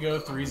 to tango,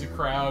 3's a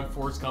crowd,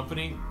 4's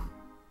company.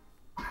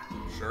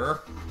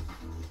 Sure.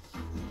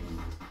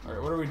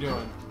 Alright, what are we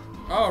doing?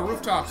 Oh,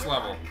 rooftops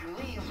level.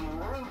 These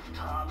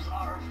rooftops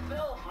are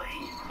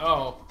filthy.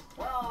 Oh.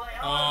 Well, they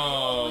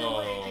are the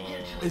only way to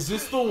get to Is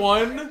this the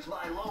one?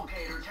 My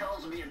locator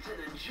tells me it's in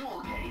a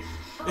jewel case.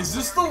 Is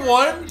this the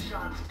one?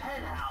 Sean's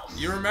penthouse.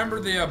 You remember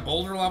the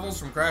boulder levels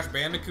from Crash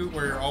Bandicoot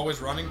where you're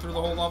always running through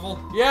the whole level?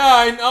 Yeah,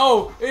 I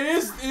know. It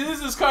is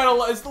this kind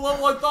of... It's the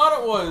level I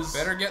thought it was.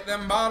 Better get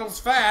them bottles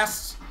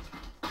fast.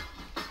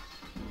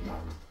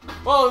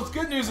 Well, it's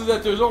good news is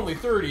that there's only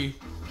 30.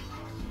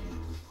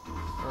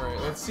 Alright,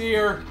 let's see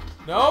here.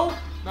 No?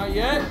 Not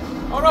yet?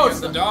 Oh no, Get it's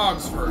the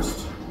dogs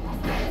first.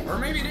 Or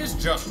maybe it is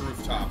just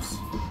rooftops.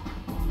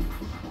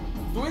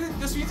 the way that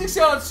this music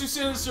sounds too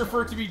sinister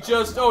for it to be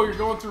just, oh, you're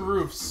going through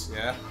roofs.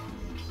 Yeah.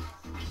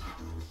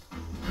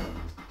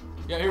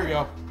 Yeah, here we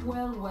go.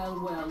 Well, well,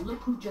 well, look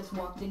who just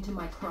walked into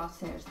my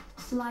crosshairs.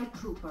 Sly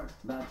Cooper.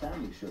 About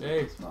time you showed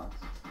Hey. up this month.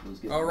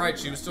 Oh, right,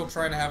 she was still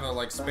trying to have a,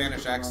 like,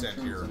 Spanish accent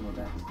here.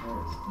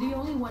 The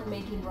only one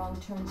making wrong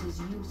turns is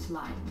you,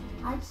 Sly.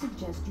 I'd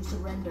suggest you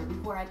surrender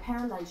before I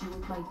paralyze you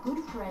with my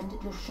good friend,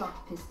 the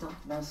shock pistol.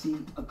 Now see,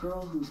 a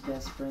girl whose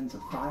best friend's a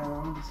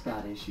firearm's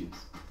got issues.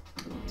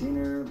 A little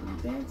dinner, a little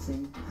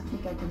dancing. I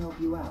think I can help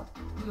you out.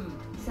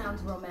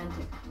 Sounds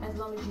romantic, as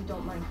long as you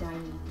don't mind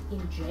dying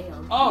in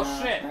jail. Oh,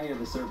 Nah, shit. I hear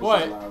the service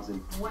What? is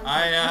lousy. Once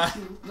I, I catch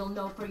you, you'll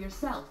know for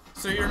yourself.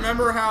 So you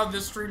remember how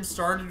this stream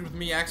started with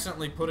me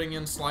accidentally putting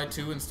in Sly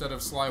 2 instead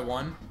of Sly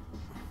 1?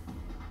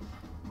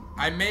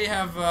 I may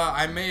have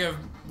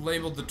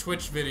labeled the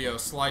Twitch video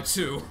Sly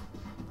 2.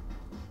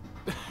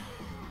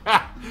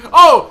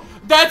 Oh,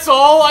 that's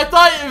all? I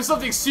thought it was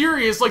something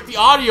serious, like the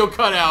audio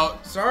cut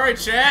out. Sorry,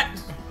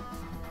 chat.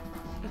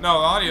 No,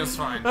 the audio's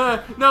fine.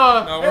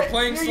 No, we're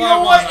playing you Sly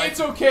know what? 1. It's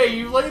okay.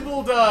 You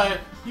labeled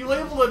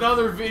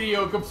another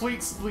video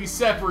completely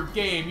separate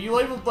game. You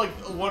labeled like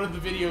one of the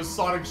videos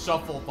Sonic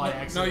Shuffle by No,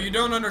 accident. you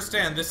don't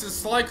understand. This is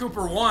Sly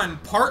Cooper 1,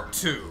 Part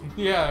 2.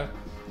 Yeah.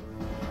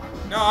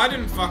 No, I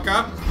didn't fuck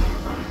up.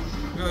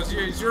 No,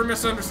 it's your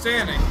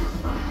misunderstanding.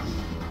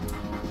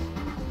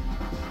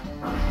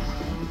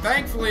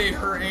 Thankfully,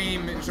 her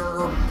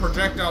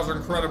projectiles are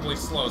incredibly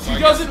slow. So She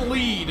doesn't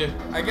lead.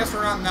 I guess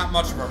we're not in that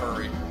much of a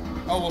hurry.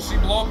 Oh, will she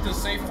blow up the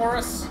safe for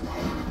us?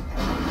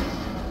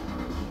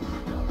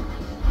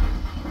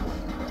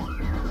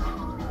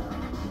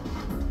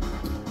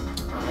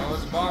 Well,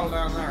 there's a bottle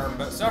down there,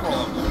 but several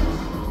of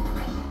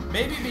them.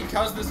 Maybe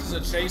because this is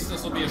a chase,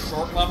 this will be a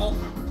short level.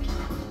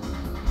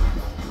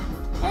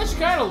 Well, she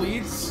kind of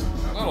leads.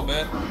 A little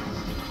bit.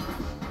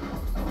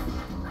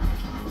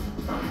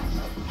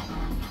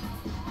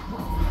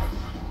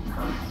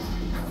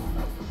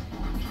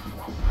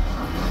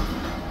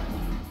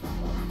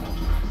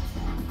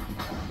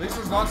 At least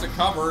there's lots of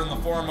cover in the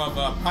form of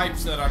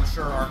pipes that I'm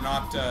sure are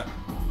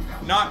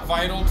not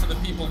vital to the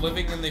people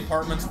living in the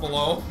apartments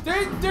below.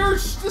 The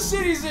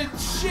city's in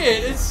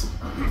shit.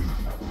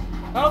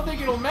 I don't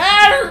think it'll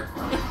matter.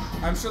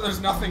 I'm sure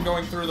there's nothing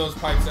going through those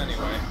pipes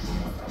anyway.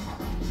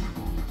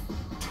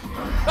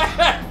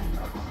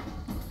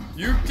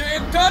 You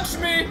can't touch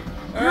me!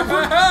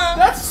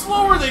 That's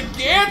slower than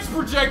Gantz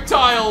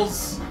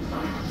projectiles.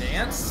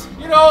 Dance?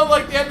 You know,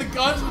 like they had the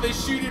guns, but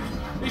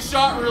they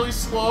shot really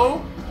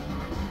slow.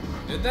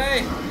 Did they?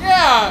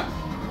 Yeah.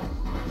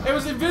 It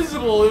was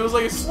invisible. It was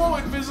like a slow,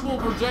 invisible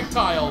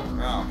projectile.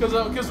 Oh.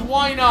 Because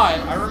why not?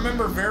 I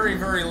remember very,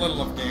 very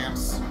little of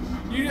Gantz.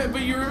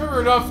 But you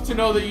remember enough to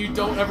know that you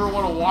don't ever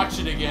want to watch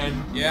it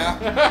again. Yeah?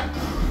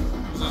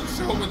 It was a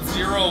show with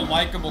 0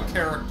 likable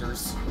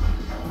characters.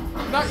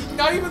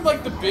 Not even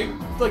like the big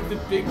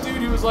dude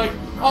who was like,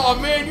 "Oh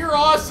man, you're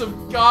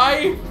awesome,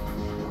 guy."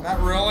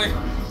 Not really.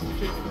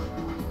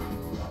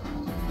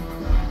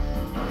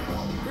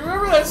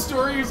 Remember that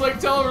story? He was like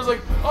telling her, was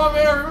like, "Oh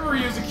man, I remember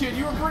you as a kid.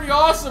 You were pretty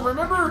awesome.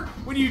 Remember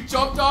when you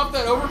jumped off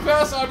that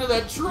overpass onto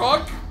that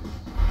truck?"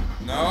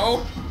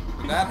 No?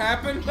 Did that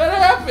happen? That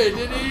happened,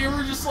 and you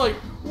were just like,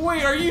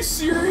 "Wait, are you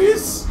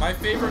serious?" My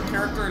favorite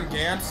character in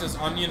Gantz is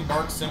Onion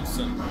Bart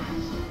Simpson.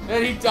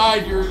 And he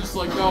died. You were just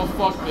like, "No,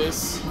 fuck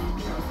this."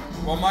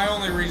 Well, my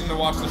only reason to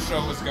watch the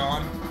show was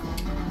gone.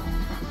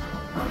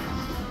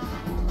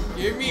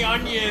 Give me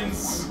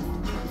onions.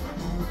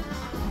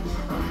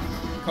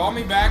 Call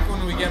me back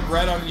when we get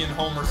Red Onion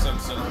Homer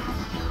Simpson.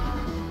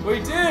 We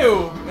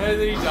do, and then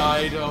he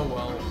died. Oh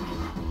well.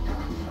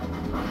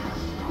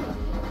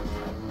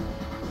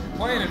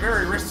 Playing it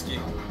very risky.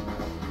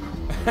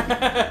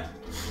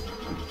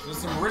 This is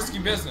some risky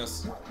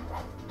business.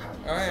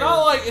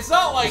 It's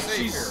not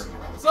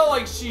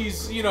like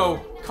she's you know,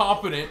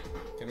 competent.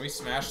 Can we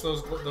smash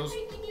those?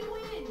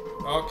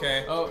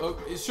 Okay. Oh,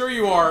 sure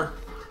you are.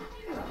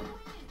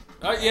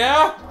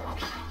 Yeah?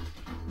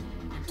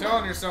 Keep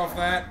telling yourself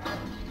that.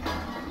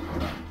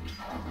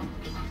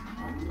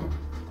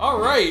 All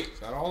right. Is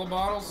that all the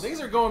bottles? Things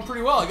are going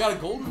pretty well. I got a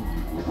golden.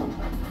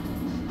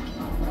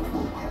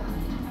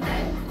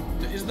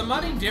 Is the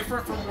money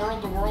different from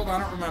world to world? I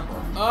don't remember.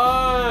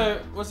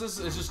 What's this?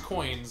 It's just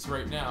coins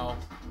right now.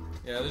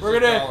 Yeah, We're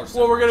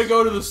gonna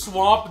go to the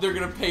swamp. They're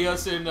gonna pay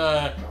us in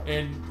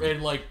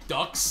like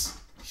ducks.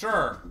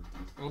 Sure.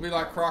 It'll be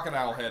like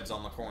crocodile heads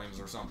on the coins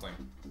or something.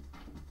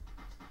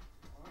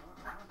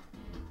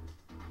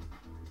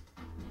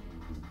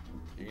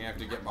 You're gonna have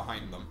to get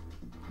behind them.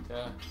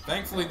 Yeah.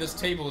 Thankfully, this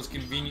table is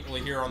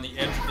conveniently here on the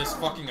edge of this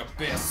fucking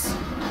abyss.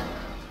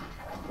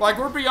 Like,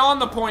 we're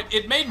beyond the point.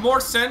 It made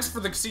more sense for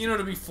the casino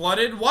to be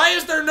flooded. Why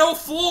is there no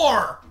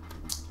floor?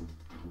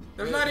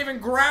 There's not even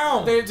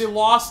ground. They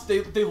lost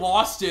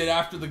it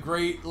after the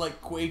great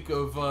quake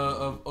of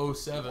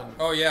 07.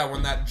 Oh yeah,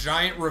 when that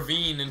giant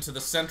ravine into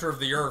the center of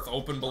the earth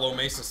opened below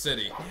Mesa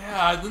City.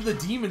 Yeah, then the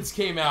demons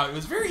came out. It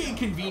was very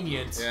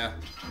inconvenient. Yeah.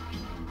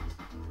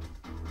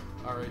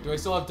 All right, do I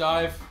still have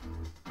dive?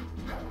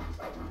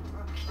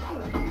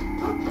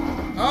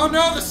 Oh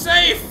no, the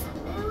safe!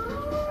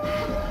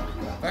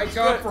 Thank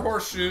God for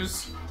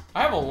horseshoes.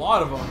 I have a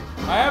lot of them.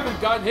 I haven't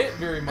gotten hit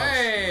very much.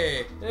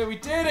 Hey! Hey, we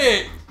did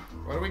it!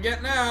 What do we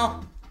get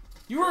now?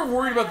 You were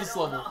worried about this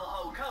level.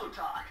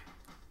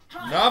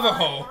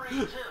 Navajo.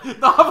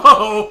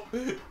 Navajo!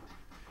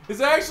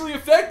 It's actually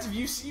effective.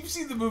 You've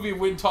seen the movie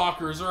Wind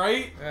Talkers,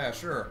 right? Yeah,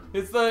 sure.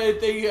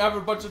 They have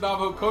a bunch of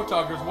Navajo code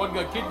talkers. One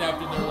got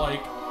kidnapped and they're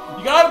like,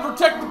 you gotta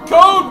protect the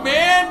code,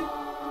 man!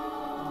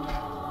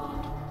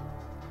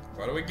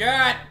 What do we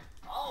got?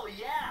 Oh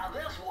yeah,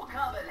 this will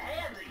come in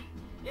handy.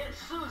 It's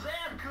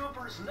Suzanne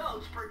Cooper's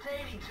notes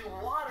pertaining to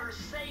water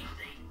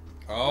safety.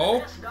 Oh?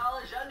 With this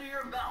knowledge under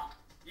your belt,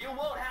 you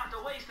won't have to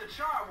waste a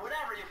charm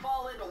whenever you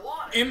fall into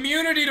water.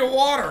 Immunity to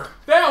water.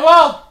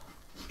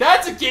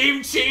 That's a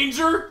game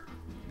changer.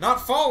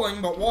 Not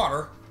falling, but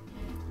water.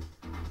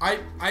 I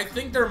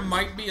think there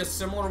might be a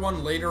similar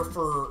one later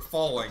for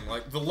falling,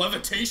 like the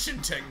levitation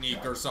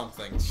technique or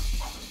something.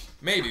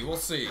 Maybe, we'll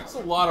see. There's a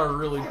lot of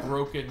really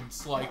broken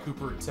Sly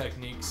Cooper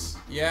techniques.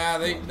 Yeah,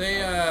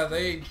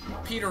 they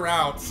peter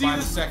out by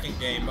the second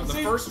game, but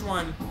the first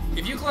one,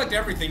 if you collect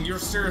everything, you're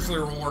seriously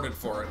rewarded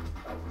for it.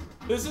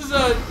 This is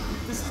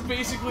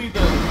basically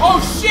the. Oh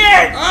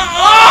shit!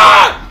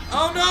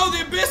 Oh no,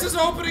 the abyss is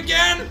open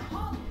again!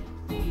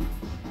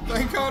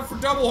 Thank God for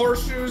double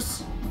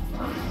horseshoes.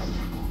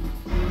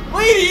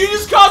 Lady, you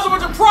just caused a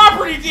bunch of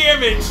property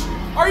damage!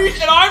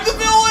 And I'm the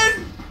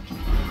villain?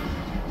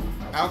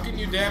 How can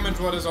you damage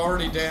what is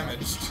already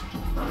damaged?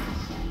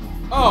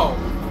 Oh.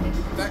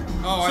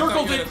 I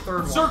thought you had a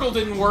third one. Circle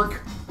didn't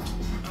work.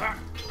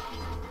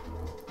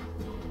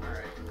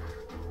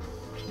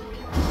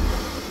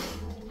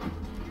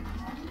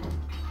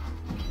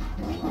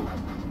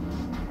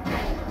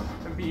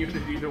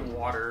 Immunity to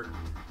water.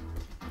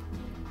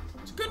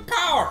 It's good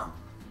power.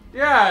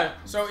 Yeah.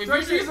 So if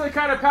Strikes you me as the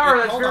kind of power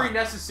that's hold very on.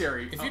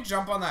 necessary. If you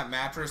jump on that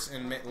mattress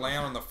and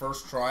land on the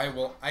first try,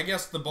 well, I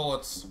guess the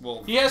bullets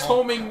will. He has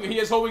homing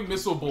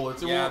missile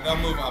bullets. Yeah, they'll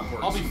move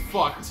upwards. I'll be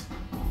fucked.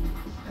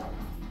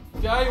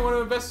 Guy, you want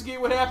to investigate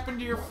what happened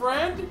to your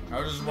friend? I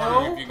was just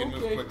wondering if you can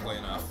move quickly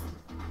enough.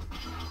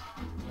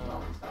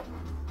 No.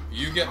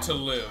 You get to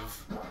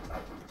live.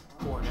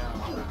 For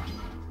now.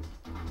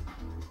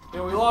 You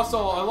know, I lost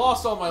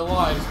all my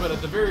lives, but at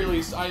the very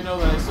least, I know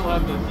that I still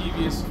have the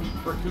Thievius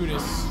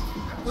Raccoonus.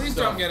 Please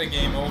don't get a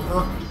game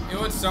over. It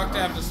would suck to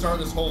have to start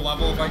this whole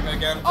level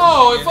again.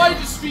 Oh, if I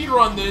just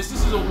speedrun this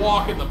is a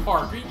walk in the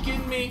park. Are you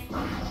kidding me?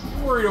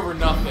 I'm worried over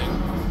nothing.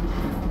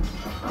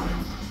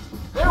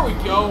 There we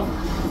go.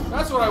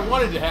 That's what I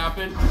wanted to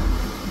happen.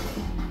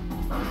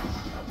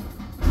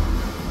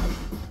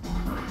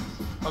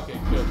 Okay,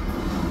 good.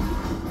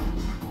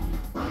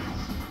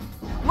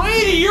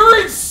 Lady,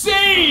 you're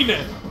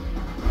insane!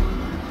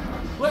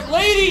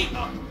 Lady!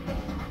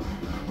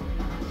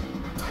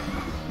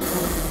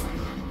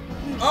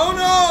 Oh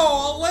no!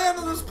 I'll land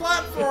on this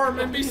platform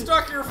and be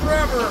stuck here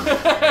forever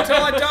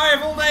until I die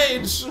of old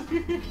age.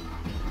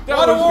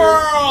 What a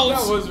world!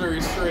 That was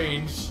very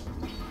strange.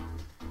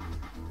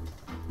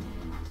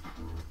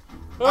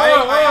 You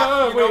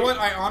know what?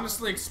 I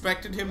honestly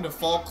expected him to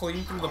fall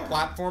clean through the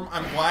platform.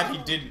 I'm glad he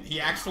didn't. He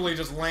actually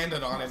just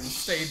landed on it and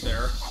stayed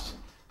there.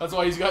 That's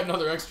why he's got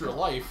another extra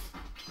life.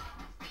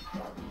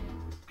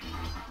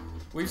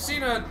 We've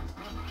seen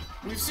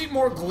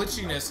more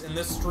glitchiness in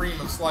this stream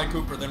of Sly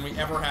Cooper than we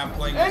ever have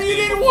playing this game. And you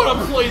didn't before. want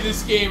to play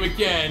this game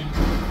again.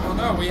 Well,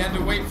 no, we had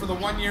to wait for the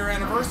 1-year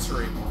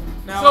anniversary.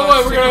 Now, so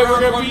what, we're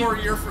gonna one more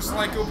year for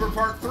Sly Cooper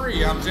Part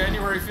 3 on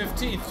January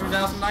 15th,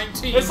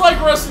 2019. It's like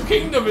Wrestle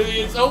Kingdom.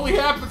 It only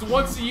happens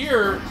once a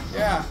year.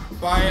 Yeah.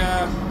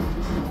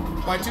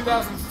 By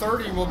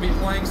 2030, we'll be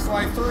playing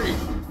Sly 3.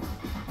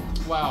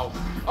 Wow.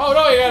 Oh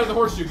no, you added the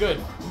horseshoe.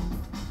 Good.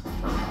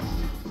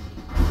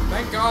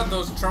 Thank God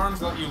those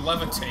charms let you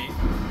levitate.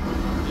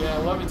 Yeah,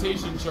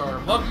 levitation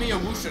charm. Love me a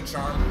Wusha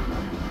charm.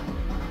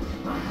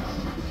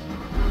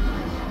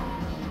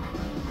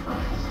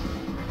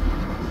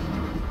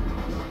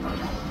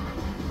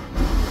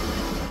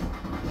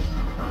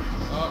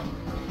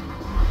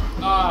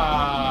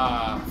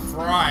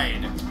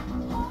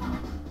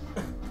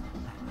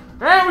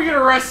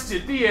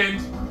 arrested. The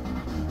end.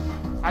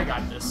 I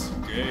got this.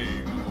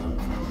 Game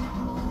over.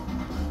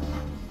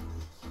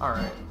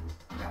 Alright.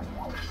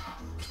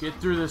 Let's get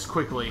through this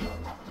quickly.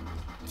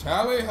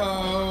 Tally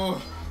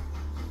ho!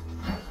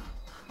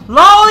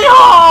 Lolly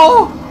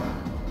ho!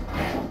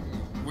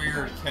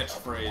 Weird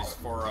catchphrase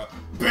for a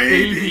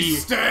baby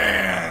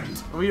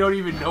stand! We don't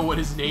even know what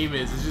his name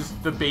is. It's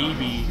just the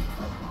baby.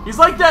 He's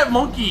like that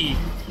monkey.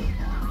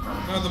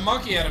 No, the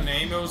monkey had a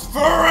name. It was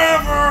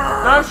Forever!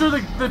 I'm sure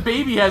the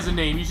baby has a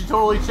name. You should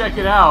totally check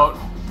it out.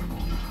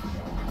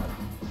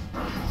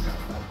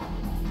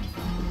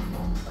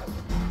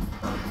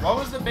 What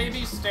was the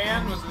baby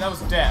stand? That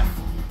was Death.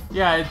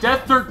 Yeah,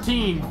 Death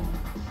 13.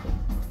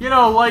 You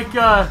know, like,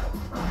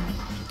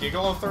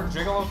 Gigolo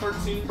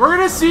 13? we're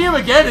gonna see him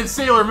again in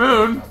Sailor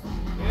Moon.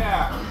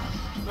 Yeah.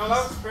 No,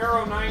 that was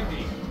Pharaoh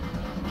 90.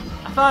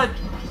 I thought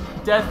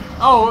Death...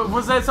 Oh,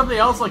 was that something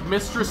else, like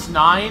Mistress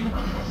 9?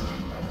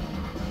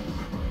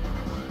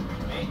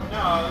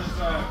 No,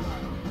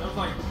 it was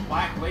like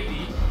Black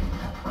Lady.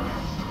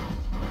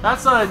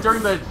 That's,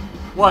 during the...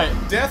 What?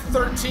 Death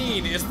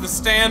 13 is the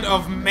stand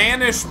of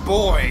Mannish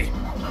Boy.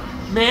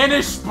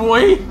 Mannish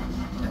Boy?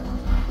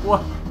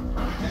 What?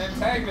 An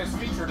antagonist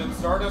featured in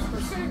Stardust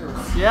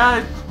Crusaders.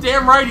 Yeah,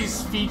 damn right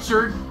he's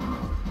featured.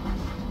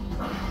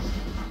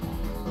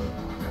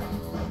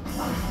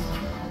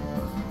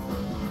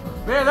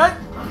 Man, that...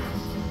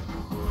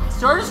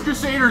 Stardust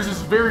Crusaders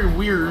is very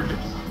weird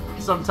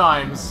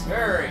sometimes.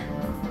 Very.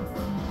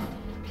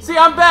 See,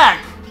 I'm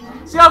back!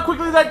 See how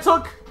quickly that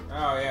took?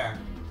 Oh, yeah.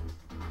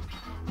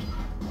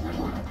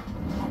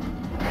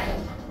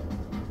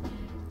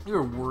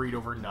 You're worried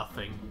over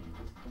nothing.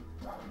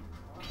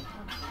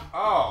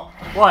 Oh.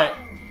 What?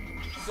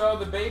 So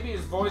the baby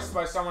is voiced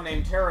by someone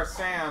named Tara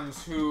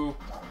Sams, who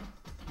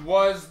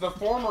was the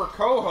former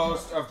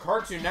co-host of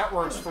Cartoon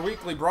Network's for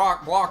Weekly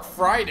Block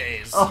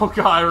Fridays. Oh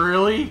god,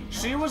 really?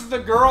 She was the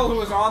girl who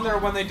was on there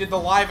when they did the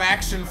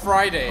live-action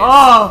Fridays.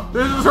 Oh,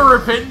 this is her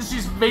repentance.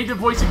 She's made to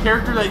voice a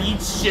character that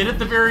eats shit at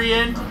the very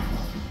end.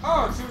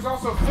 Oh, she was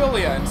also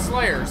Philia in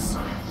Slayers.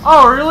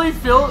 Oh, really?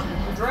 Phil?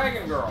 The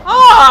Dragon Girl.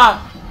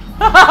 Ah!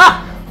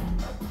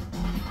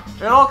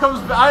 It all comes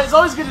back. It's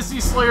always good to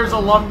see Slayer's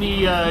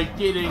alumni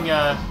getting.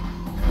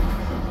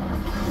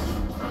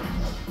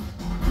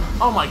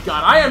 Oh my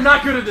god, I am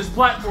not good at this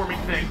platforming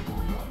thing.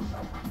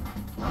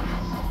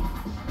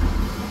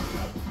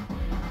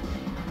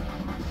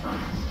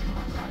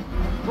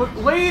 Look,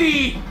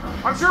 lady,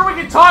 I'm sure we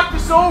can talk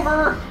this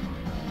over.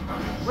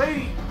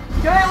 Lady,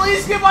 can I at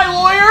least get my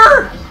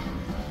lawyer?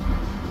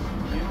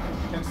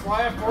 Can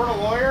Sly afford a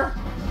lawyer?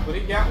 Would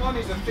he get one?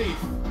 He's a thief.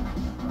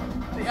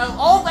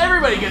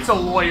 Everybody gets a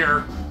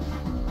lawyer.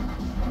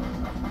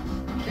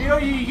 You know,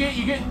 you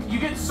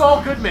get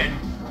Saul Goodman.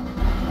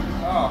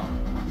 Oh.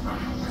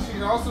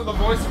 She's also the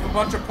voice of a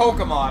bunch of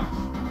Pokemon.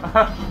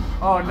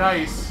 Oh,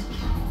 nice.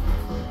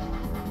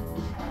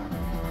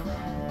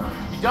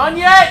 You done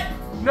yet?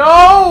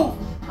 No!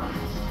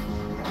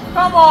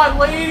 Come on,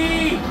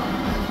 lady!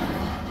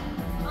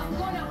 I'm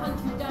gonna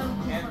hunt you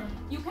down, Cooper.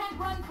 You can't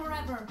run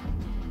forever.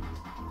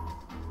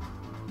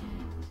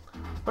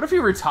 What if he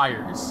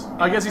retires?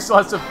 I guess he still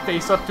has to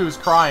face up to his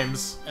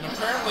crimes. And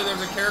apparently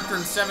there's a character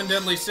in Seven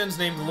Deadly Sins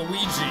named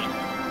Luigi.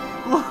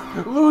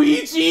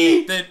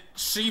 Luigi? That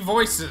she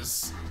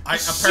voices.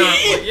 She?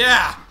 Apparently,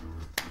 yeah.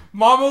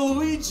 Mama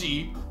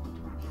Luigi.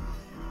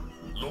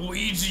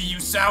 Luigi, you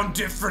sound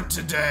different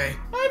today.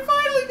 I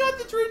finally got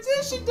the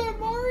transition done,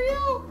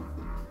 Mario.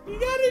 You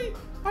got it.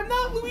 I'm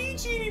not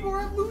Luigi anymore.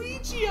 I'm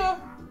Luigia.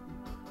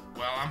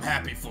 Well, I'm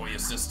happy for you,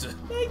 sister.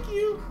 Thank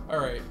you. All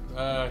right.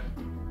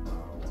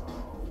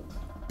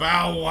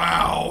 Bow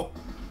wow.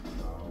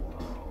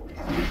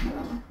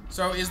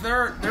 So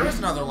there is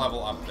another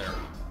level up there.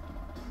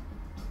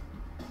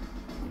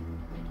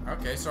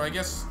 Okay, so I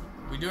guess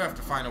we do have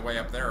to find a way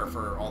up there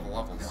for all the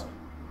levels.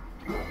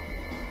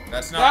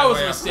 That's not That the was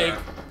way a up mistake.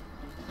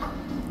 there.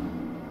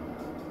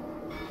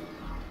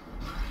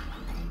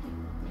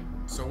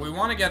 So we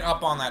want to get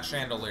up on that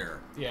chandelier.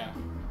 Yeah.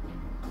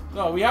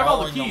 No, we have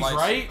all the Following the keys, lights.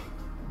 right?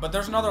 But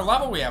there's another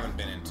level we haven't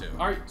been into.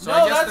 All right. So No,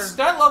 I guess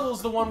that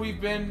level's the one we've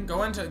been.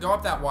 go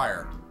up that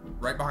wire,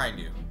 right behind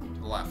you, to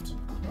the left.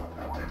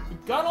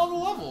 We've got all the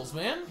levels,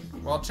 man.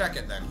 Well, check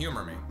it then.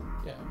 Humor me.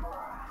 Yeah.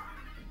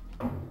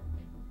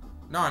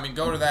 No, I mean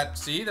go to that.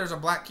 See, there's a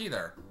black key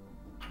there.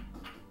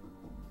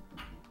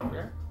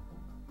 Where?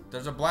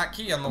 There's a black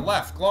key on the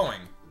left,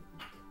 glowing.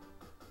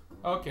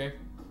 Okay.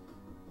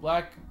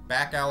 Black.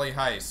 Back alley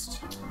heist.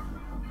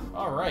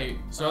 All right.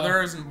 So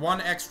there is one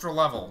extra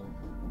level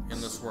in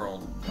this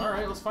world. All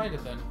right, let's find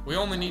it then. We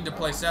only need to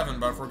play 7,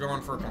 but if we're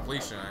going for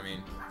completion, I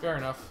mean. Fair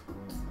enough.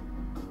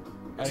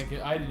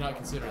 I did not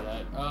consider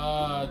that.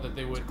 That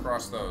they would.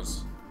 Cross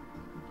those.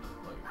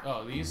 Like,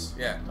 oh, these?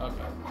 Yeah.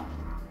 Okay.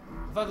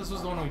 I thought this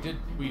was the one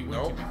we went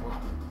Nope. to before.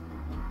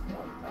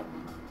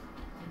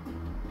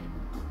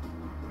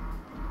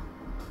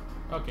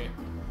 Okay.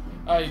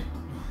 I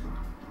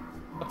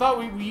thought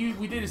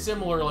we did a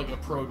similar like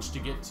approach to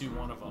get to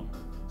one of them,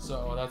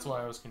 so that's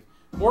why I was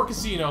more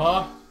casino,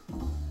 huh?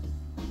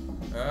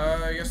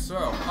 I guess so.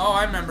 Oh,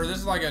 I remember. This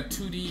is like a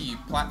 2D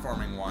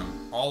platforming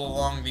one, all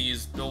along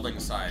these building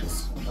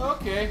sides.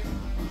 Okay.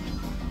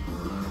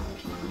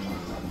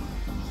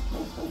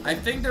 I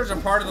think there's a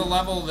part of the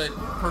level that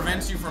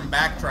prevents you from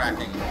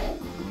backtracking.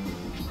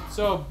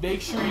 So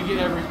make sure you get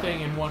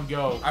everything in one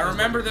go. I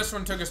remember this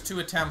one took us 2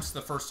 attempts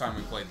the first time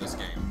we played this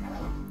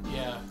game.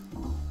 Yeah.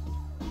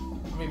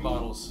 How many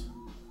bottles?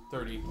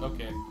 30.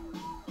 Okay.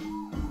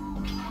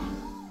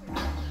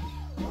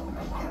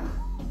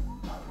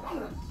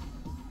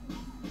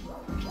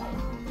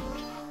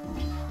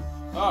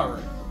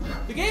 Alright.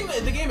 The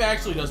game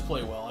actually does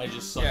play well. I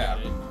just suck at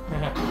it.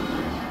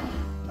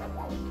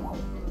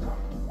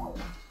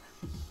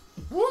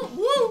 Whoop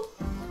whoop!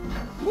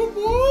 Whoop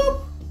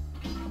whoop!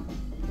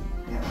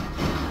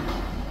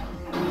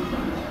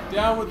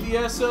 Down with the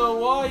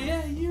SLY,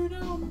 yeah, you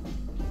know.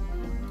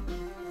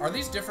 Are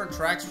these different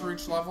tracks for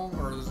each level,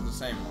 or is this the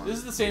same one? This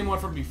is the same one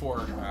from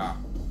before. Ah.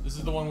 This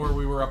is the one where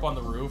we were up on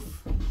the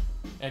roof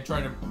and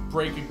trying to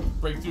break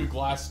through a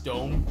glass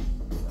dome.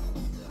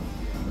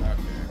 Okay.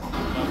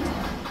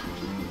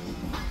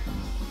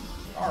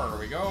 There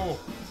we go.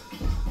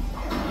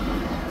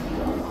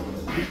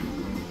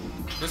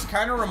 This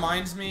kind of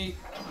reminds me,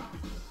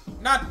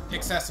 not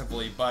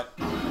excessively, but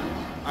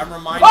I'm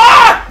reminded.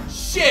 Ah!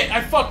 Shit!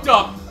 I fucked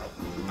up.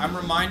 I'm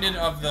reminded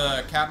of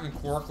the Captain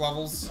Quark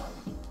levels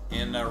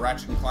in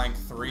Ratchet and Clank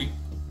 3.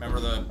 Remember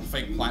the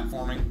fake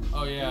platforming?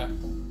 Oh yeah.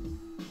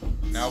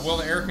 Now, will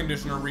the air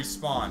conditioner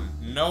respawn?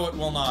 No, it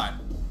will not.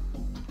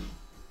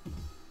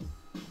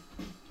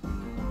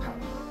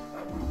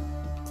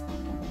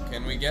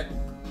 Can we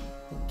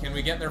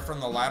get there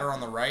from the ladder on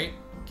the right?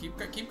 Keep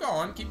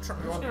going. Keep trying.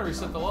 I'm just gonna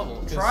reset the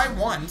level. Try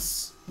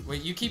once.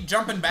 Wait, you keep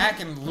jumping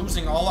back and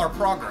losing all our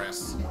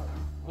progress.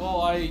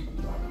 Well, I...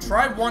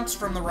 Try once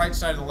from the right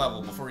side of the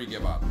level before you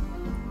give up.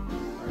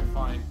 Alright,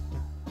 fine.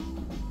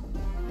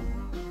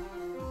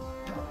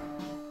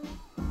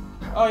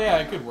 Oh yeah,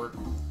 it could work.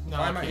 No,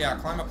 Yeah,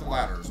 climb up the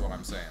ladder is what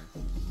I'm saying.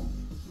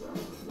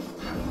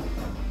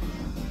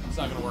 It's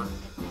not gonna work.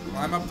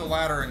 Climb up the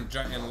ladder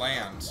and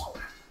land.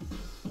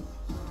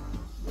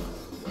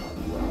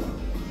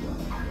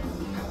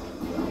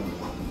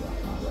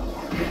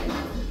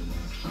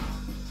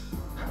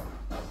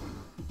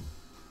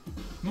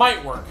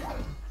 Might work.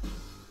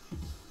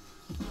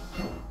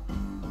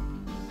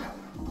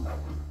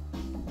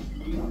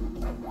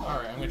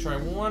 Alright, I'm gonna try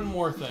one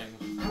more thing.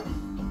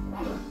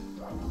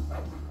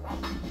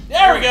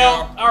 There we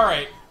go!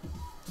 Alright.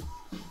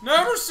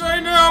 Never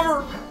say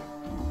never!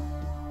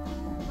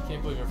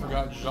 Can't believe I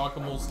forgot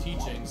Giacomo's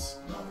teachings.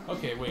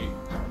 Okay, wait.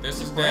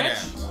 This is dead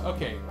Branch? end.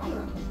 Okay.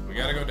 We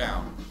gotta go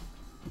down.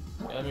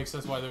 Yeah, that makes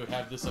sense why they would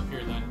have this up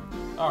here then.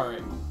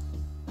 Alright.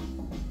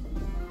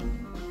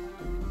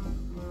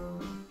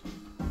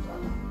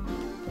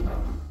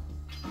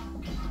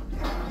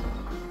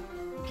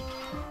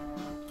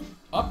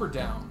 Up or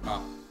down?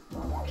 Up.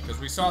 Because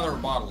we saw there were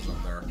bottles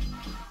up there.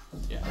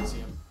 Yeah, I see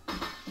him.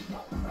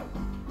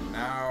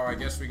 Now, I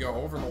guess we go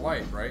over the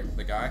light, right?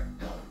 The guy?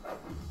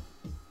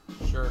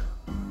 Sure.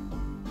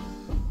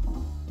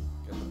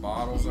 Get the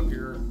bottles up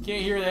here.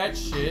 Can't hear that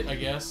shit, I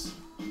guess.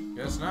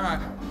 Guess not.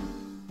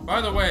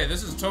 By the way,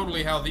 this is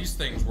totally how these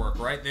things work,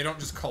 right? They don't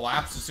just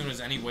collapse as soon as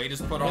any weight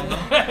is put on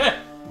them.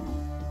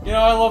 You know,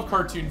 I love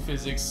cartoon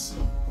physics.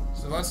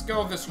 So let's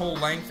go this whole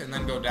length and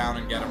then go down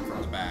and get them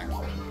from the back.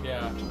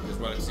 Yeah. Is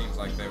what it seems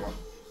like they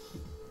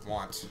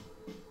want.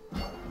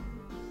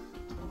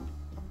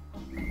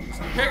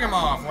 Just pick them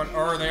off,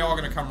 or are they all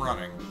gonna come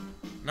running?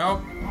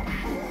 Nope.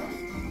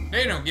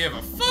 They don't give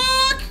a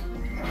fuck!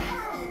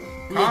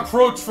 We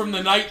approach from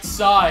the night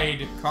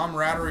side.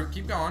 Camaraderie,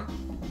 keep going.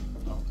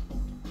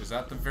 Is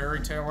that the very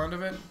tail end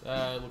of it?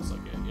 It looks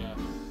like it, yeah.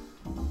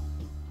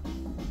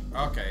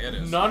 Okay, it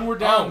is. None were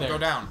down there. Go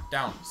down,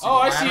 down. See Oh,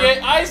 the I see ladder?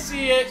 it, I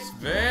see it! It's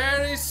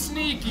very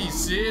sneaky,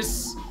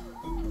 sis.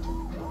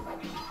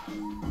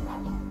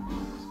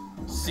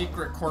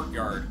 Secret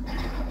courtyard.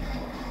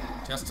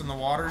 Testing the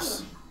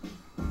waters.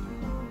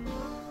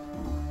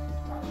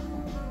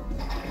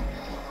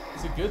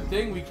 It's a good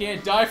thing we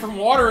can't die from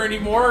water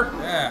anymore.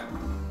 Yeah.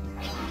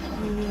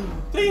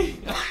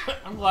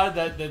 I'm glad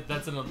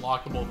that's an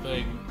unlockable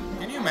thing.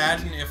 Can you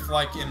imagine if,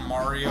 like, in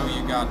Mario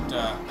you got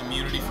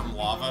immunity from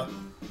lava?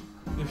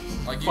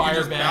 Like, you Fire could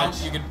just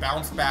badge. you could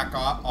bounce back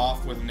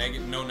off with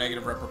no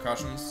negative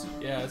repercussions.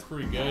 Yeah, it's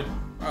pretty good.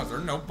 Oh, is there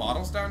no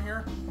bottles down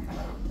here?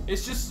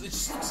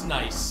 It's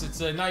nice.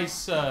 It's a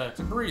nice. It's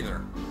a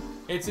breather.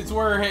 It's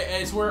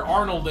where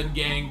Arnold and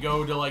gang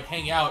go to like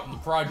hang out in the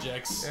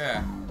projects.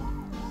 Yeah.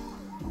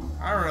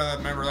 I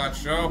remember that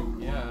show.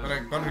 Yeah. But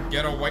a bunch of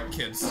ghetto white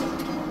kids.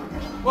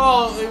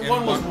 Well,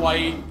 one was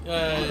white.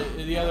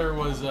 The other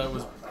was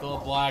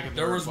black. And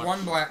There was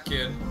one black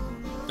kid.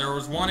 There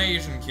was one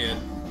Asian kid.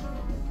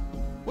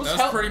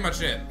 That's pretty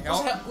much it.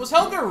 Was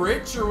Helga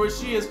rich, or was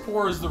she as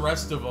poor as the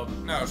rest of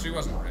them? No, she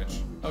wasn't rich.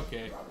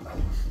 Okay.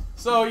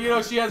 So, you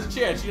know, she has a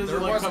chance. She doesn't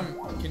There like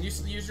wasn't. Can you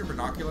use your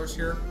binoculars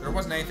here? There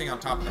wasn't anything on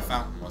top of the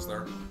fountain, was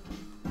there?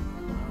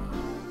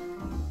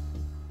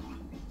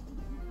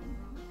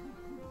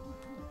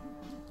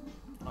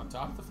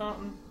 top of the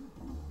fountain?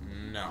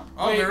 No.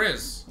 Oh, Wait. there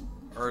is.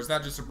 Or is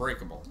that just a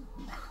breakable?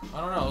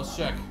 I don't know. Let's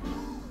check.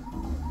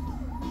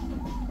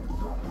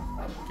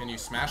 Can you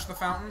smash the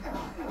fountain?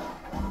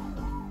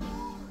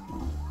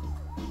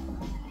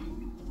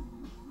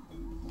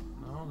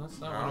 No, that's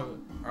not No? what it.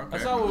 Okay.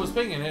 That's not what was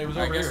pinging. It was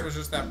I over guess here. it was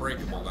just that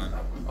breakable then.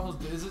 Oh,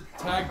 is it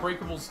tag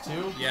breakables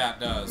too? Yeah, it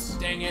does.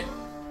 Dang it.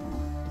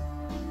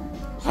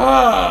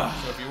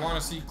 So if you want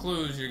to see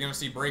clues, you're going to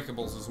see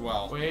breakables as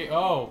well. Wait,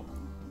 oh.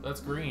 That's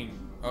green.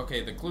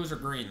 Okay, the clues are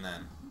green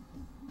then.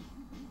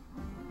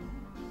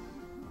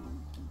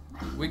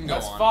 We can go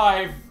That's on.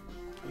 5.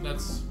 And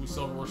that's we're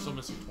still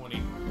missing 20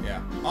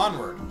 Yeah.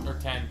 Onward. or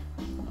 10.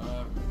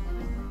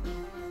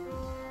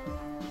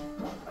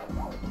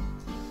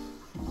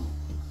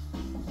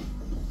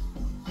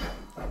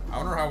 I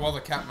wonder how well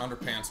the Captain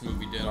Underpants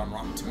movie did on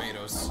Rotten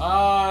Tomatoes.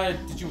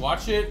 Did you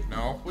watch it?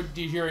 No. What,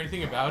 did you hear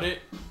anything about it?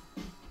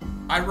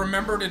 I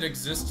remembered it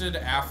existed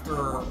after,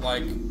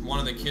 like, one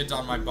of the kids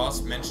on my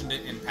bus mentioned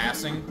it in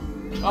passing.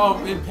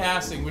 Oh, in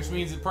passing, which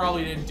means it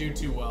probably didn't do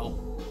too well.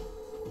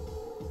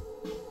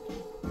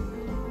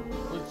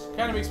 Which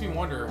kind of makes me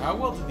wonder, how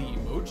well did the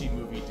Emoji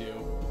movie do?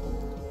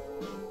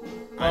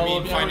 I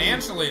mean, Well,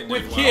 financially it did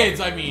with well.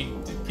 kids, I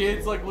mean. Did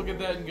kids, like, look at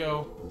that and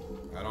go,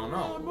 I don't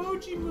oh, know.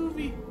 Emoji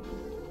movie?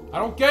 I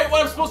don't get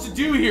what I'm supposed to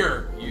do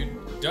here!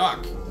 You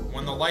duck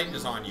when the light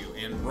is on you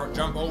and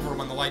jump over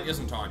when the light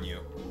isn't on you.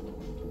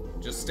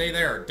 Just stay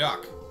there,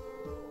 duck.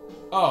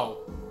 Oh.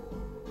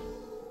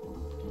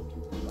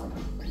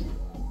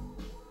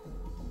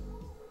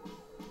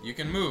 You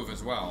can move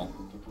as well,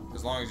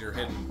 as long as you're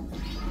hidden,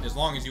 as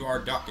long as you are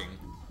ducking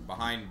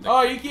behind the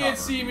Oh, you can't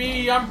cover. see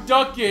me, I'm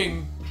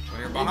ducking! When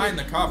you're behind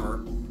the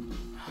cover.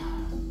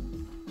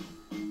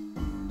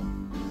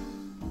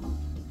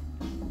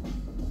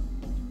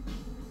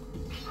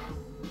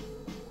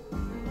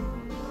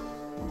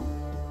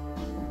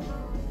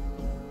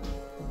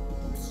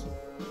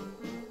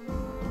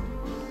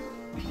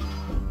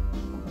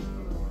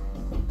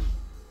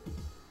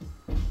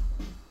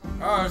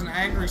 Oh, there's an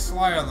angry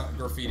Sly on the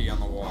graffiti on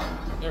the wall.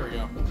 There we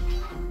go.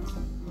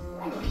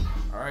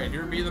 Alright,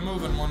 here be the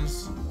moving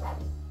ones.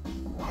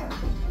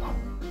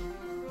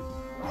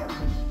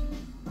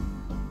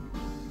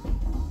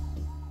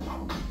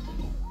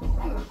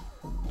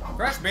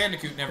 Crash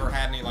Bandicoot never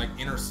had any, like,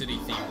 inner city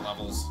themed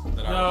levels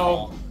that I No,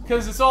 recall.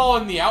 because it's all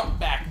in the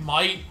Outback,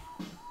 mate.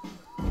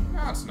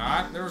 No, it's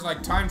not. There was,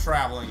 like, time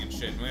traveling and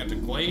shit. We went to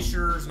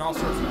glaciers and all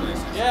sorts of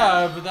places.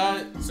 Yeah, but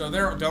that... So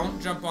there, don't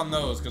jump on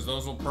those, because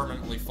those will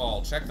permanently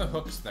fall. Check the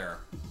hooks there.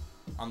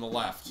 On the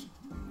left.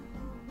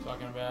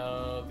 Talking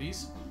about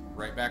these?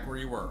 Right back where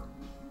you were.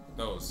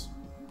 Those.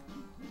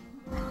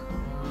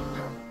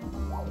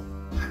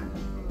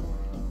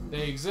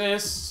 They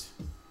exist.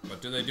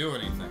 But do they do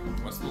anything?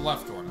 What's the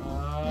left one?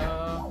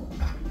 No,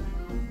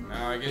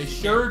 I guess They you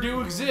sure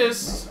do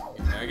exist.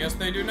 can't. I guess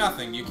they do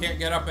nothing. You can't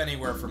get up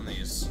anywhere from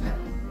these.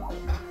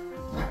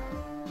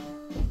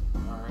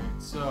 Alright,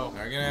 so... Now,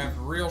 we're gonna have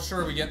to real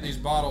sure we get these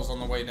bottles on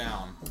the way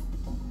down.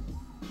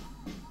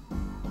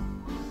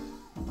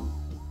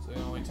 So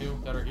the only 2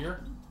 that are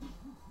here?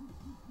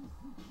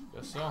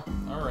 Guess so.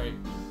 Alright.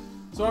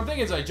 So what I'm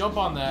thinking is I jump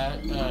on that,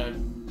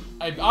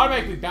 I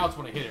automatically bounce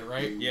when I hit it,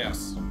 right?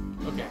 Yes.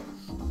 Okay.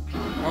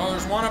 Oh,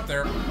 there's one up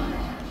there.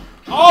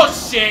 Oh,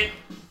 shit!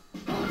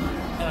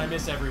 And I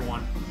miss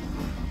everyone.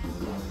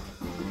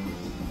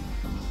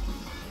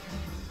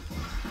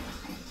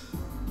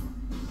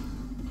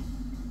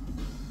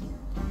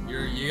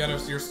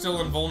 You're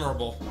still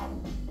invulnerable.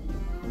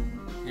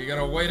 You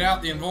gotta wait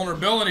out the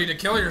invulnerability to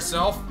kill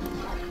yourself.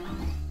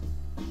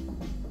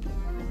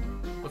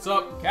 What's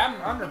up?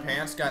 Captain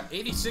Underpants got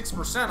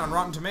 86% on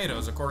Rotten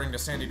Tomatoes, according to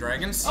Sandy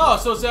Dragons. Oh,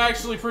 so it's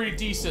actually pretty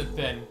decent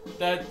then.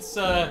 That's,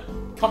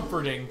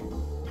 comforting.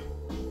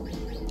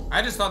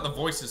 I just thought the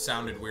voices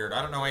sounded weird.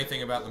 I don't know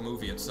anything about the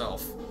movie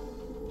itself.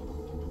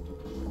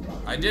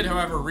 I did,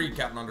 however, read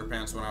Captain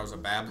Underpants when I was a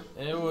bab.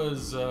 It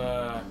was,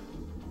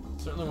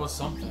 certainly was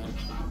something.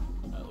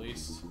 At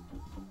least.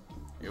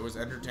 It was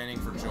entertaining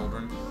for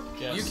children.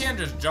 Yes. You can't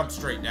just jump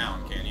straight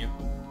down, can you?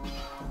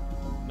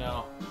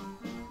 No.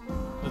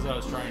 That's what I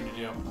was trying to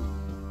do.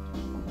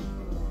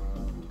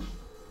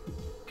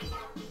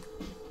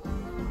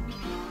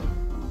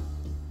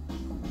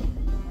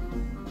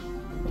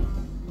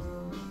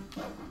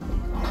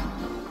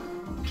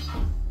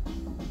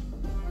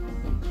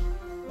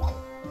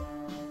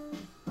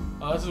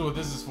 Oh, this is what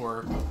this is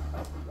for.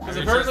 Because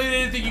apparently they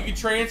didn't think you could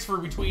transfer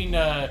between,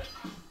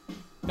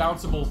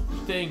 bounceable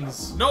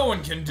things. No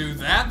one can do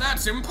that.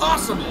 That's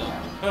impossible.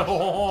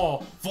 Oh,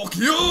 Fuck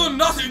you.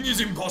 Nothing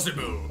is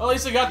impossible. at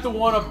least I got the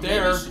one up Maybe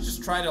there. you should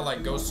just try to,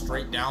 like, go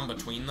straight down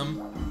between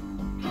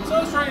them So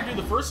I was trying to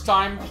do the first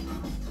time.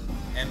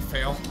 and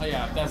fail. Oh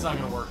yeah, that's not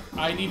gonna work.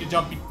 I need to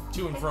jump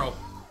to and fro.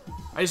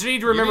 I just need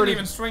to You remember didn't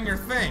to... even swing your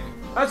thing.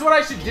 That's what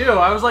I should do.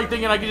 I was like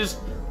thinking I could just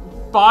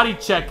body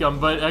check them,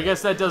 but I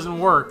guess that doesn't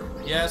work.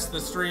 Yes, the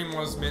stream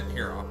was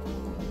mid-hero.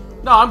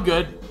 No, I'm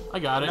good. I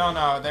got it.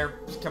 No, they're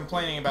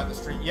complaining about the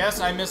stream. Yes,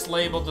 I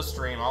mislabeled the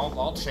stream.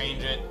 I'll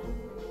change it.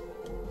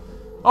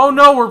 Oh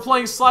no, we're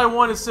playing Sly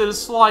 1 instead of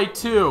Sly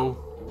 2.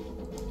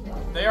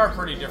 They are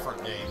pretty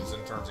different games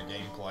in terms of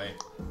gameplay.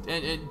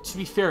 And to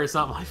be fair, it's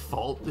not my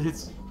fault.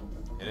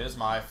 It is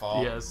my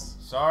fault. Yes.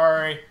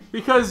 Sorry.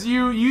 Because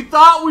you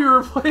thought we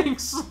were playing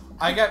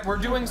we're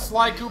doing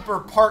Sly Cooper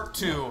Part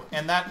 2,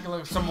 and that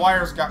some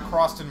wires got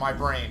crossed in my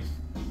brain.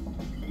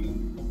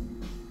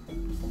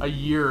 A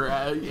year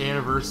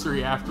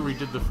anniversary after we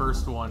did the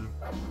first one.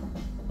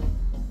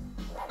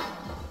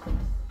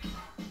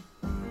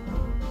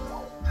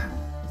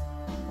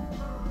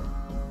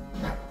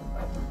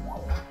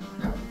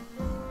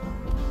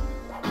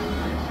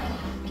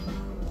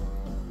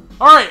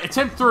 Alright,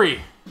 attempt 3.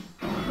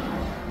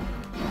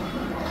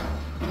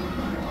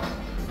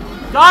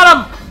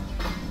 Got him!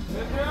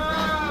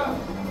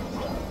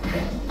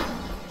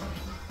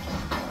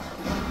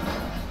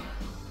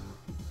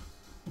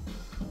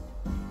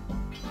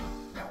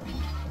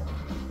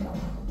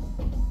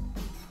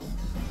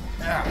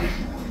 Yeah.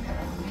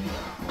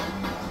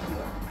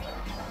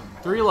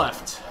 3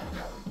 left.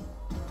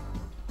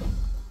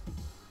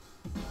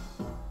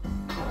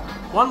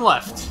 1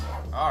 left.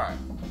 Alright.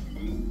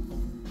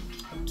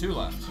 2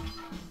 left.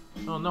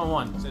 Oh, no,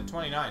 1. It said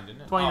 29,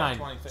 didn't it? 29.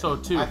 Oh, So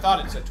 2. I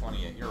thought it said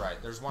 28. You're right.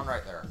 There's 1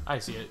 right there. I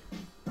see it.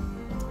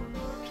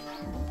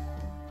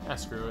 Ah,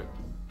 screw it.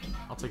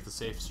 I'll take the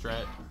safe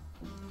strat.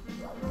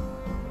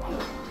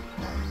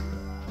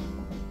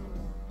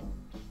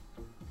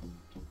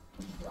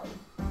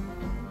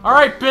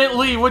 Alright,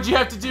 Bentley, what'd you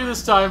have to do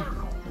this time?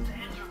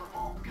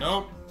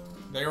 Nope.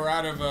 They were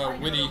out of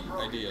witty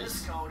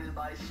ideas.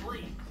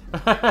 Combination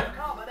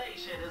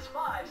is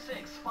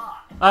 565.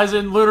 As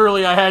in,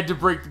 literally, I had to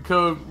break the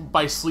code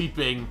by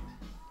sleeping.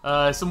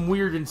 Some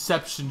weird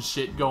Inception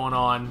shit going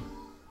on.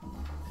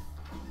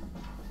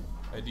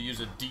 I had to use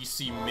a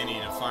DC Mini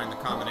to find the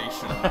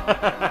combination.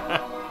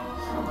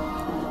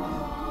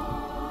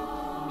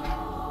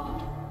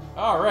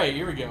 Alright,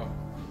 here we go.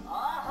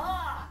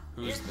 Aha!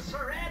 Who's It's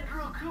Sir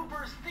Andrew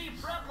Cooper's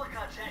thief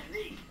replica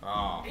technique.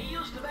 Oh. He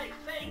used to make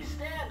fake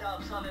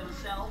stand-ups of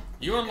himself.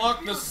 You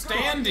unlocked the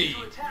standee.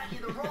 To attack you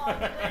the wrong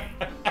thing.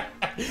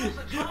 He was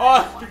a giant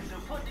Oh. one to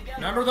put together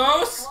Remember a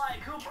those? Sly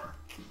Cooper.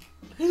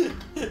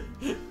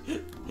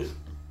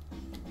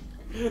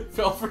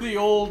 Fell for the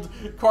old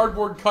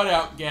cardboard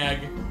cutout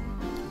gag.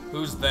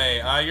 Who's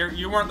they?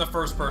 You weren't the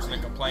first person to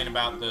complain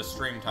about the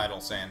stream title,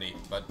 Sandy,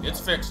 but it's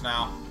fixed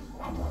now.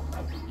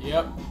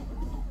 Yep.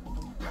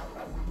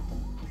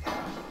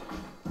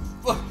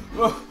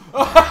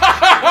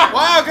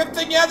 Wow, good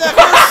thing you had that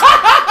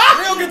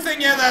horseshoe. Real good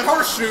thing you had that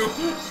horseshoe.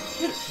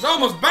 It's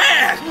almost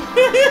bad.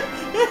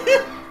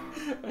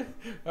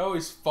 I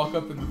always fuck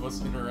up in the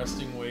most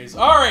interesting ways.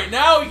 Alright,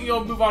 now we can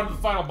go move on to the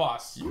final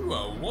boss. You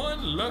are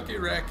one lucky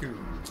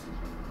raccoon.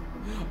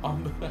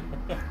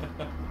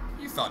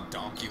 You thought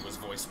Donkey was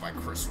voiced by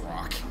Chris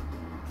Rock.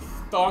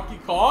 Donkey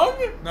Kong?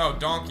 No,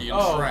 Donkey in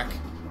Oh. Shrek.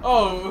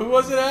 Oh, who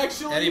was it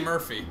actually? Eddie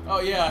Murphy. Oh,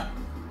 yeah.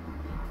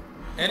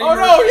 Eddie Oh,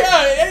 Murphy. no,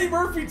 yeah, Eddie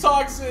Murphy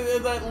talks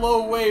in that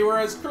low way,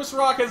 whereas Chris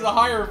Rock has a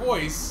higher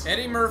voice.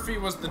 Eddie Murphy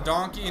was the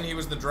donkey and he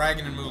was the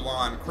dragon in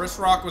Mulan. Chris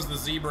Rock was the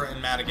zebra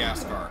in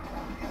Madagascar.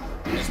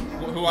 Is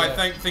who I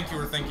think you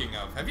were thinking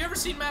of. Have you ever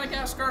seen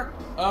Madagascar?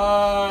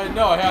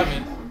 No, I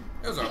haven't.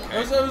 It was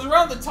okay. It was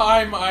around the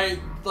time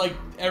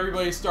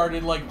everybody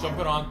started,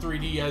 jumping on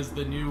 3D as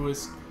the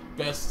newest,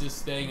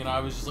 bestest thing, and I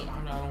was just like,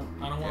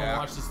 I don't want to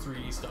watch this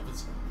 3D stuff.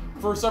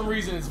 For some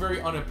reason, it's very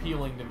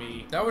unappealing to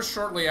me. That was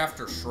shortly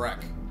after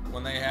Shrek,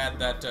 when they had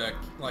that,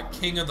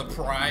 King of the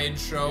Pride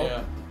show.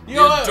 Yeah. You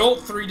The know what? adult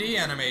 3D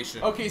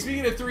animation. Okay,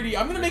 speaking of 3D,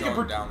 I'm going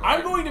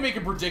to make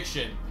a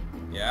prediction.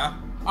 Yeah?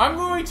 I'm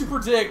going to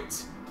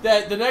predict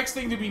that the next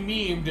thing to be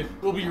memed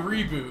will be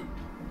Reboot.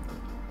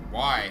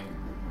 Why?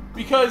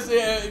 Because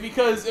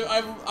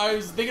I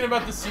was thinking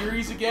about the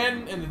series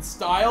again and its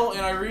style,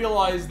 and I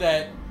realized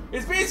that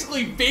it's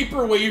basically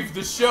Vaporwave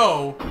the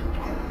show.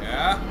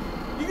 Yeah?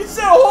 You can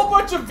set a whole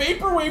bunch of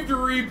Vaporwave to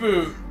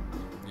Reboot.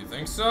 You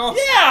think so?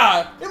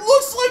 Yeah! It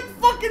looks like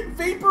fucking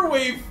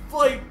Vaporwave,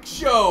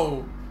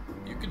 show.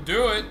 You could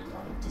do it.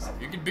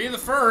 You could be the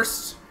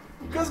first.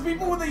 Because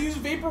people, when they use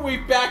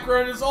Vaporwave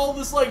background, it's all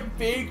this,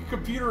 vague,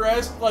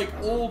 computer-esque,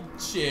 old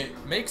shit.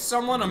 Make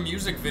someone a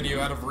music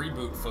video out of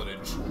Reboot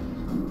footage.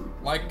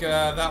 Like,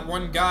 that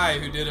one guy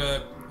who did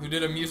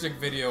a music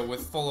video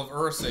full of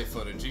Urusei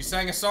footage. He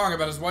sang a song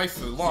about his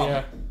waifu, Long.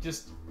 Yeah,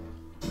 just...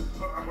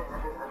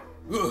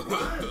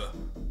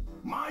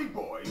 My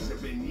boys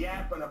have been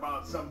yapping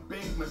about some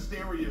big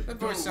mysterious That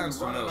voice dude sounds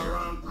running familiar.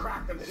 around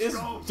cracking It is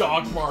skulls.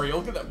 Dog Mario.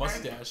 Look at that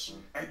mustache.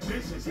 And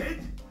this is it?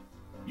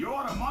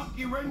 You're the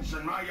monkey wrench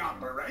in my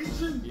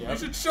operation? Yeah. You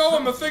should show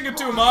him a thing or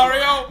two,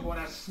 Mario! What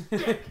a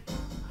stick!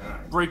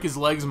 Break his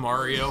legs,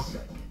 Mario.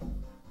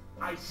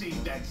 I've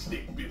seen that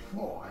stick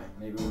before.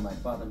 Maybe when my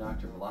father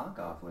knocked your block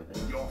off with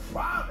it. Your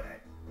father?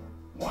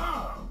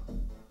 Wow!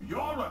 You're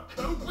a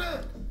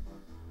Cooper?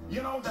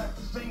 You know that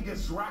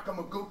Thievius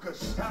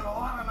Raccoonus had a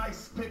lot of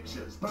nice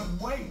pictures, but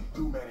way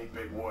too many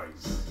big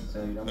words.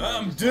 So you don't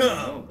I'm mind just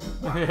dumb.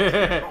 starting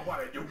over. What,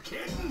 are you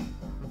kidding?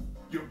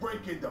 You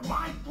break into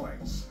my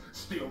place,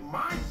 steal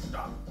my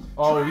stuff.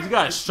 Oh, he's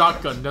got a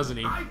shotgun, doesn't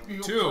he? I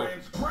feel Two.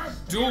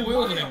 transgressed Dual and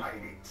wielding.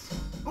 violated.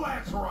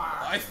 Let's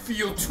ride. I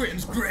feel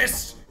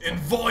transgressed and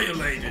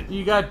violated.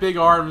 You got big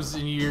arms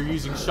and you're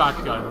using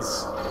shotguns.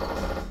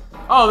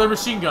 Oh, they're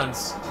machine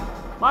guns.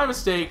 My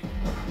mistake.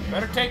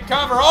 Better take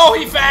cover. Oh,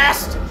 he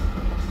fast!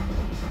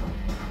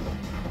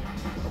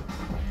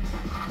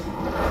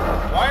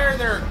 Why are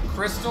there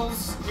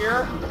crystals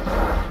here?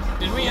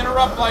 Did we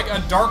interrupt like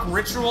a dark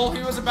ritual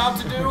he was about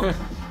to do?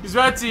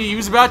 He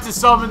was about to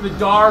summon the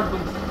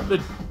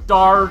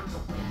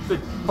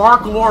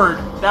Bark Lord.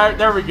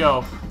 There we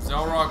go.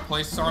 Xelrog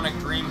play Sonic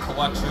Dream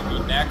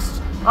Collection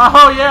next.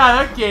 Oh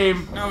yeah, that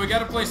game. No, we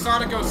gotta play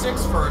Sonic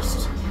 06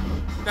 first.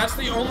 That's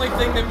the only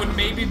thing that would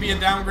maybe be a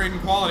downgrade in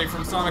quality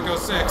from Sonic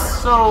 06.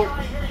 So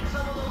Try hitting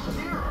some of those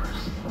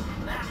mirrors.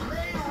 That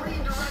may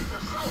redirect the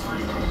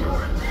sunlight to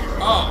your advantage.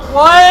 Oh.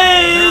 what?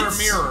 There are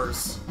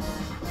mirrors.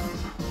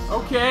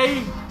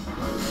 Okay.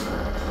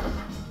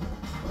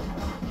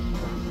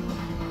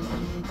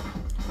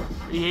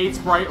 He hates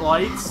bright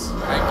lights.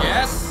 I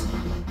guess.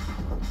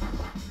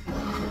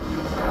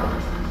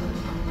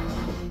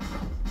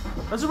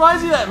 This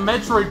reminds me of that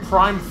Metroid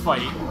Prime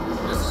fight.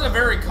 This is a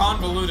very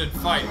convoluted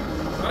fight.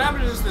 What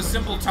happened is the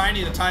simple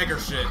Tiny the Tiger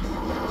shit.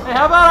 Hey,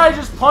 how about I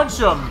just punch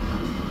him?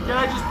 Can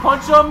I just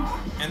punch him?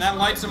 And that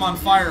lights him on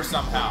fire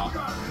somehow.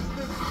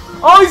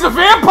 Oh, he's a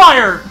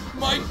vampire!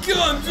 My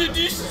guns are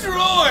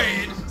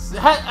destroyed!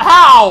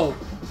 How?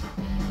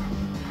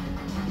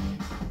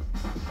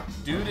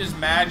 Dude is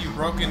mad you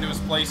broke into his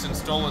place and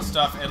stole his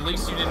stuff. At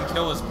least you didn't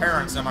kill his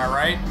parents, am I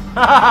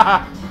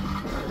right?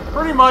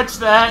 Pretty much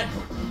that.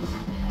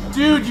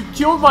 Dude, you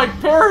killed my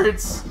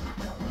parents!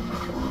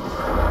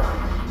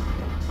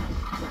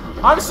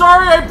 I'm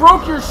sorry I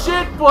broke your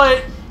shit,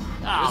 but...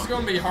 This is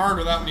gonna be hard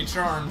without any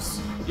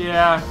charms.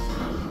 Yeah.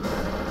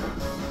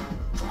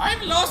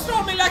 I've lost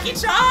all my lucky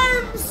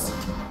charms!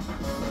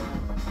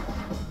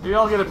 Maybe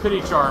I'll get a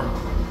pity charm.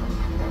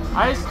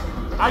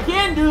 I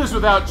can't do this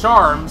without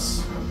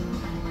charms.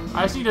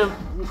 I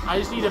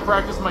just need to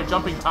practice my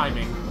jumping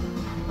timing.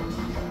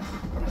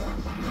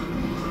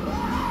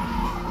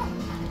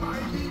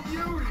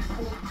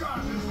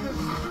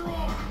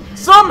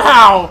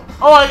 Somehow!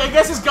 Oh, I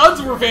guess his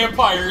guns were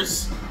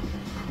vampires.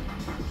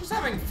 Just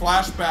having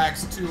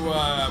flashbacks to,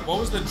 what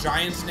was the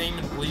giant's name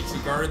in Bleach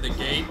who guarded the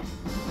gate?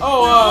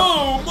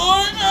 Oh, Oh,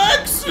 my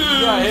exes!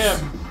 yeah,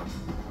 him.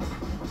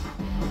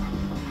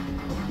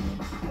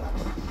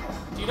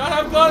 Do you not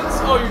have guns?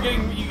 Oh,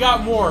 you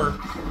got more.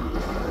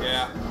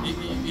 Yeah,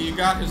 you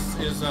got his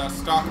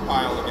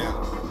stockpile again.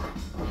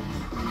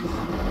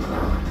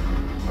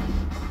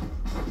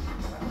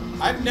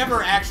 I've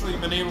never actually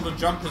been able to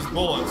jump his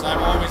bullets.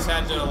 I've always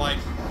had to, like,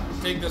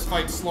 take this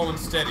fight slow and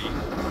steady.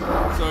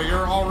 So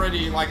you're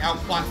already, like,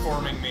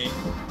 out-platforming me.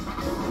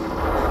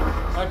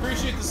 I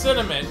appreciate the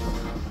sentiment.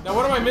 Now,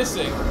 what am I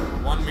missing?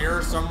 One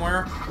mirror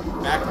somewhere.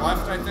 Back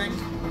left, I think.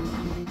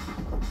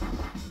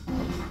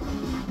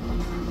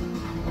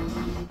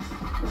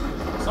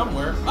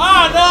 Somewhere.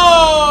 Ah,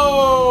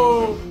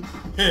 no!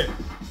 Hit.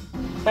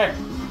 Hey.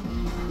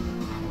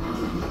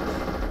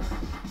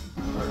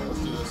 Alright, let's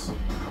do this.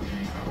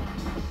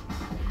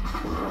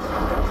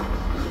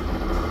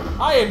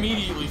 I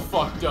immediately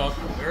fucked up.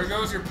 There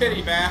goes your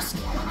pity mask.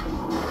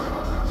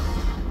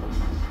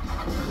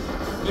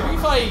 Maybe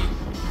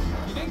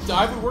if you think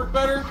dive would work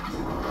better?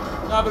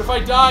 Nah, but if I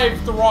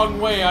dive the wrong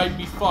way, I'd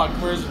be fucked.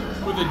 Whereas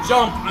with a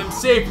jump, I'm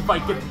safe if I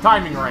get the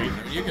timing right.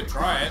 You could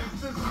try it.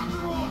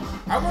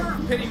 I wonder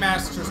if pity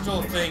masks are still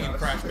a thing in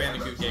Crash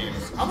Bandicoot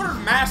games. I wonder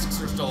if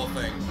masks are still a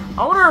thing.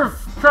 I wonder if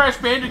Crash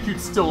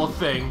Bandicoot's still a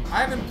thing.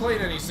 I haven't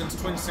played any since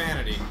Twin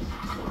Sanity.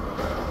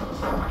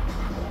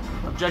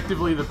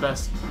 Objectively the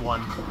best one.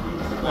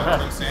 What,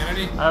 Twin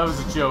Sanity? That was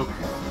a joke.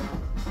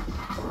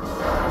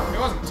 It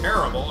wasn't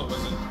terrible.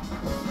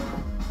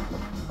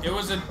 It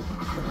was a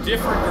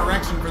different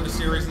direction for the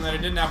series in that it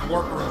didn't have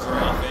workrooms or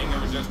anything.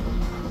 It was just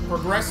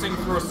progressing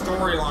through a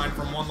storyline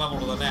from one level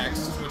to the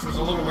next, which was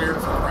a little weird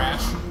for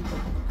Crash.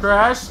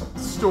 Crash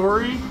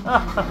story?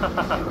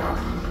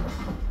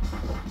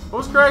 What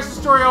was Crash's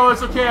story? Oh,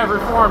 it's okay, I've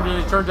reformed,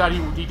 and it turned out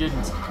he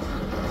didn't.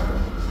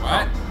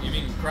 What? You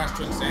mean Crash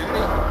Twin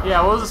Sanity?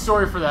 Yeah, what was the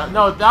story for that?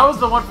 No, that was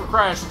the one for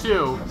Crash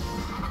 2.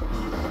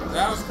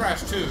 That was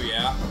Crash 2,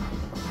 yeah.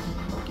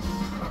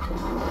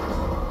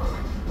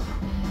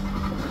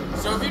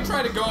 So if you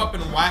try to go up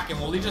and whack him,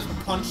 will he just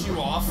punch you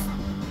off?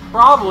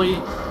 Probably.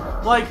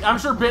 Like, I'm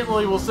sure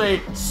Bentley will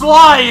say,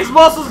 Sly, his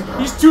muscles,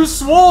 he's too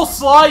swole,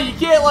 Sly, you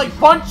can't, like,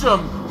 punch him.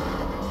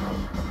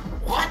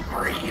 What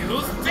were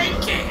you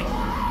thinking?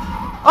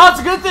 Oh, it's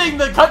a good thing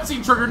the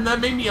cutscene triggered and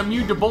that made me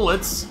immune to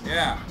bullets.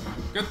 Yeah,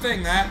 good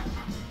thing that.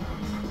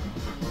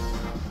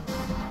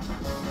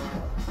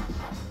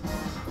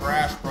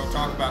 Crash, bro,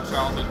 talk about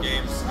childhood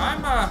games.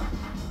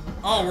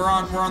 Oh, we're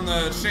on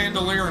the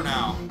chandelier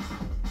now.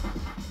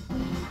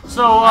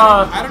 So,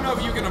 I don't know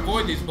if you can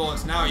avoid these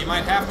bullets now. You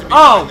might have to be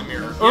behind the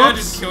mirror. Oops. Yeah,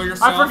 just kill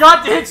yourself. I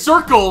forgot to hit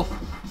circle.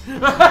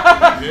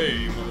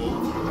 Game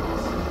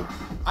over.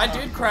 I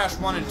did Crash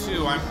 1 and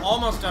 2. I'm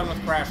almost done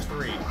with Crash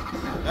 3.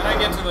 Then I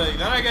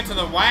get to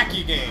the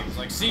wacky games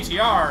like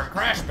CTR and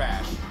Crash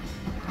Bash.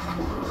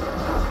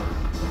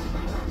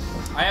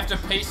 I have to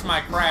pace my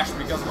Crash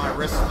because of my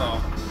wrist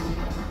though.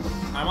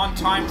 I'm on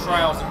time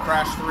trials in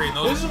Crash 3. And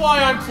this is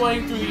why I'm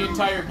playing through the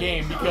entire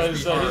game,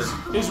 because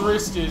his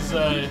wrist is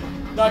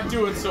not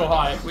doing so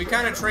high. We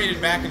kind of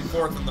traded back and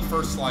forth in the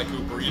first Sly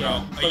Cooper, you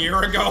know, a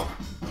year ago.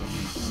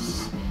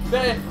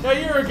 A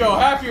year ago,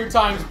 happier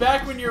times,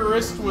 back when your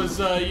wrist was,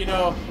 you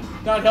know,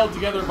 not held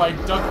together by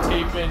duct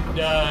tape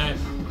and,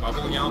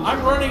 Bubble yum.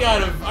 I'm running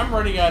out of,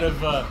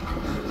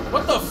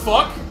 what the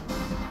fuck?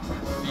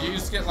 You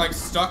just get, like,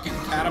 stuck and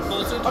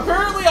catapulted?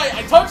 Apparently,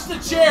 I touched the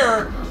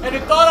chair, and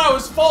it thought I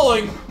was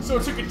falling, so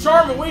it took a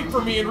charm away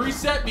from me and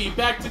reset me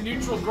back to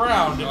neutral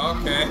ground.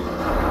 Okay.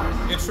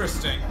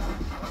 Interesting.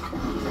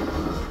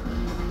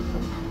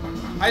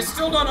 I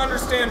still don't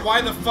understand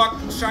why the fuck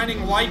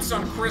shining lights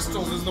on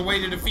crystals is the way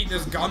to defeat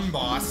this gun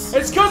boss.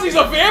 It's because he's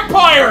a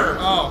vampire!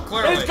 Oh,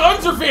 clearly. And his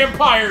guns are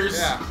vampires!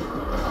 Yeah.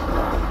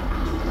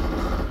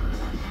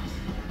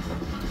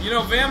 You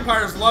know,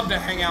 vampires love to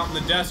hang out in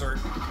the desert.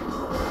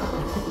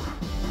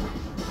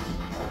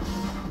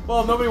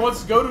 Well, nobody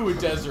wants to go to a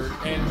desert,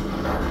 and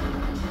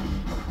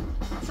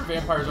I'm sure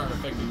vampires aren't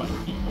affected by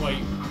heat.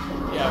 Wait,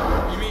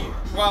 yeah. You mean,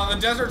 well, the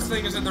desert's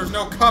thing is that there's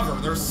no cover.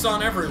 There's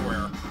sun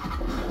everywhere.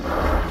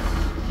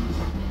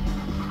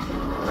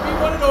 He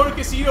wanted to own a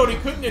casino and he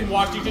couldn't in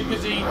Washington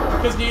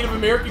because Native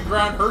American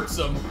ground hurts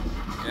him.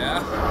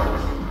 Yeah.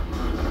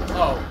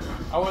 Oh,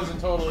 I wasn't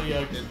totally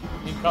in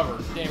cover.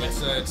 Damn it.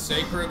 It's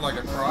sacred like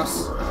a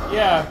cross.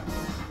 Yeah.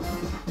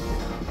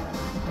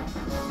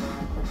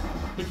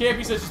 There can't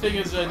be such a thing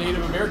as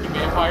Native American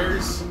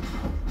vampires.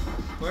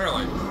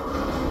 Clearly.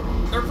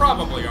 There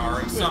probably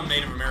are in some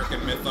Native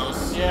American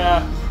mythos.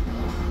 Yeah.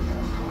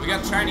 We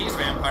got Chinese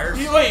vampires.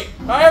 Wait,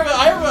 I have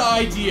an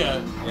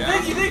idea.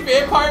 Yeah? You think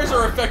vampires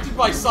are affected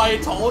by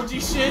Scientology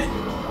shit?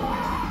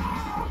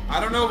 I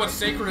don't know what's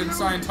sacred in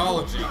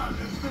Scientology.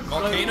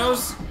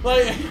 Volcanoes?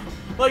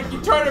 Like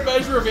you try to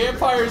measure a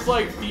vampire's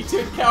like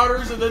D10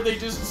 counters and then they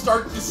just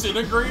start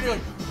disintegrating.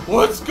 Like,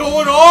 what's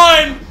going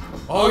on?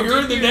 Oh, you're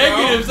in the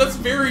negatives. That's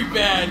very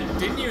bad.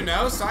 Didn't you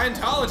know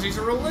Scientology's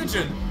a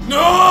religion?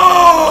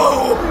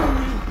 No!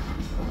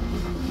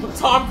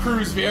 Tom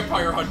Cruise,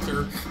 vampire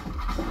hunter.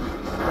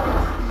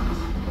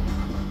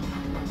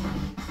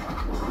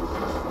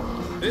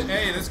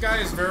 Hey, this guy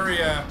is very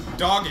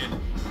dogged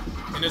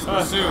in his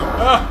pursuit.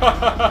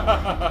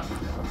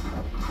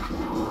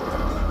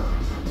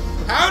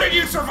 How did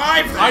you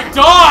survive that? I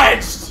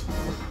dodged!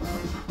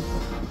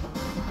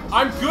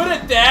 I'm good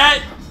at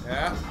that!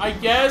 Yeah? I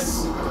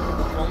guess.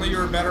 If only you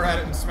were better at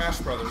it in Smash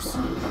Brothers.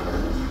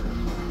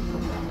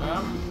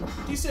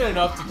 Decent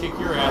enough to kick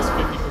your ass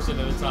 50%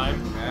 of the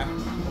time. Yeah.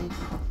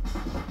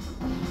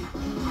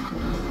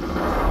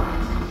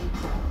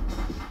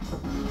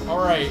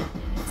 Alright.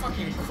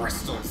 Fucking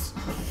crystals.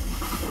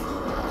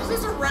 Is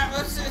this a rap?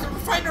 Is it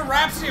fighting a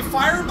Rhapsody of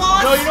Fire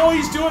boss? No, you know what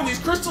he's doing? These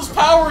crystals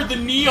power the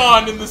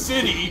neon in the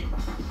city.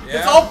 Yeah.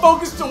 It's all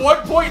focused to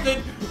one point,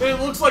 then it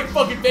looks like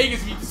fucking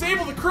Vegas. If you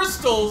disable the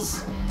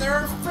crystals, there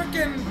are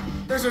freaking.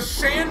 There's a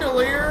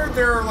chandelier.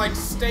 There are like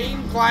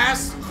stained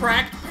glass,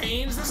 cracked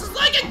panes. This is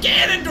like a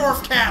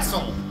Ganondorf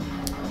castle.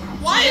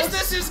 Why is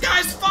this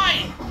guy's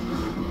fight?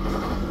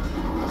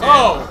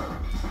 Oh.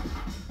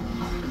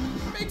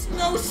 Makes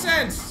no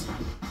sense.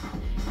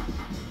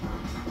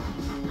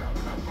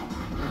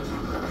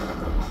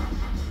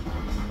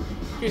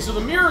 Okay, so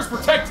the mirrors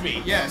protect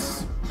me.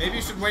 Yes. Maybe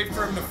you should wait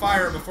for him to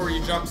fire before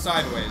you jump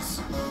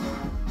sideways.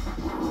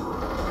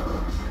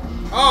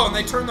 Oh, and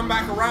they turn them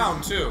back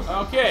around, too.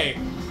 Okay.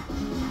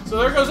 So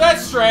there goes that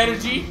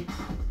strategy.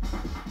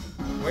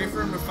 Wait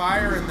for him to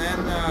fire and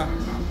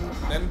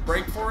then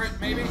break for it,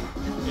 maybe?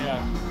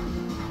 Yeah.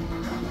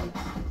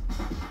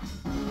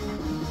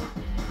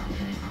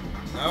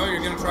 No,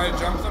 you're gonna try to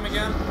jump them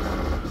again?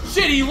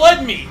 Shit, he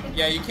led me!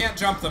 Yeah, you can't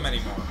jump them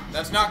anymore.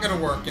 That's not gonna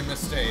work in this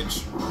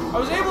stage. I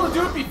was able to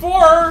do it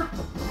before!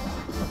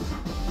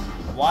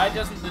 Why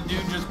doesn't the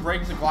dude just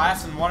break the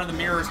glass in one of the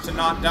mirrors to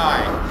not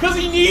die? Because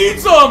he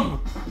needs them!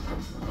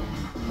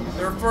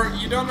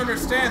 You don't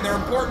understand, they're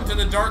important to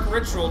the dark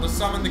ritual to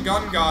summon the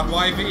gun god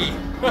YV.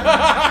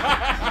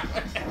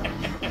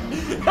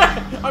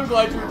 I'm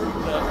glad you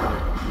remembered that.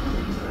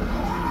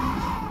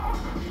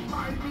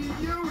 My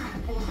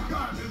beautiful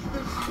gun is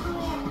this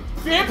strong.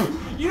 Vamp,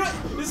 you know,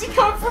 does he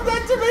come from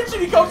that dimension?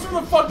 He comes from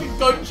the fucking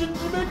dungeon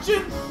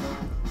dimension?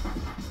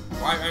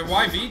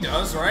 YV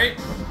does, right?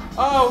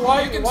 Oh,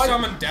 why? You can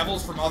summon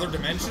devils from other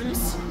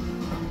dimensions?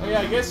 Oh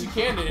yeah, I guess you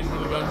can into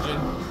the dungeon.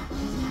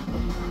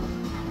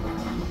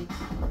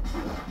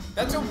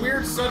 That's a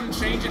weird sudden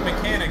change in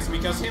mechanics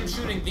because him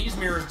shooting these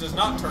mirrors does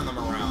not turn them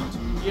around.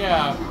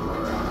 Yeah.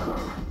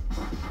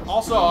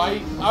 Also,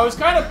 I was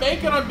kind of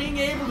banking on being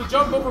able to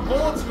jump over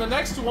bullets in the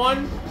next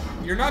one.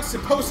 You're not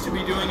supposed to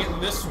be doing it in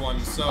this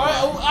one, so...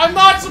 I'm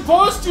not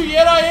supposed to,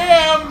 yet I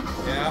am!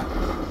 Yeah.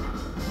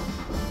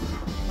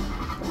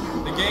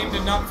 The game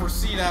did not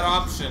foresee that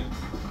option.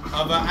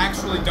 of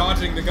actually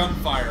dodging the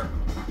gunfire.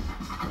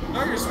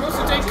 No, you're supposed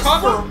to take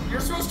cover. You're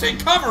supposed to take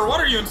cover. What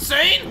are you,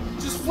 insane?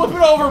 Just flipping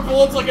over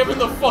bullets like I'm in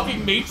the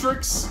fucking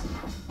Matrix.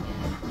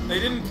 They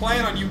didn't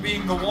plan on you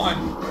being the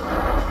one.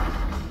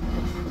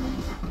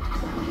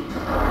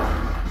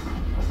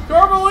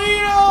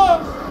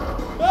 Carmelita!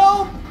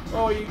 Help!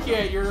 Oh, you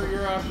can't.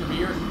 You're after me.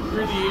 You're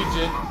the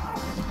agent.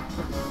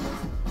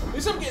 At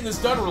least I'm getting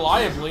this done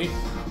reliably.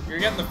 You're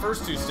getting the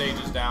first 2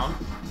 stages down.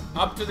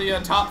 Up to the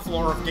top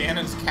floor of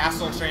Ganon's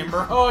castle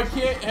chamber. Oh, I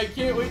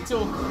can't wait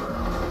till...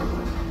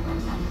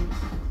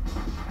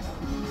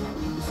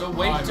 So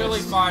wait till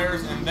he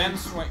fires and then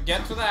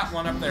get to that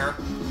one up there.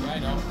 Yeah, I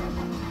know.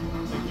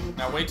 Thank you.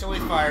 Now wait till he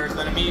fires,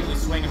 then immediately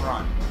swing and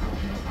run.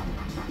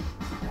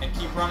 And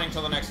keep running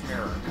till the next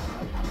mirror.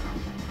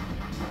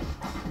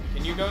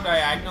 Can you go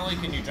diagonally?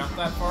 Can you jump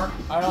that far?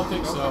 I don't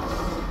think so.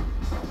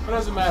 But it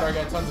doesn't matter, I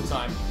got tons of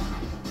time.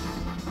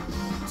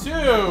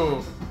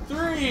 2,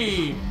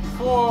 3,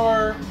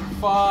 4,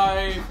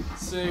 5,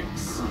 6,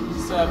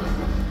 7.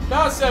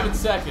 About 7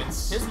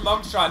 seconds. His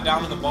mugshot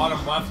down in the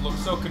bottom left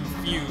looks so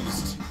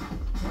confused.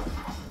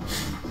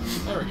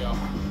 There we go.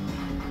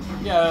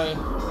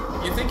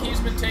 Yeah. You think he's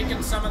been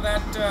taking some of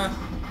that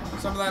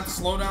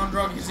slowdown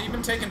drug? Has he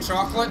been taking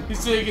chocolate?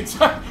 He's taking.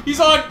 He's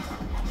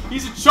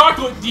a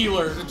chocolate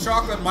dealer. The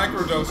chocolate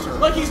microdoser.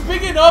 Like he's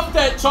big enough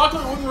that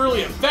chocolate wouldn't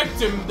really affect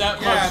him that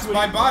much. Yeah, it's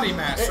by body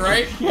mass,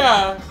 right?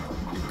 Yeah.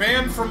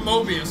 Banned from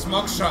Mobius,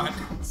 mugshot.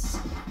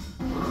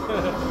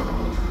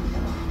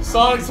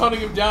 Sonic's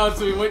hunting him down,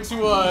 so he went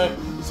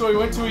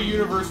to a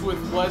universe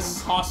with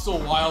less hostile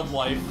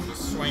wildlife.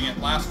 Just swing it.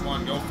 Last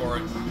one, go for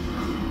it.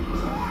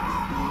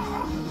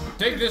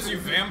 Take this, you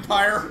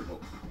vampire.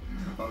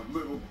 A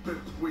little bit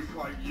weak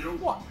like you.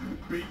 What?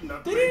 Beating a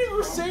They didn't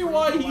even say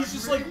why he's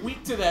just like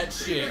weak to that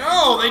shit.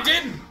 No, they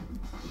didn't.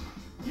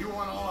 You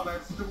want all of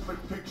that stupid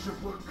picture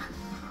book?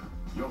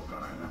 You're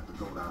gonna have to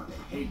go down to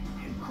hate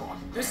and cross.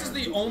 This is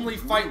the only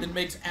fight that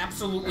makes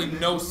absolutely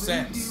no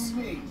sense.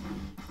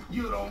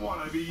 You don't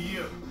want to be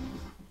you.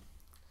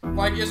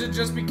 Like, is it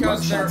just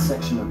because they're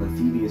section of the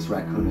Thievius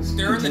Raccoonus.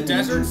 they're in the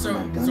desert, so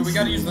we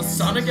gotta use the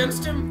sun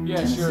against him?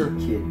 Yeah, sure.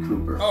 Kid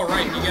Cooper. Oh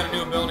right, you get a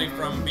new ability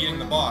from beating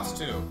the boss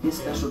too. His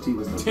specialty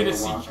was the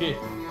Tennessee rail walk Kid.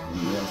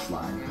 and rail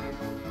slide.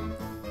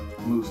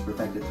 Moves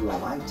perfected through a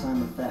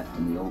lifetime of theft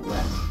in the Old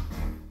West.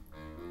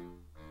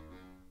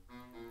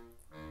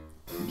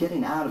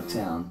 Getting out of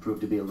town proved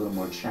to be a little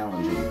more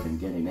challenging than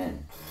getting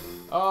in.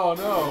 Oh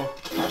no.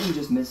 Having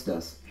just missed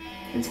us,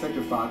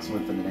 Inspector Fox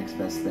went for the next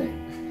best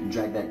thing and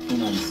dragged that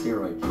canine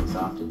steroid case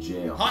off to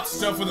jail. Hot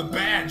stuff with a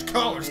badge,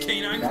 colors,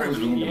 canine That was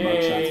the criminal. end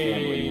of Mugshot's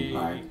gambling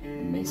empire,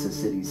 and Mesa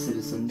City's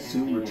citizens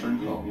soon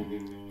returned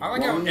home. I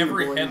like how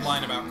every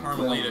headline about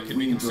Carmelita could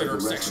be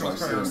considered sexual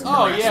harassment.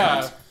 Oh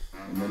yeah.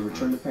 And then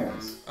returned to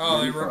Paris.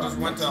 Oh, they ready for just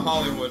our went to next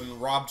Hollywood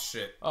and robbed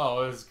shit.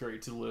 Oh, it was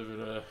great to live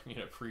in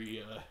a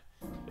pre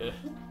I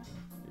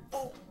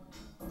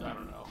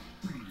don't know.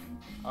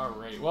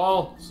 Alright,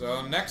 well,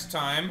 So next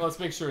time, let's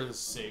make sure this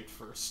is saved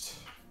first.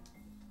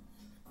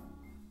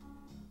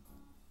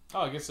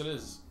 Oh, I guess it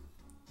is.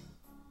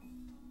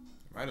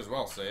 might as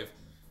well save.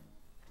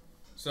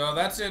 So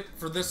that's it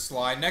for this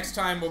slide. Next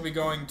time we'll be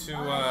going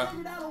to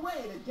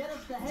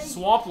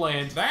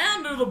Swampland.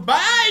 down to the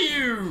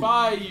bayou.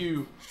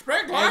 Bayou.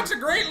 Expect lots of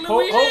great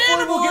Hopefully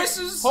Louisiana we'll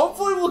voices.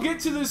 hopefully we'll get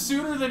to this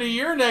sooner than a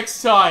year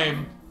next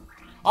time.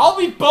 I'll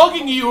be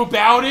bugging you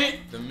about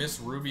it. The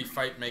Miss Ruby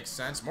fight makes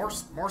sense.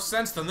 More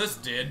sense than this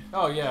did.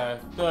 Oh yeah.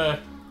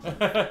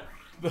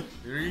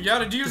 You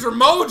gotta use her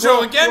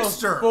mojo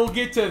against her. We'll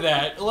get to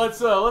that. Let's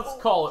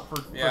call it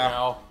for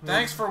now.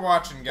 Thanks for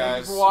watching, guys.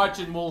 Thanks for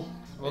watching.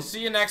 We'll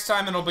see you next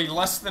time, and it'll be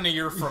less than a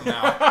year from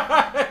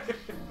now.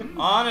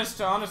 Honest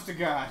to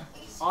God.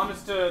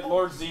 Honest to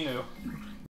Lord Xenu.